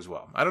on there as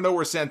well. I don't know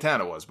where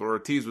Santana was, but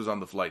Ortiz was on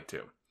the flight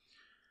too.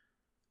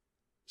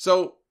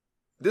 So,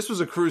 this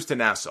was a cruise to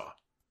Nassau.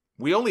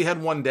 We only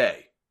had one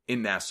day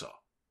in Nassau.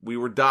 We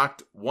were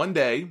docked one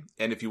day,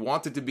 and if you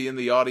wanted to be in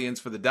the audience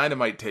for the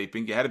Dynamite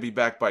taping, you had to be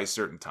back by a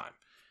certain time.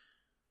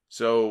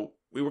 So,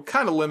 we were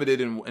kind of limited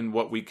in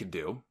what we could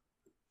do.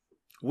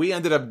 We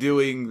ended up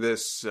doing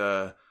this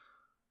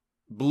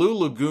Blue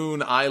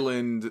Lagoon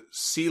Island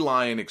sea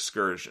lion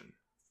excursion.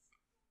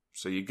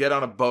 So you get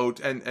on a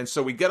boat, and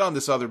so we get on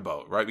this other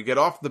boat, right? We get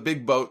off the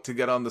big boat to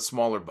get on the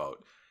smaller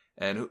boat.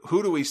 And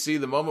who do we see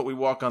the moment we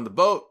walk on the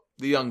boat?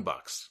 The Young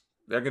Bucks.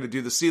 They're going to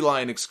do the sea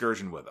lion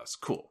excursion with us.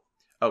 Cool.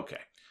 Okay.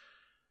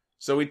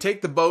 So we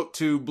take the boat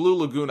to Blue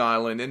Lagoon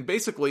Island, and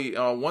basically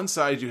on one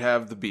side you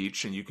have the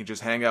beach, and you can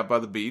just hang out by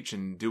the beach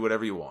and do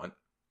whatever you want.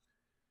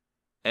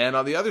 And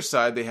on the other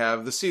side they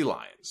have the sea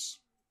lions.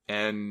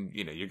 And,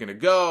 you know, you're going to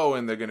go,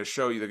 and they're going to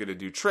show you, they're going to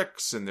do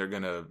tricks, and you're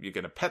going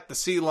to pet the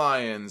sea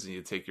lions, and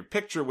you take your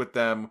picture with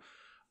them,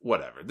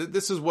 whatever.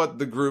 This is what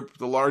the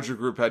larger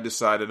group had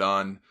decided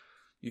on.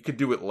 You could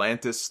do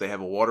Atlantis. They have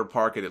a water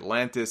park at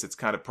Atlantis. It's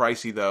kind of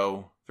pricey,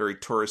 though, very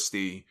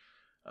touristy.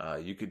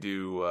 You could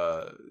do,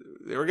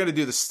 they were going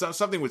to do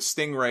something with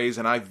stingrays,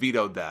 and I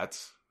vetoed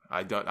that.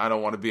 I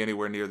don't want to be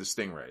anywhere near the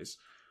stingrays.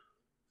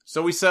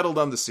 So we settled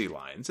on the sea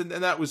lions, and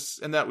that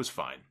was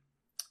fine.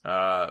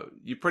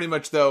 You pretty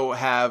much, though,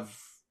 have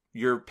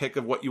your pick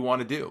of what you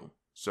want to do.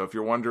 So if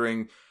you're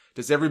wondering,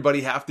 does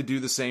everybody have to do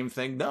the same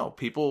thing? No,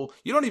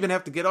 you don't even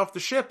have to get off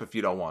the ship if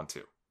you don't want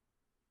to.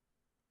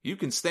 You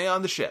can stay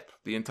on the ship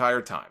the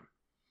entire time.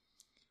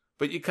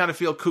 But you kind of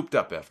feel cooped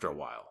up after a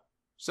while.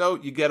 So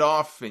you get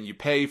off and you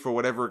pay for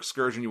whatever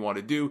excursion you want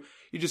to do.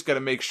 You just got to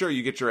make sure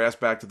you get your ass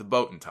back to the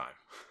boat in time.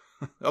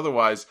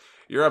 Otherwise,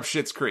 you're up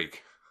Schitt's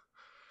Creek.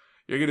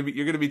 You're going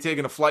to be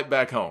taking a flight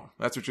back home.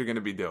 That's what you're going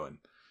to be doing.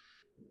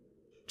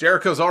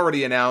 Jericho's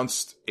already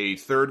announced a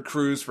third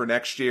cruise for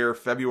next year,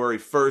 February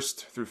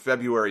 1st through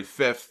February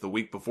 5th, the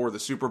week before the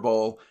Super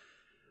Bowl.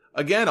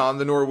 Again, on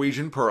the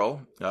Norwegian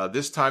Pearl.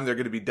 This time they're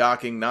going to be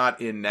docking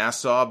not in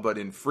Nassau, but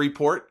in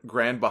Freeport,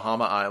 Grand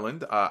Bahama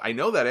Island. I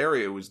know that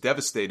area was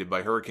devastated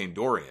by Hurricane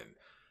Dorian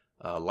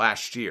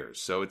last year,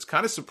 so it's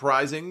kind of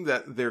surprising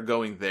that they're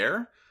going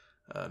there.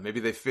 Maybe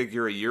they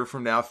figure a year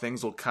from now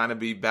things will kind of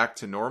be back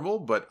to normal,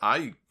 but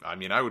I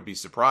would be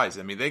surprised.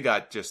 I mean, they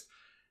got just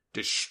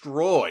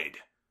destroyed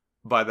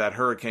by that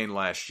hurricane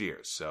last year,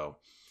 so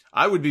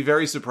I would be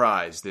very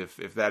surprised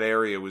if that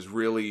area was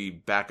really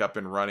back up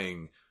and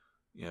running,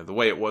 you know, the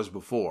way it was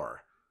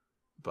before.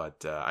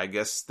 But I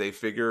guess they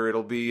figure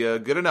it'll be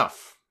good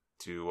enough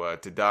to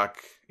dock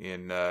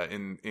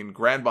in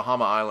Grand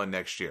Bahama Island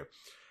next year.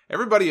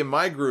 Everybody in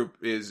my group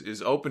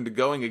is open to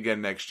going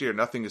again next year.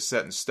 Nothing is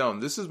set in stone.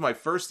 This is my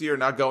first year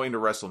not going to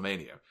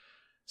WrestleMania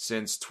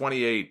since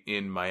 28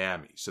 in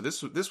Miami. So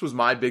this was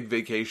my big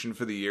vacation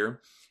for the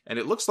year. And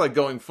it looks like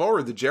going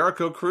forward, the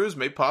Jericho Cruise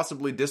may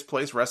possibly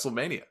displace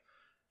WrestleMania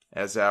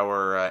as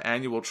our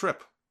annual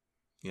trip.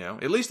 You know,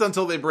 at least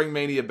until they bring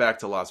Mania back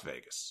to Las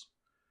Vegas.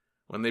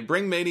 When they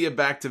bring Mania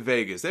back to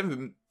Vegas, they haven't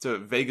been to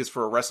Vegas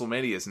for a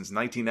WrestleMania since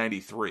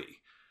 1993.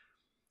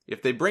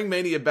 If they bring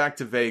Mania back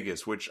to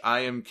Vegas, which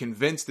I am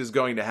convinced is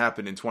going to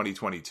happen in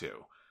 2022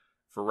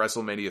 for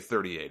WrestleMania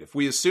 38, if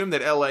we assume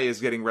that LA is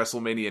getting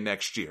WrestleMania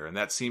next year, and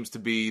that seems to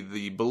be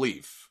the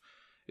belief,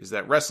 is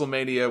that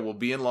WrestleMania will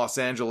be in Los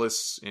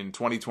Angeles in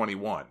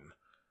 2021,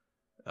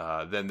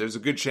 then there's a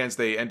good chance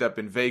they end up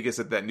in Vegas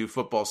at that new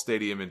football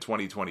stadium in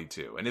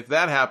 2022. And if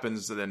that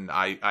happens, then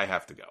I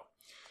have to go.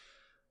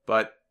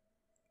 But,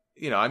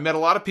 you know, I met a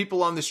lot of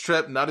people on this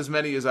trip, not as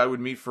many as I would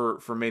meet for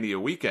Mania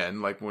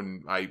weekend, like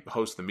when I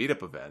host the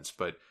meetup events.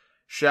 But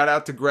shout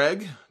out to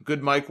Greg,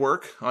 good mic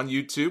work on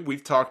YouTube.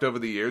 We've talked over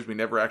the years. We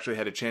never actually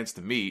had a chance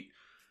to meet.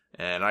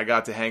 And I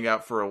got to hang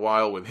out for a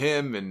while with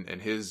him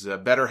and his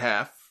better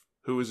half,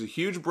 who is a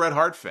huge Bret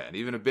Hart fan,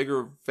 even a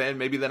bigger fan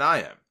maybe than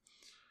I am.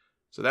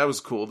 So that was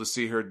cool to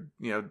see her,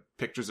 you know,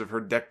 pictures of her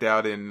decked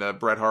out in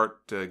Bret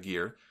Hart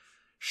gear.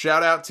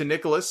 Shout out to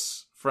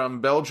Nicholas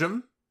from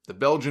Belgium, the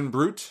Belgian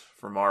Brute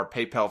from our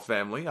PayPal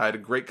family. I had a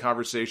great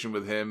conversation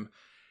with him.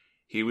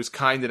 He was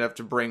kind enough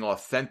to bring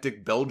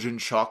authentic Belgian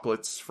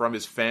chocolates from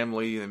his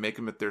family and make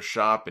them at their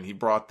shop, and he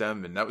brought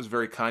them, and that was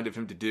very kind of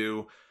him to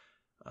do.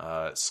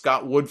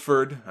 Scott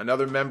Woodford,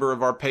 another member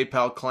of our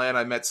PayPal clan.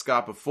 I met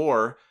Scott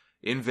before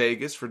in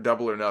Vegas for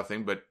Double or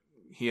Nothing, but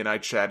he and I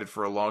chatted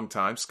for a long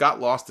time. Scott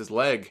lost his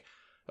leg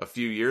a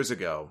few years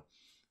ago.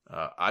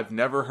 I've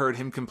never heard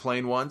him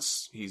complain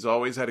once. He's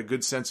always had a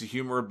good sense of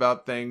humor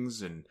about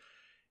things, and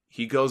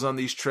he goes on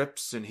these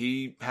trips, and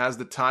he has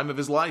the time of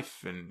his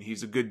life, and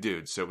he's a good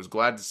dude. So I was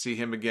glad to see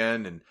him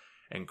again,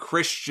 and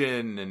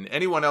Christian, and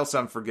anyone else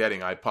I'm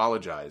forgetting, I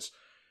apologize.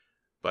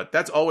 But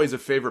that's always a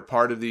favorite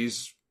part of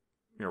these,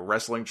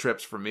 wrestling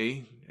trips for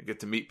me. I get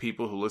to meet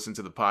people who listen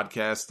to the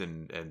podcast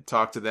and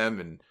talk to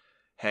them and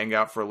hang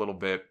out for a little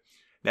bit.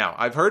 Now,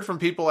 I've heard from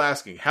people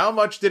asking, how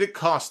much did it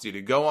cost you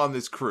to go on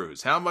this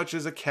cruise? How much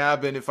is a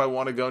cabin if I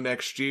want to go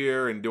next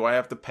year? And do I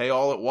have to pay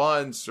all at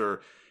once?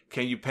 Or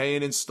can you pay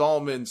in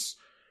installments?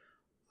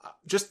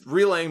 Just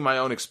relaying my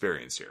own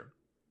experience here.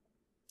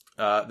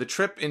 The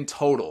trip in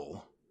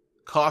total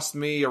cost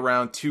me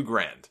around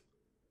 $2,000.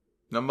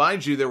 Now,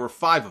 mind you, there were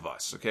 5 of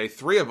us, okay?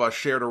 3 of us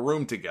shared a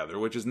room together,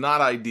 which is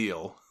not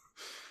ideal,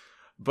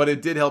 but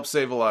it did help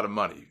save a lot of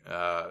money.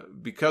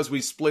 Because we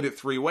split it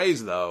 3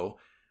 ways, though,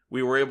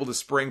 we were able to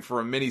spring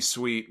for a mini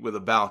suite with a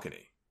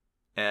balcony.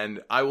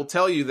 And I will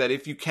tell you that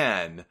if you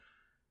can,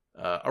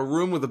 a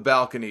room with a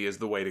balcony is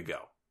the way to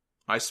go.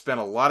 I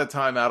spent a lot of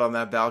time out on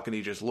that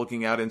balcony just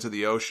looking out into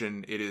the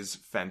ocean. It is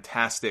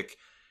fantastic.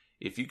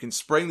 If you can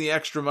spring the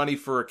extra money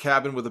for a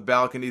cabin with a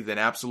balcony, then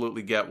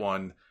absolutely get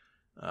one.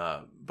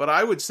 But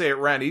I would say it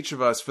ran each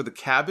of us, for the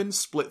cabin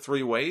split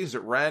 3 ways,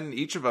 it ran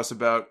each of us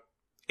about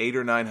 $800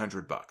 or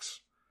 $900.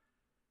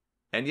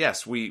 And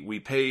yes, we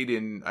paid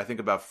in, I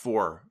think, about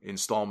 4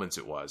 installments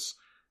it was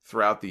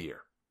throughout the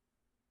year.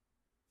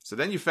 So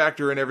then you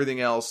factor in everything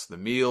else, the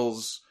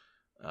meals,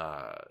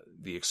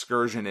 the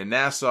excursion in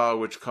Nassau,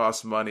 which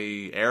costs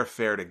money,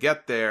 airfare to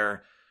get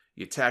there.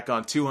 You tack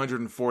on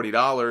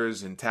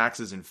 $240 in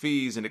taxes and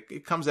fees, and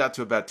it comes out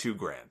to about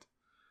 $2,000.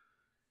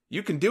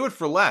 You can do it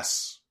for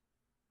less.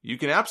 You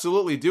can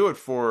absolutely do it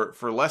for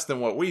less than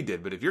what we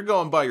did. But if you're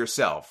going by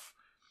yourself,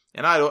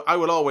 and I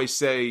would always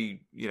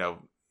say,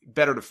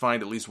 better to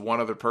find at least one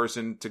other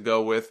person to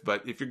go with.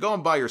 But if you're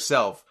going by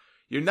yourself,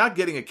 you're not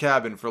getting a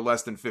cabin for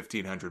less than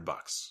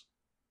 $1,500.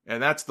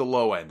 And that's the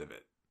low end of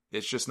it.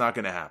 It's just not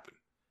going to happen.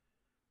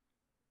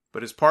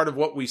 But as part of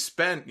what we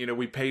spent,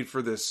 we paid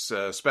for this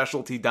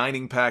specialty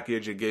dining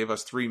package. It gave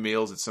us 3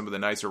 meals at some of the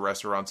nicer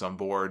restaurants on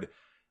board.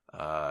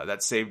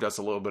 That saved us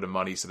a little bit of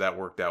money, so that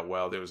worked out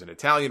well. There was an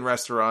Italian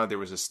restaurant. There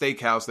was a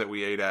steakhouse that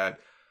we ate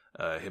at,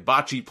 a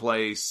hibachi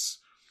place.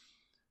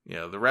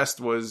 The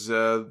rest was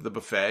the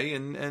buffet.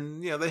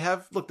 And they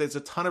have, look, there's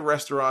a ton of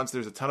restaurants.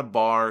 There's a ton of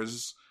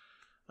bars.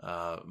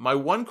 My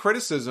one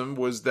criticism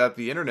was that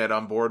the internet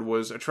on board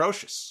was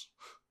atrocious.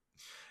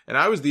 And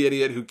I was the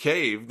idiot who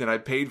caved, and I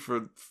paid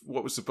for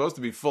what was supposed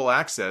to be full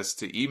access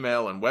to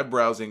email and web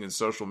browsing and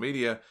social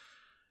media.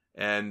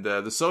 And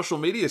the social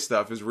media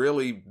stuff is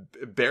really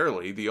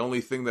barely the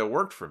only thing that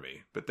worked for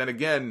me. But then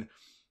again,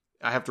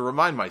 I have to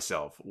remind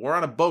myself, we're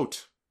on a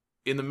boat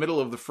in the middle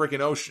of the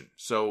frickin' ocean.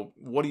 So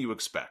what do you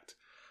expect?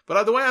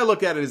 But the way I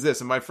look at it is this,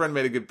 and my friend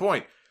made a good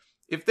point.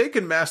 If they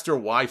can master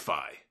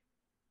Wi-Fi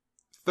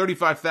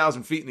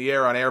 35,000 feet in the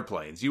air on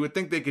airplanes, you would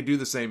think they could do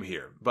the same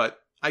here. But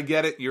I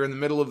get it. You're in the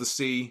middle of the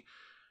sea,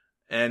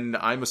 and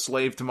I'm a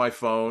slave to my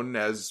phone,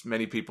 as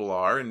many people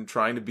are, and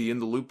trying to be in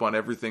the loop on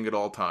everything at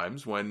all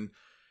times, when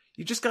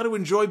you just got to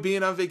enjoy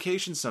being on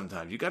vacation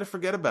sometimes. You got to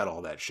forget about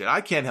all that shit.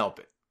 I can't help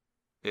it.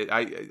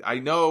 I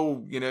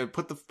know,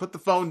 put the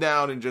phone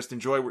down and just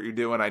enjoy what you're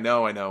doing. I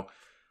know.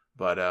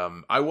 But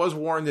I was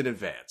warned in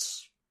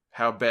advance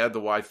how bad the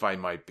Wi-Fi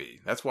might be.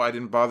 That's why I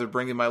didn't bother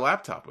bringing my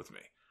laptop with me.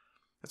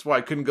 That's why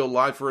I couldn't go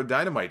live for a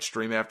Dynamite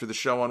stream after the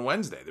show on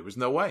Wednesday. There was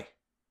no way.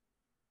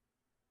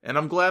 And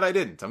I'm glad I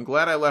didn't. I'm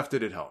glad I left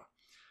it at home.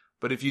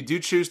 But if you do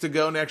choose to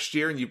go next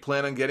year and you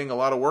plan on getting a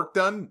lot of work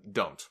done,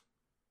 don't.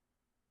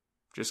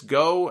 Just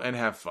go and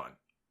have fun.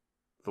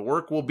 The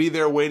work will be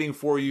there waiting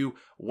for you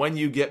when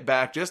you get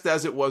back, just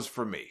as it was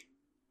for me,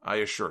 I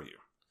assure you.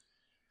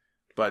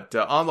 But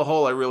on the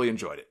whole, I really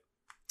enjoyed it.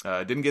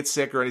 Didn't get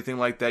sick or anything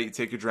like that. You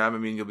take your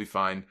Dramamine, you'll be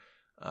fine.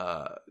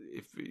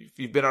 If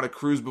you've been on a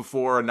cruise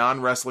before, a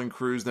non-wrestling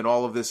cruise, then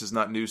all of this is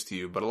not news to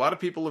you. But a lot of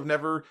people they've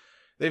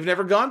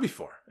never gone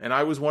before, and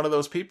I was one of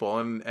those people.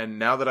 And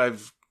now that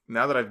I've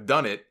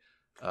done it,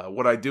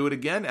 would I do it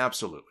again?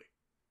 Absolutely.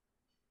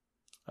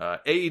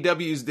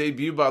 AEW's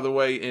debut, by the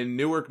way, in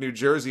Newark, New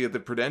Jersey at the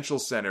Prudential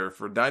Center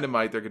for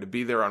Dynamite. They're going to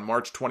be there on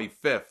March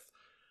 25th.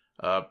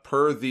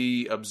 Per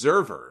the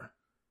Observer,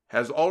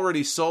 has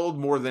already sold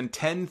more than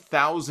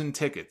 10,000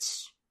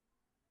 tickets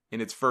in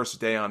its first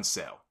day on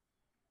sale.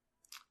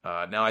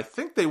 Now, I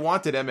think they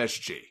wanted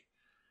MSG,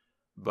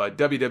 but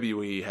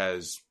WWE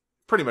has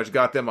pretty much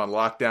got them on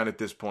lockdown at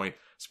this point,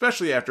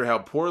 especially after how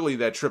poorly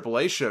that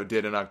AAA show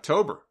did in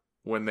October,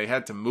 when they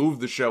had to move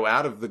the show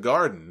out of the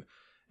Garden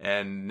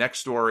and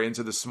next door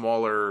into the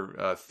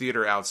smaller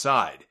theater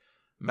outside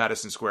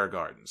Madison Square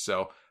Garden.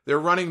 So they're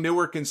running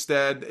Newark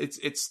instead.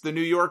 It's the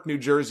New York, New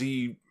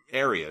Jersey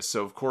area.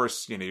 So, of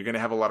course, you're going to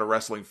have a lot of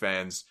wrestling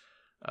fans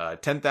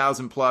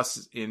 10,000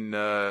 plus in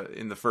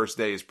the first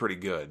day is pretty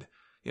good.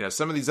 You know,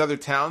 some of these other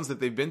towns that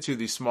they've been to,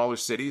 these smaller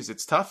cities,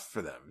 it's tough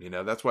for them. You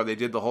know, that's why they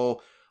did the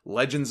whole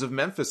Legends of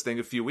Memphis thing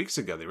a few weeks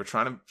ago. They were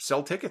trying to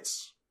sell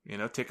tickets. You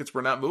know, tickets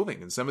were not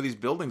moving. In some of these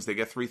buildings, they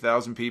get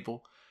 3,000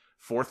 people,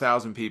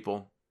 4,000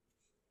 people.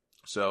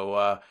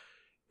 So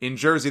in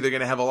Jersey, they're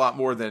going to have a lot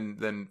more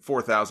than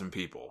 4,000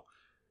 people.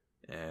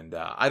 And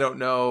I don't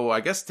know.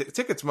 I guess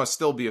tickets must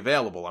still be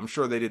available. I'm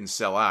sure they didn't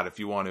sell out. If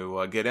you want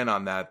to get in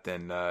on that,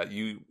 then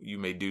you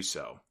may do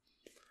so.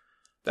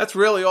 That's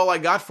really all I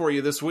got for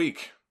you this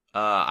week.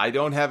 I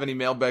don't have any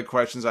mailbag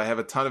questions. I have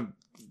a ton of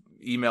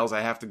emails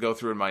I have to go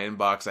through in my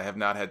inbox. I have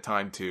not had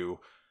time to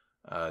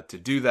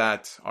do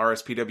that.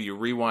 RSPW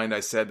Rewind, I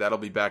said that'll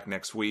be back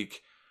next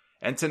week.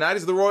 And tonight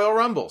is the Royal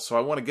Rumble, so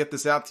I want to get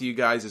this out to you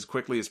guys as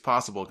quickly as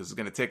possible because it's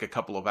going to take a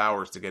couple of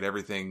hours to get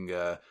everything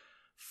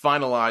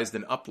finalized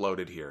and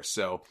uploaded here.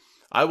 So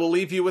I will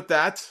leave you with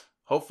that.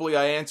 Hopefully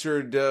I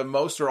answered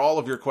most or all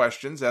of your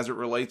questions as it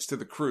relates to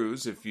the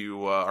cruise if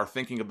you are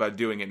thinking about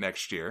doing it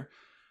next year.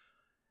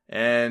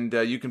 And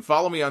you can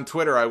follow me on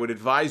Twitter. I would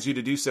advise you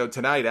to do so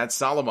tonight at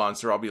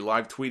Solomonster. I'll be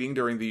live tweeting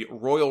during the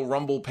Royal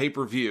Rumble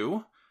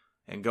pay-per-view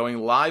and going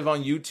live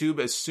on YouTube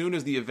as soon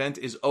as the event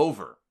is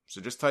over.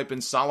 So just type in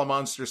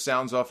Solomonster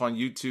Sounds Off on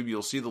YouTube.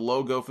 You'll see the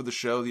logo for the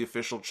show, the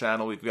official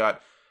channel. We've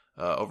got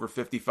over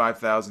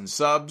 55,000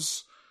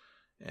 subs.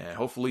 And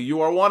hopefully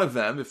you are one of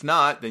them. If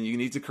not, then you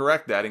need to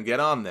correct that and get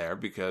on there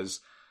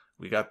because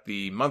we got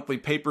the monthly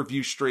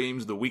pay-per-view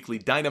streams, the weekly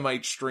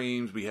Dynamite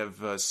streams. We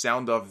have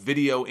Sound Off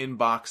video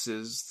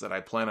inboxes that I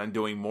plan on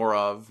doing more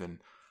of and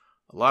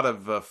a lot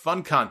of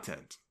fun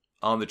content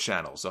on the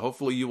channel. So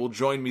hopefully you will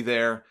join me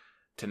there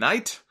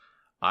tonight.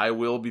 I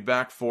will be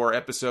back for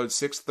episode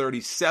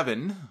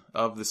 637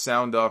 of the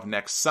Sound Off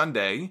next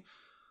Sunday.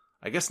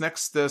 I guess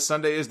next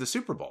Sunday is the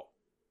Super Bowl.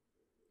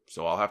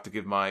 So I'll have to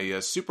give my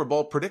Super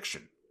Bowl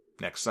prediction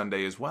next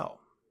Sunday as well.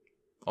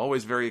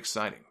 Always very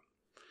exciting.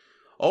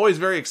 Always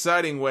very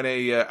exciting when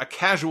a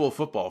casual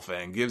football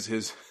fan gives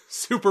his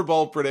Super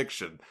Bowl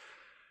prediction.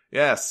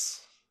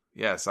 Yes,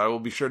 I will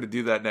be sure to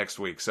do that next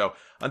week. So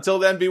until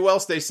then, be well,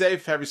 stay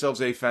safe, have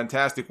yourselves a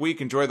fantastic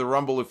week. Enjoy the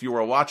Rumble if you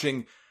are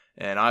watching.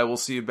 And I will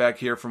see you back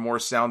here for more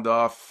Sound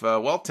Off,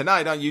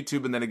 tonight on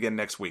YouTube and then again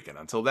next weekend.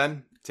 Until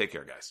then, take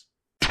care, guys.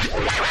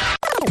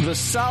 The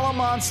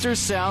Solomonster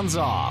Sounds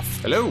Off.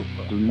 Hello.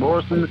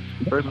 Morrison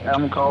versus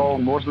Adam Cole,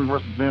 Morrison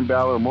versus Ben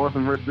Balor,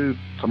 Morrison versus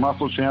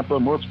Tommaso Ciampa,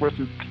 Morrison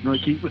versus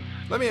Keith.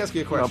 Let me ask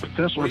you a question.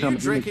 Were you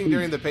drinking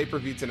during the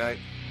pay-per-view tonight?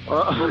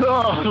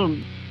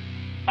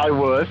 I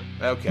was.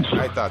 Okay,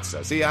 I thought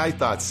so. See, I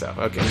thought so.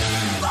 Okay.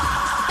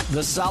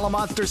 The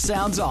Solomonster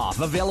Sounds Off,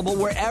 available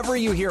wherever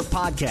you hear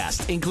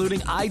podcasts, including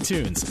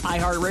iTunes,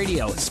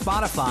 iHeartRadio,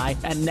 Spotify,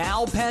 and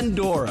now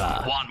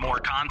Pandora. Want more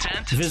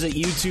content? Visit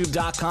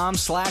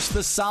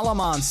youtube.com/The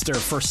Solomonster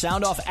for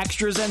Sound Off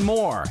extras and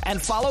more.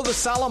 And follow The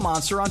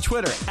Solomonster on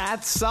Twitter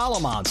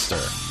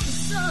 @Solomonster.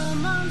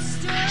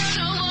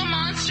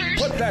 Solomonster.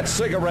 Put that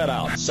cigarette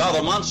out.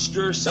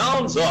 Solomonster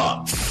Sounds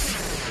Off.